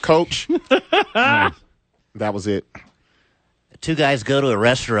strength coach. That was it. 2 guys go to a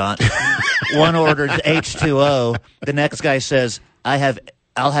restaurant. One orders H2O. The next guy says, I'll have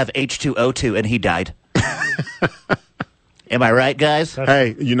H2O2, and he died. Am I right, guys?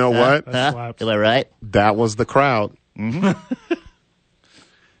 Hey, you know what? Slaps. Am I right? That was the crowd. Did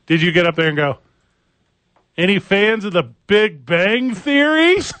you get up there and go, any fans of the Big Bang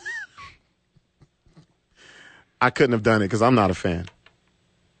Theory? I couldn't have done it because I'm not a fan.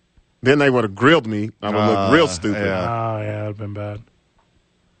 Then they would have grilled me. I would look real stupid. Oh, yeah, it would have been bad.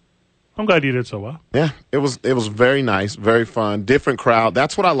 I'm glad you did so well. Yeah, it was very nice, very fun, different crowd.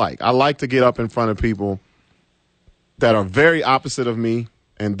 That's what I like. I like to get up in front of people that are very opposite of me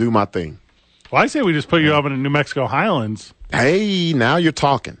and do my thing. Well, I say we just put you up in the New Mexico Highlands. Hey, now you're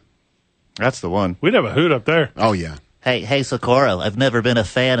talking. That's the one. We'd have a hoot up there. Oh, yeah. Hey, Socorro, I've never been a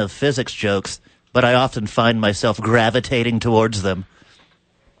fan of physics jokes, but I often find myself gravitating towards them.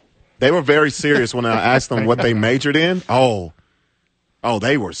 They were very serious when I asked them what they majored in. Oh,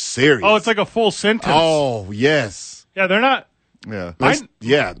 they were serious. Oh, it's like a full sentence. Oh, yes. Yeah, they're not.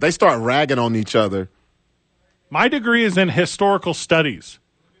 Yeah. They start ragging on each other. My degree is in historical studies.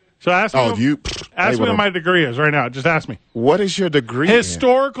 So ask me, ask me what my degree is right now. Just ask me. What is your degree in?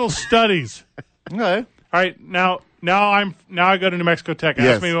 Historical studies. Okay. All right, now I go to New Mexico Tech.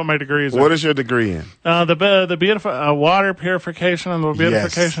 Yes. Ask me what my degree is. What is your degree in? The beautiful water purification and the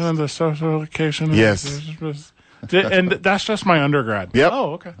beautification and the socialization. Yes. And that's just my undergrad. Yep.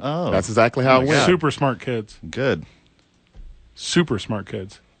 Oh, okay. Oh, That's exactly how it went. Super smart kids. good. Super smart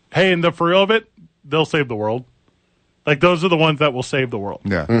kids. Hey, and the for real of it, they'll save the world. Like those are the ones that will save the world.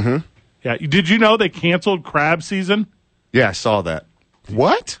 Yeah. Mm-hmm. Yeah. Did you know they canceled crab season? Yeah, I saw that.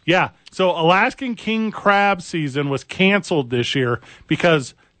 What? Yeah. So Alaskan king crab season was canceled this year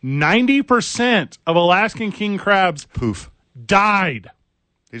because 90% of Alaskan king crabs Poof. died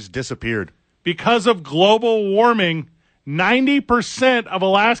He just disappeared. because of global warming. 90% of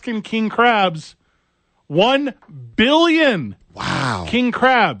Alaskan king crabs, 1 billion Wow. king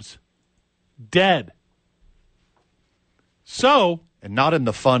crabs, dead. So, And not in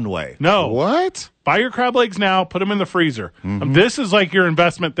the fun way. no. What? Buy your crab legs now, put them in the freezer. This is like your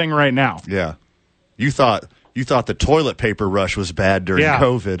investment thing right now. Yeah. You thought the toilet paper rush was bad during Yeah.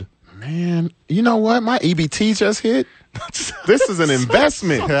 COVID. Man, you know what? My EBT just hit. This is an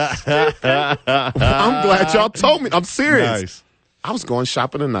investment. I'm glad y'all told me. I'm serious. Nice. I was going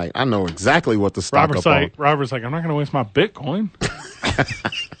shopping tonight. I know exactly what to stock up on. Robert's like, I'm not going to waste my Bitcoin.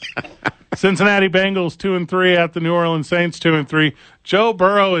 Cincinnati Bengals 2-3 at the New Orleans Saints 2-3. Joe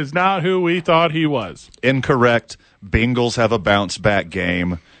Burrow is not who we thought he was. Incorrect. Bengals have a bounce back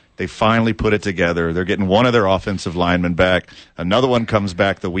game. They finally put it together. They're getting one of their offensive linemen back. Another one comes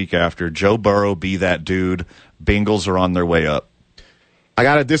back the week after. Joe Burrow be that dude. Bengals are on their way up. I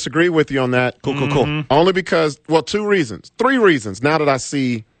got to disagree with you on that. Cool. Only because, well, 2 reasons. 3 reasons. Now that I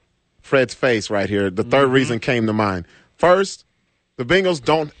see Fred's face right here, the third reason came to mind. First, the Bengals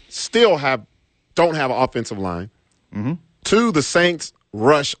don't have an offensive line. 2, the Saints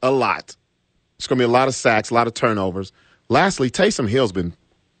rush a lot. It's going to be a lot of sacks, a lot of turnovers. Lastly, Taysom Hill's been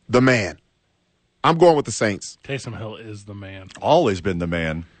the man. I'm going with the Saints. Taysom Hill is the man. Always been the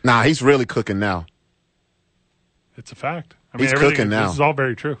man. Nah, he's really cooking now. It's a fact. I He's everything- cooking now. This is all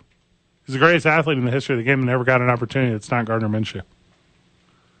very true. He's the greatest athlete in the history of the game and never got an opportunity. It's not Gardner Minshew.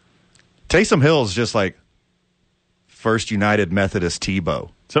 Taysom Hill is just like First United Methodist Tebow.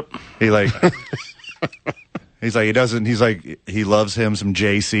 So, He like he loves him some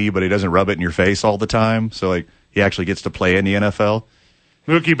JC, but he doesn't rub it in your face all the time. So like he actually gets to play in the NFL.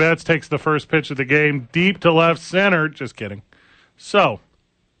 Mookie Betts takes the first pitch of the game deep to left center. Just kidding. So,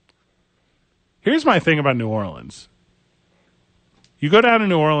 here's my thing about New Orleans. You go down to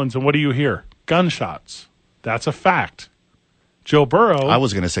New Orleans, and what do you hear? Gunshots. That's a fact. Joe Burrow. I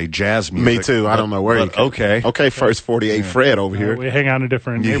was going to say jazz music. Me too. I don't know where but he okay. Okay, first 48 Fred over here. We hang out in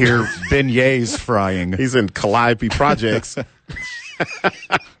different You hear beignets frying. He's in Calliope Projects.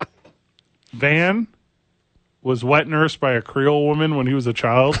 Van was wet nursed by a Creole woman when he was a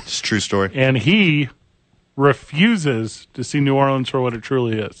child, It's a true story. and he refuses to see New Orleans for what it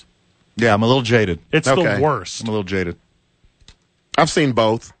truly is. Yeah, I'm a little jaded. It's Okay. the worst. I'm a little jaded. I've seen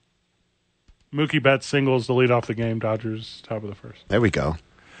both. Mookie Betts singles to lead off the game. Dodgers top of the first. There we go.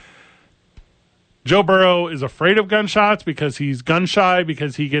 Joe Burrow is afraid of gunshots because he's gun shy,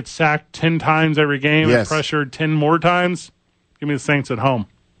 because he gets sacked 10 times every game and Yes. pressured 10 more times. Give me the Saints at home.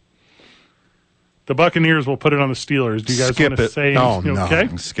 The Buccaneers will put it on the Steelers. Do you guys Skip want to it. say Oh, no. okay?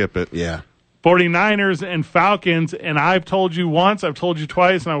 Skip it. Yeah. 49ers and Falcons, and I've told you once, I've told you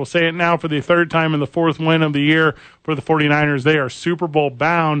twice, and I will say it now for the third time in the 4th win of the year for the 49ers. They are Super Bowl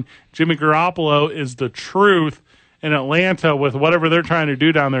bound. Jimmy Garoppolo is the truth, and Atlanta, with whatever they're trying to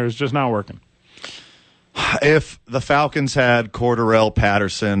do down there, is just not working. If the Falcons had Cordarrelle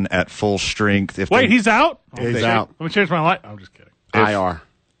Patterson at full strength, Wait, he's out? He's out. Let me change my life. I'm just kidding. IR.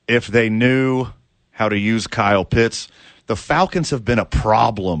 if they knew how to use Kyle Pitts, the Falcons have been a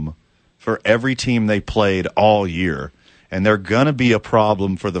problem for every team they played all year. And they're going to be a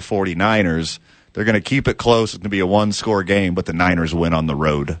problem for the 49ers. They're going to keep it close. It's going to be a one-score game, but the Niners win on the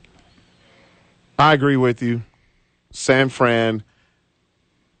road. I agree with you. San Fran,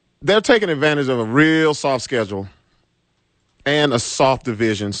 they're taking advantage of a real soft schedule and a soft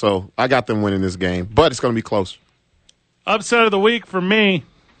division, so I got them winning this game. But it's going to be close. Upset of the week for me.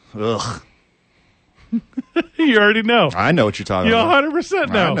 Ugh. You already know. I know what you're talking You about. 100%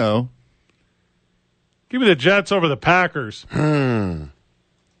 know. I know. Give me the Jets over the Packers.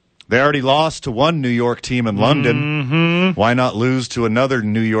 They already lost to one New York team in London. Mm-hmm. Why not lose to another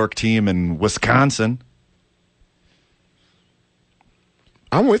New York team in Wisconsin?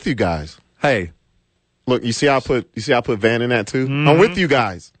 I'm with you guys. Hey, Look, you see how I put Van in that too? I'm with you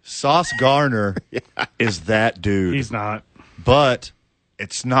guys. Sauce Gardner is that dude. He's not. But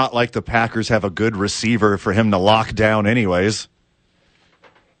it's not like the Packers have a good receiver for him to lock down anyways.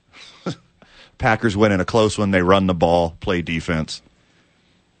 Packers win in a close one. They run the ball, play defense.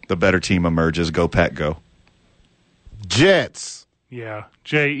 The better team emerges. Go, Pack, go. Jets. Yeah.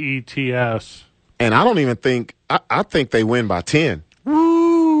 Jets. And I don't even think I think they win by 10.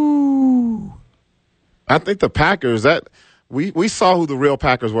 Woo! I think the Packers, we saw who the real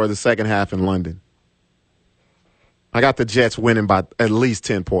Packers were the second half in London. I got the Jets winning by at least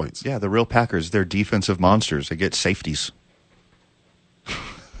 10 points. Yeah, the real Packers, they're defensive monsters. They get safeties.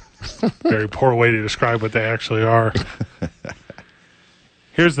 Very poor way to describe what they actually are.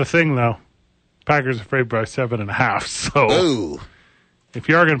 Here's the thing, though. Packers are favored by 7.5. So if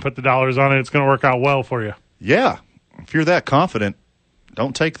you are going to put the dollars on it, it's going to work out well for you. Yeah. If you're that confident,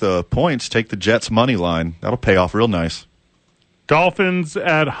 don't take the points. Take the Jets' money line. That'll pay off real nice. Dolphins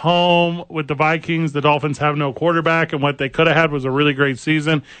at home with the Vikings. The Dolphins have no quarterback, and what they could have had was a really great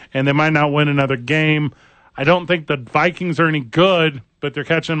season, and they might not win another game. I don't think the Vikings are any good, but they're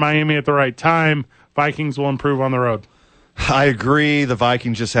catching Miami at the right time. Vikings will improve on the road. I agree. The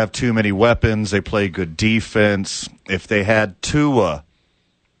Vikings just have too many weapons. They play good defense. If they had Tua,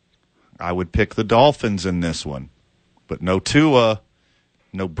 I would pick the Dolphins in this one. But no Tua,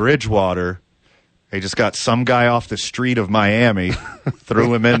 no Bridgewater. They just got some guy off the street of Miami,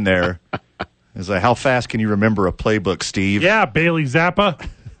 threw him in there. It's like, how fast can you remember a playbook, Steve? Yeah, Bailey Zappa.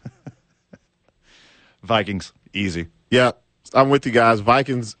 Vikings, easy. Yeah, I'm with you guys.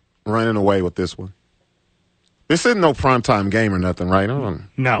 Vikings running away with this one. This isn't no primetime game or nothing, right? No. I'm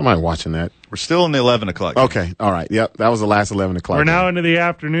not watching that. We're still in the 11 o'clock game. Okay, all right. Yep, that was the last 11 o'clock We're now game. into the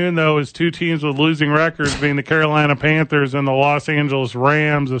afternoon, though, as two teams with losing records being the Carolina Panthers and the Los Angeles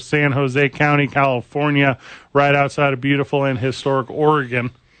Rams of San Jose County, California, right outside of beautiful and historic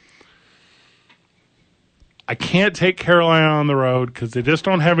Oregon. I can't take Carolina on the road because they just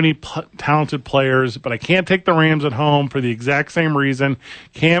don't have any talented players, but I can't take the Rams at home for the exact same reason.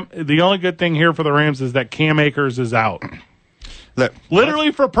 The only good thing here for the Rams is that Cam Akers is out.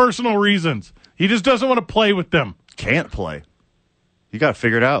 Literally for personal reasons. He just doesn't want to play with them. Can't play. You got to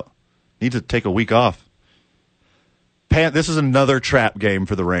figure it out. Need to take a week off. This is another trap game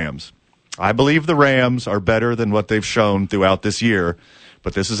for the Rams. I believe the Rams are better than what they've shown throughout this year,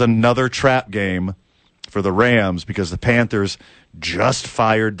 but this is another trap game for the Rams because the Panthers just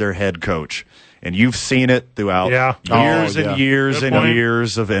fired their head coach. And you've seen it throughout years and years and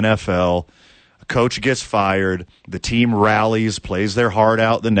years of NFL. A coach gets fired, the team rallies, plays their heart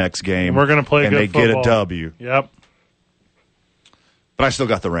out the next game. And we're going to play and good they football. get a W. Yep. But I still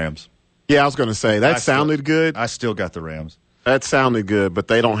got the Rams. Yeah, I was going to say, that sounded good. I still got the Rams. That sounded good, but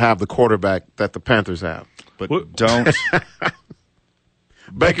they don't have the quarterback that the Panthers have. But don't...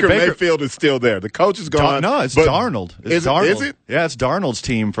 Baker Mayfield is still there. The coach is gone. No, it's Darnold. It's Darnold. Is it? Yeah, it's Darnold's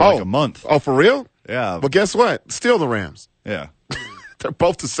team for like a month. Oh, for real? Yeah. But guess what? Still the Rams. Yeah. They're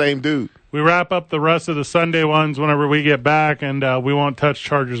both the same dude. We wrap up the rest of the Sunday ones whenever we get back, and we won't touch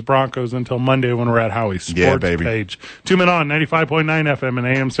Chargers-Broncos until Monday when we're at Howie's Sports page. 2 Men On, 95.9 FM and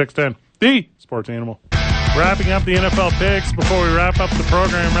AM 610, the Sports Animal. Wrapping up the NFL picks before we wrap up the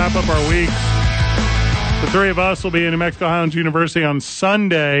program, wrap up our week. The three of us will be in New Mexico Highlands University on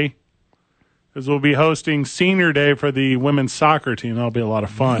Sunday, as we'll be hosting Senior Day for the women's soccer team. That'll be a lot of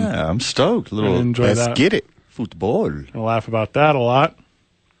fun. Yeah, I'm stoked. Let's get it. Football. I'll laugh about that a lot.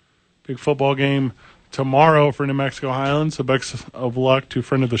 Big football game tomorrow for New Mexico Highlands. So best of luck to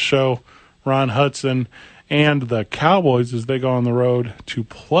friend of the show, Ron Hudson, and the Cowboys as they go on the road to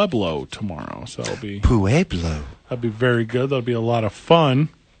Pueblo tomorrow. So that'll be very good. That'll be a lot of fun.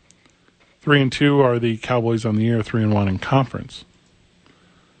 3-2 are the Cowboys on the year, 3-1 in conference.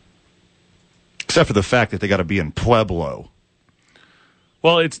 Except for the fact that they got to be in Pueblo.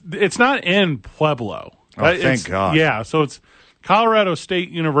 Well, it's not in Pueblo. Oh, thank God. Yeah, so it's Colorado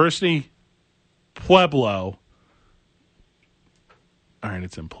State University, Pueblo. All right,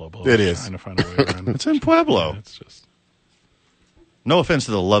 it's in Pueblo. It is. Trying to find a way around it. It's in Pueblo. Yeah, it's just no offense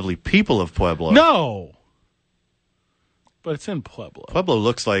to the lovely people of Pueblo. no, but it's in Pueblo. Pueblo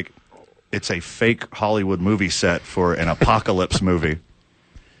looks like it's a fake Hollywood movie set for an apocalypse movie.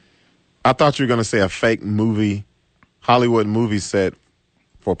 I thought you were going to say a fake movie, Hollywood movie set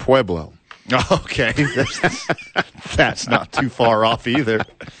for Pueblo. Okay. That's not too far off either.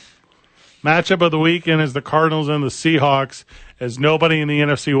 Matchup of the weekend is the Cardinals and the Seahawks, as nobody in the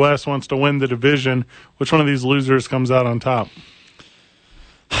NFC West wants to win the division. Which one of these losers comes out on top?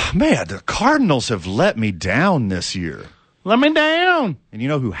 Man, the Cardinals have let me down this year. Let me down. And you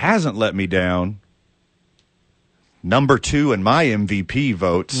know who hasn't let me down? Number 2 in my MVP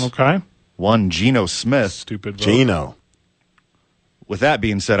votes. Okay. One, Geno Smith. Stupid vote. Geno. With that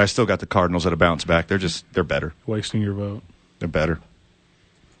being said, I still got the Cardinals at a bounce back. They're better. Wasting your vote. They're better.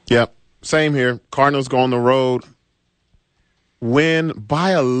 Yep. Same here. Cardinals go on the road. Win by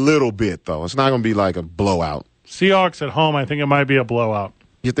a little bit, though. It's not going to be like a blowout. Seahawks at home, I think it might be a blowout.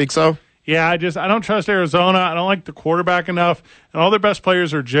 You think so? Yeah, I don't trust Arizona. I don't like the quarterback enough. And all their best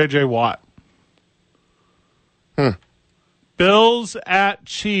players are J.J. Watt. Bills at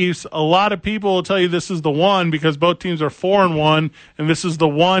Chiefs. A lot of people will tell you this is the one because both teams are 4-1, and this is the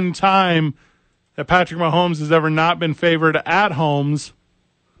one time that Patrick Mahomes has ever not been favored at homes.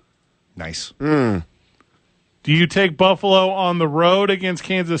 Nice. Do you take Buffalo on the road against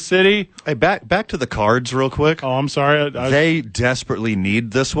Kansas City? Hey, back to the Cards real quick. Oh, I'm sorry. They desperately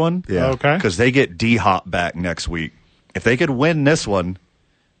need this one. Yeah. Okay. Because they get D-Hop back next week. If they could win this one,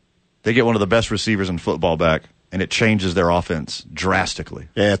 they get one of the best receivers in football back, and it changes their offense drastically.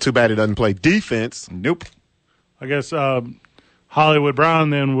 Yeah, too bad he doesn't play defense. Nope. I guess Hollywood Brown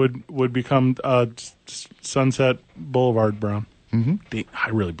then would become Sunset Boulevard Brown. Mm-hmm. I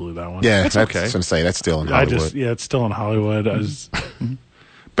really blew that one. Yeah, It's that's, okay. I was going to say, that's still in Hollywood. It's still in Hollywood.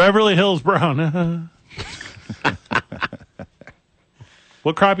 Beverly Hills Brown.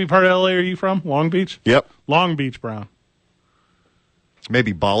 What crappy part of LA are you from? Long Beach? Yep. Long Beach Brown.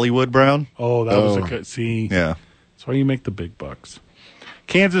 Maybe Bollywood Brown? Oh, that was a good. See, Yeah. that's why you make the big bucks.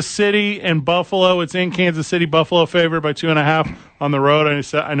 Kansas City and Buffalo. It's in Kansas City. Buffalo favored by 2.5 on the road.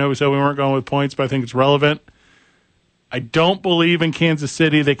 I know we said we weren't going with points, but I think it's relevant. I don't believe in Kansas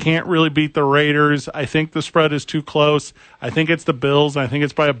City. They can't really beat the Raiders. I think the spread is too close. I think it's the Bills, and I think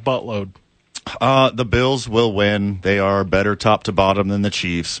it's by a buttload. The Bills will win. They are better top to bottom than the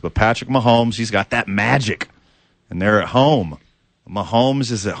Chiefs. But Patrick Mahomes, he's got that magic. And they're at home.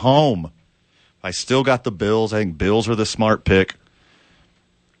 Mahomes is at home. I still got the Bills. I think Bills are the smart pick.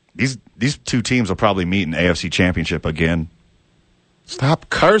 These two teams will probably meet in the AFC Championship again. Stop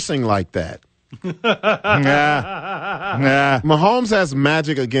cursing like that. Nah. Mahomes has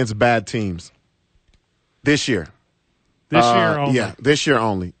magic against bad teams this year. This year only. Yeah, this year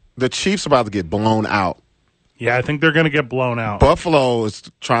only. The Chiefs are about to get blown out. Yeah, I think they're going to get blown out. Buffalo is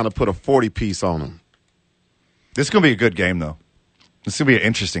trying to put a 40-piece on them. This is going to be a good game, though. This is going to be an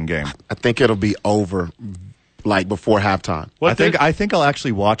interesting game. I think it'll be over like before halftime. I think I'll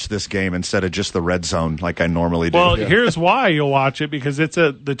actually watch this game instead of just the red zone like I normally do. Well, here's why you'll watch it, because it's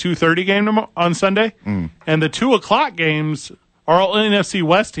the 2:30 game on Sunday, and the 2 o'clock games are all NFC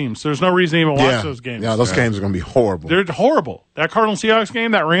West teams, so there's no reason to even watch those games. Yeah, those games are going to be horrible. They're horrible. That Cardinals-Seahawks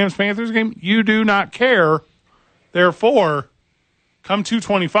game, that Rams-Panthers game, you do not care. Therefore, come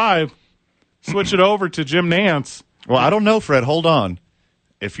 2:25, switch it over to Jim Nantz. Well, I don't know, Fred. Hold on.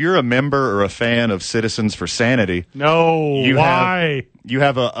 If you're a member or a fan of Citizens for Sanity, you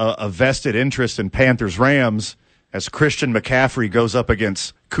have a vested interest in Panthers-Rams as Christian McCaffrey goes up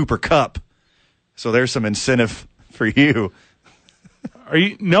against Cooper Kupp. So there's some incentive for you.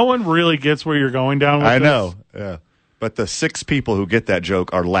 No one really gets where you're going down with I this. know. Yeah. But the 6 people who get that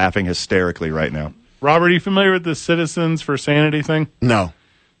joke are laughing hysterically right now. Robert, are you familiar with the Citizens for Sanity thing? No.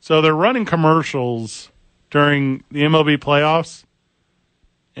 So they're running commercials during the MLB playoffs,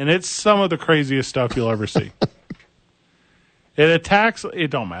 and it's some of the craziest stuff you'll ever see. It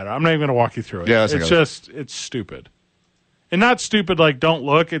don't matter. I'm not even going to walk you through it. Yeah, it's stupid. And not stupid like don't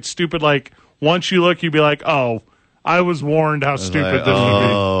look. It's stupid like once you look, you'd be like, oh, I was warned how stupid this would be.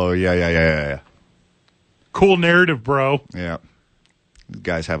 Oh, yeah. Cool narrative, bro. Yeah. These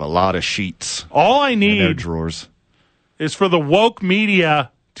guys have a lot of sheets All I in their need drawers. is for the woke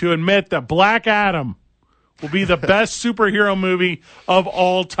media to admit that Black Adam will be the best superhero movie of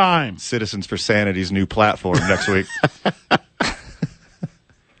all time. Citizens for Sanity's new platform next week.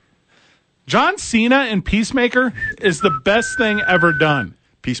 John Cena in Peacemaker is the best thing ever done.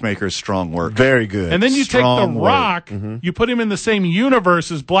 Peacemaker is strong work. Very good. And then you take The Strong word. Rock, you put him in the same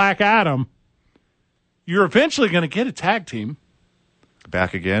universe as Black Adam, you're eventually going to get a tag team.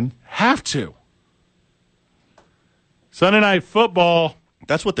 Back again. Have to. Sunday Night Football.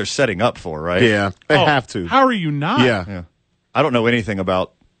 That's what they're setting up for, right? Yeah, they have to. How are you not? Yeah. I don't know anything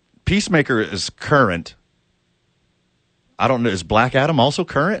about Peacemaker is current. I don't know. Is Black Adam also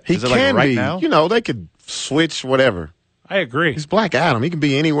current? He is it can like right be. now? You know, they could switch whatever. I agree. He's Black Adam. He can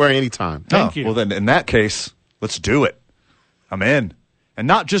be anywhere, anytime. Thank you. Well, then in that case, let's do it. I'm in. And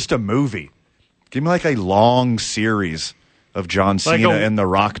not just a movie. Give me like a long series of John Cena and The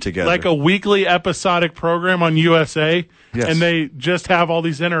Rock together. Like a weekly episodic program on USA. Yes. And they just have all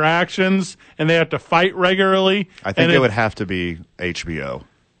these interactions, and they have to fight regularly. I think it would have to be HBO.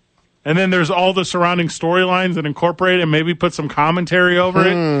 And then there's all the surrounding storylines that incorporate it and maybe put some commentary over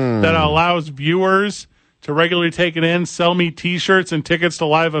it that allows viewers to regularly take it in, sell me T-shirts and tickets to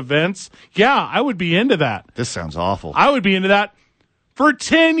live events. Yeah, I would be into that. This sounds awful. I would be into that for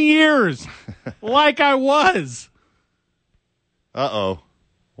 10 years, like I was. Uh-oh.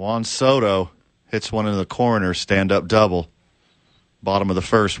 Juan Soto hits one in the corner, stand-up double. Bottom of the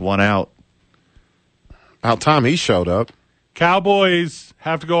first, one out. About time he showed up. Cowboys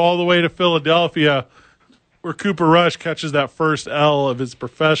have to go all the way to Philadelphia, where Cooper Rush catches that first L of his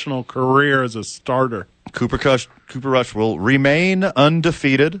professional career as a starter. Cooper Rush will remain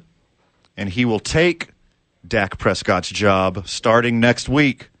undefeated, and he will take Dak Prescott's job starting next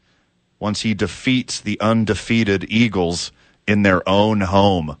week once he defeats the undefeated Eagles in their own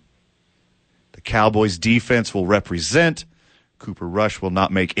home. The Cowboys' defense will represent. Cooper Rush will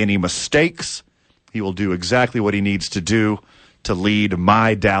not make any mistakes. He will do exactly what he needs to do to lead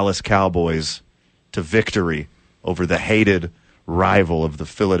my Dallas Cowboys to victory over the hated rival of the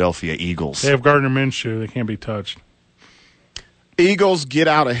Philadelphia Eagles. They have Gardner Minshew. They can't be touched. Eagles get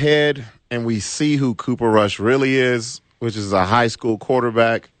out ahead, and we see who Cooper Rush really is, which is a high school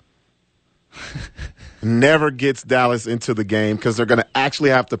quarterback. Never gets Dallas into the game because they're going to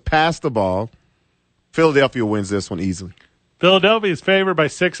actually have to pass the ball. Philadelphia wins this one easily. Philadelphia is favored by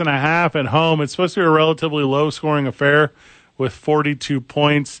 6.5 at home. It's supposed to be a relatively low-scoring affair with 42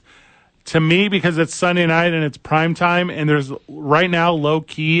 points. To me, because it's Sunday night and it's prime time, and there's right now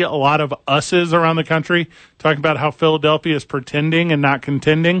low-key a lot of us's around the country talking about how Philadelphia is pretending and not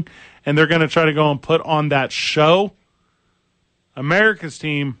contending, and they're going to try to go and put on that show. America's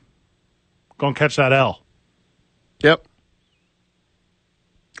team going to catch that L. Yep.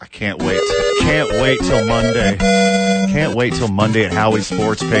 I can't wait. Can't wait till Monday. Can't wait till Monday at Howie's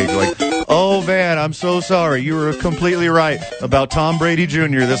Sports page. Like, oh, Van, I'm so sorry. You were completely right about Tom Brady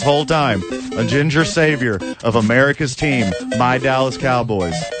Jr. this whole time. A ginger savior of America's team, my Dallas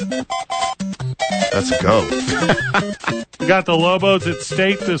Cowboys. Let's go. We got the Lobos at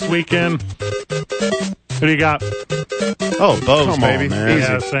State this weekend. Who do you got? Oh, Bows, Come baby. on, man.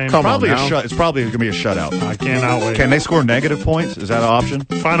 Easy. Yeah, same. Probably on a now. shut. It's probably going to be a shutout. I cannot wait. Can they score negative points? Is that an option?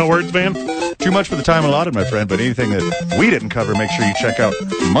 Final words, Van? Too much for the time allotted, my friend, but anything that we didn't cover, make sure you check out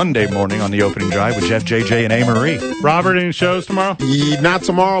Monday morning on the opening drive with Jeff, JJ, and A-Marie. Robert, any shows tomorrow? Not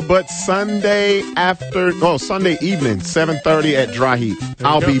tomorrow, but Sunday evening, 7:30 at Dry Heat.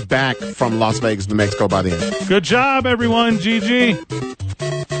 I'll be back from Las Vegas, New Mexico by then. Good job, everyone. GG.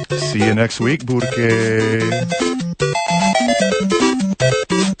 See you next week, Burke.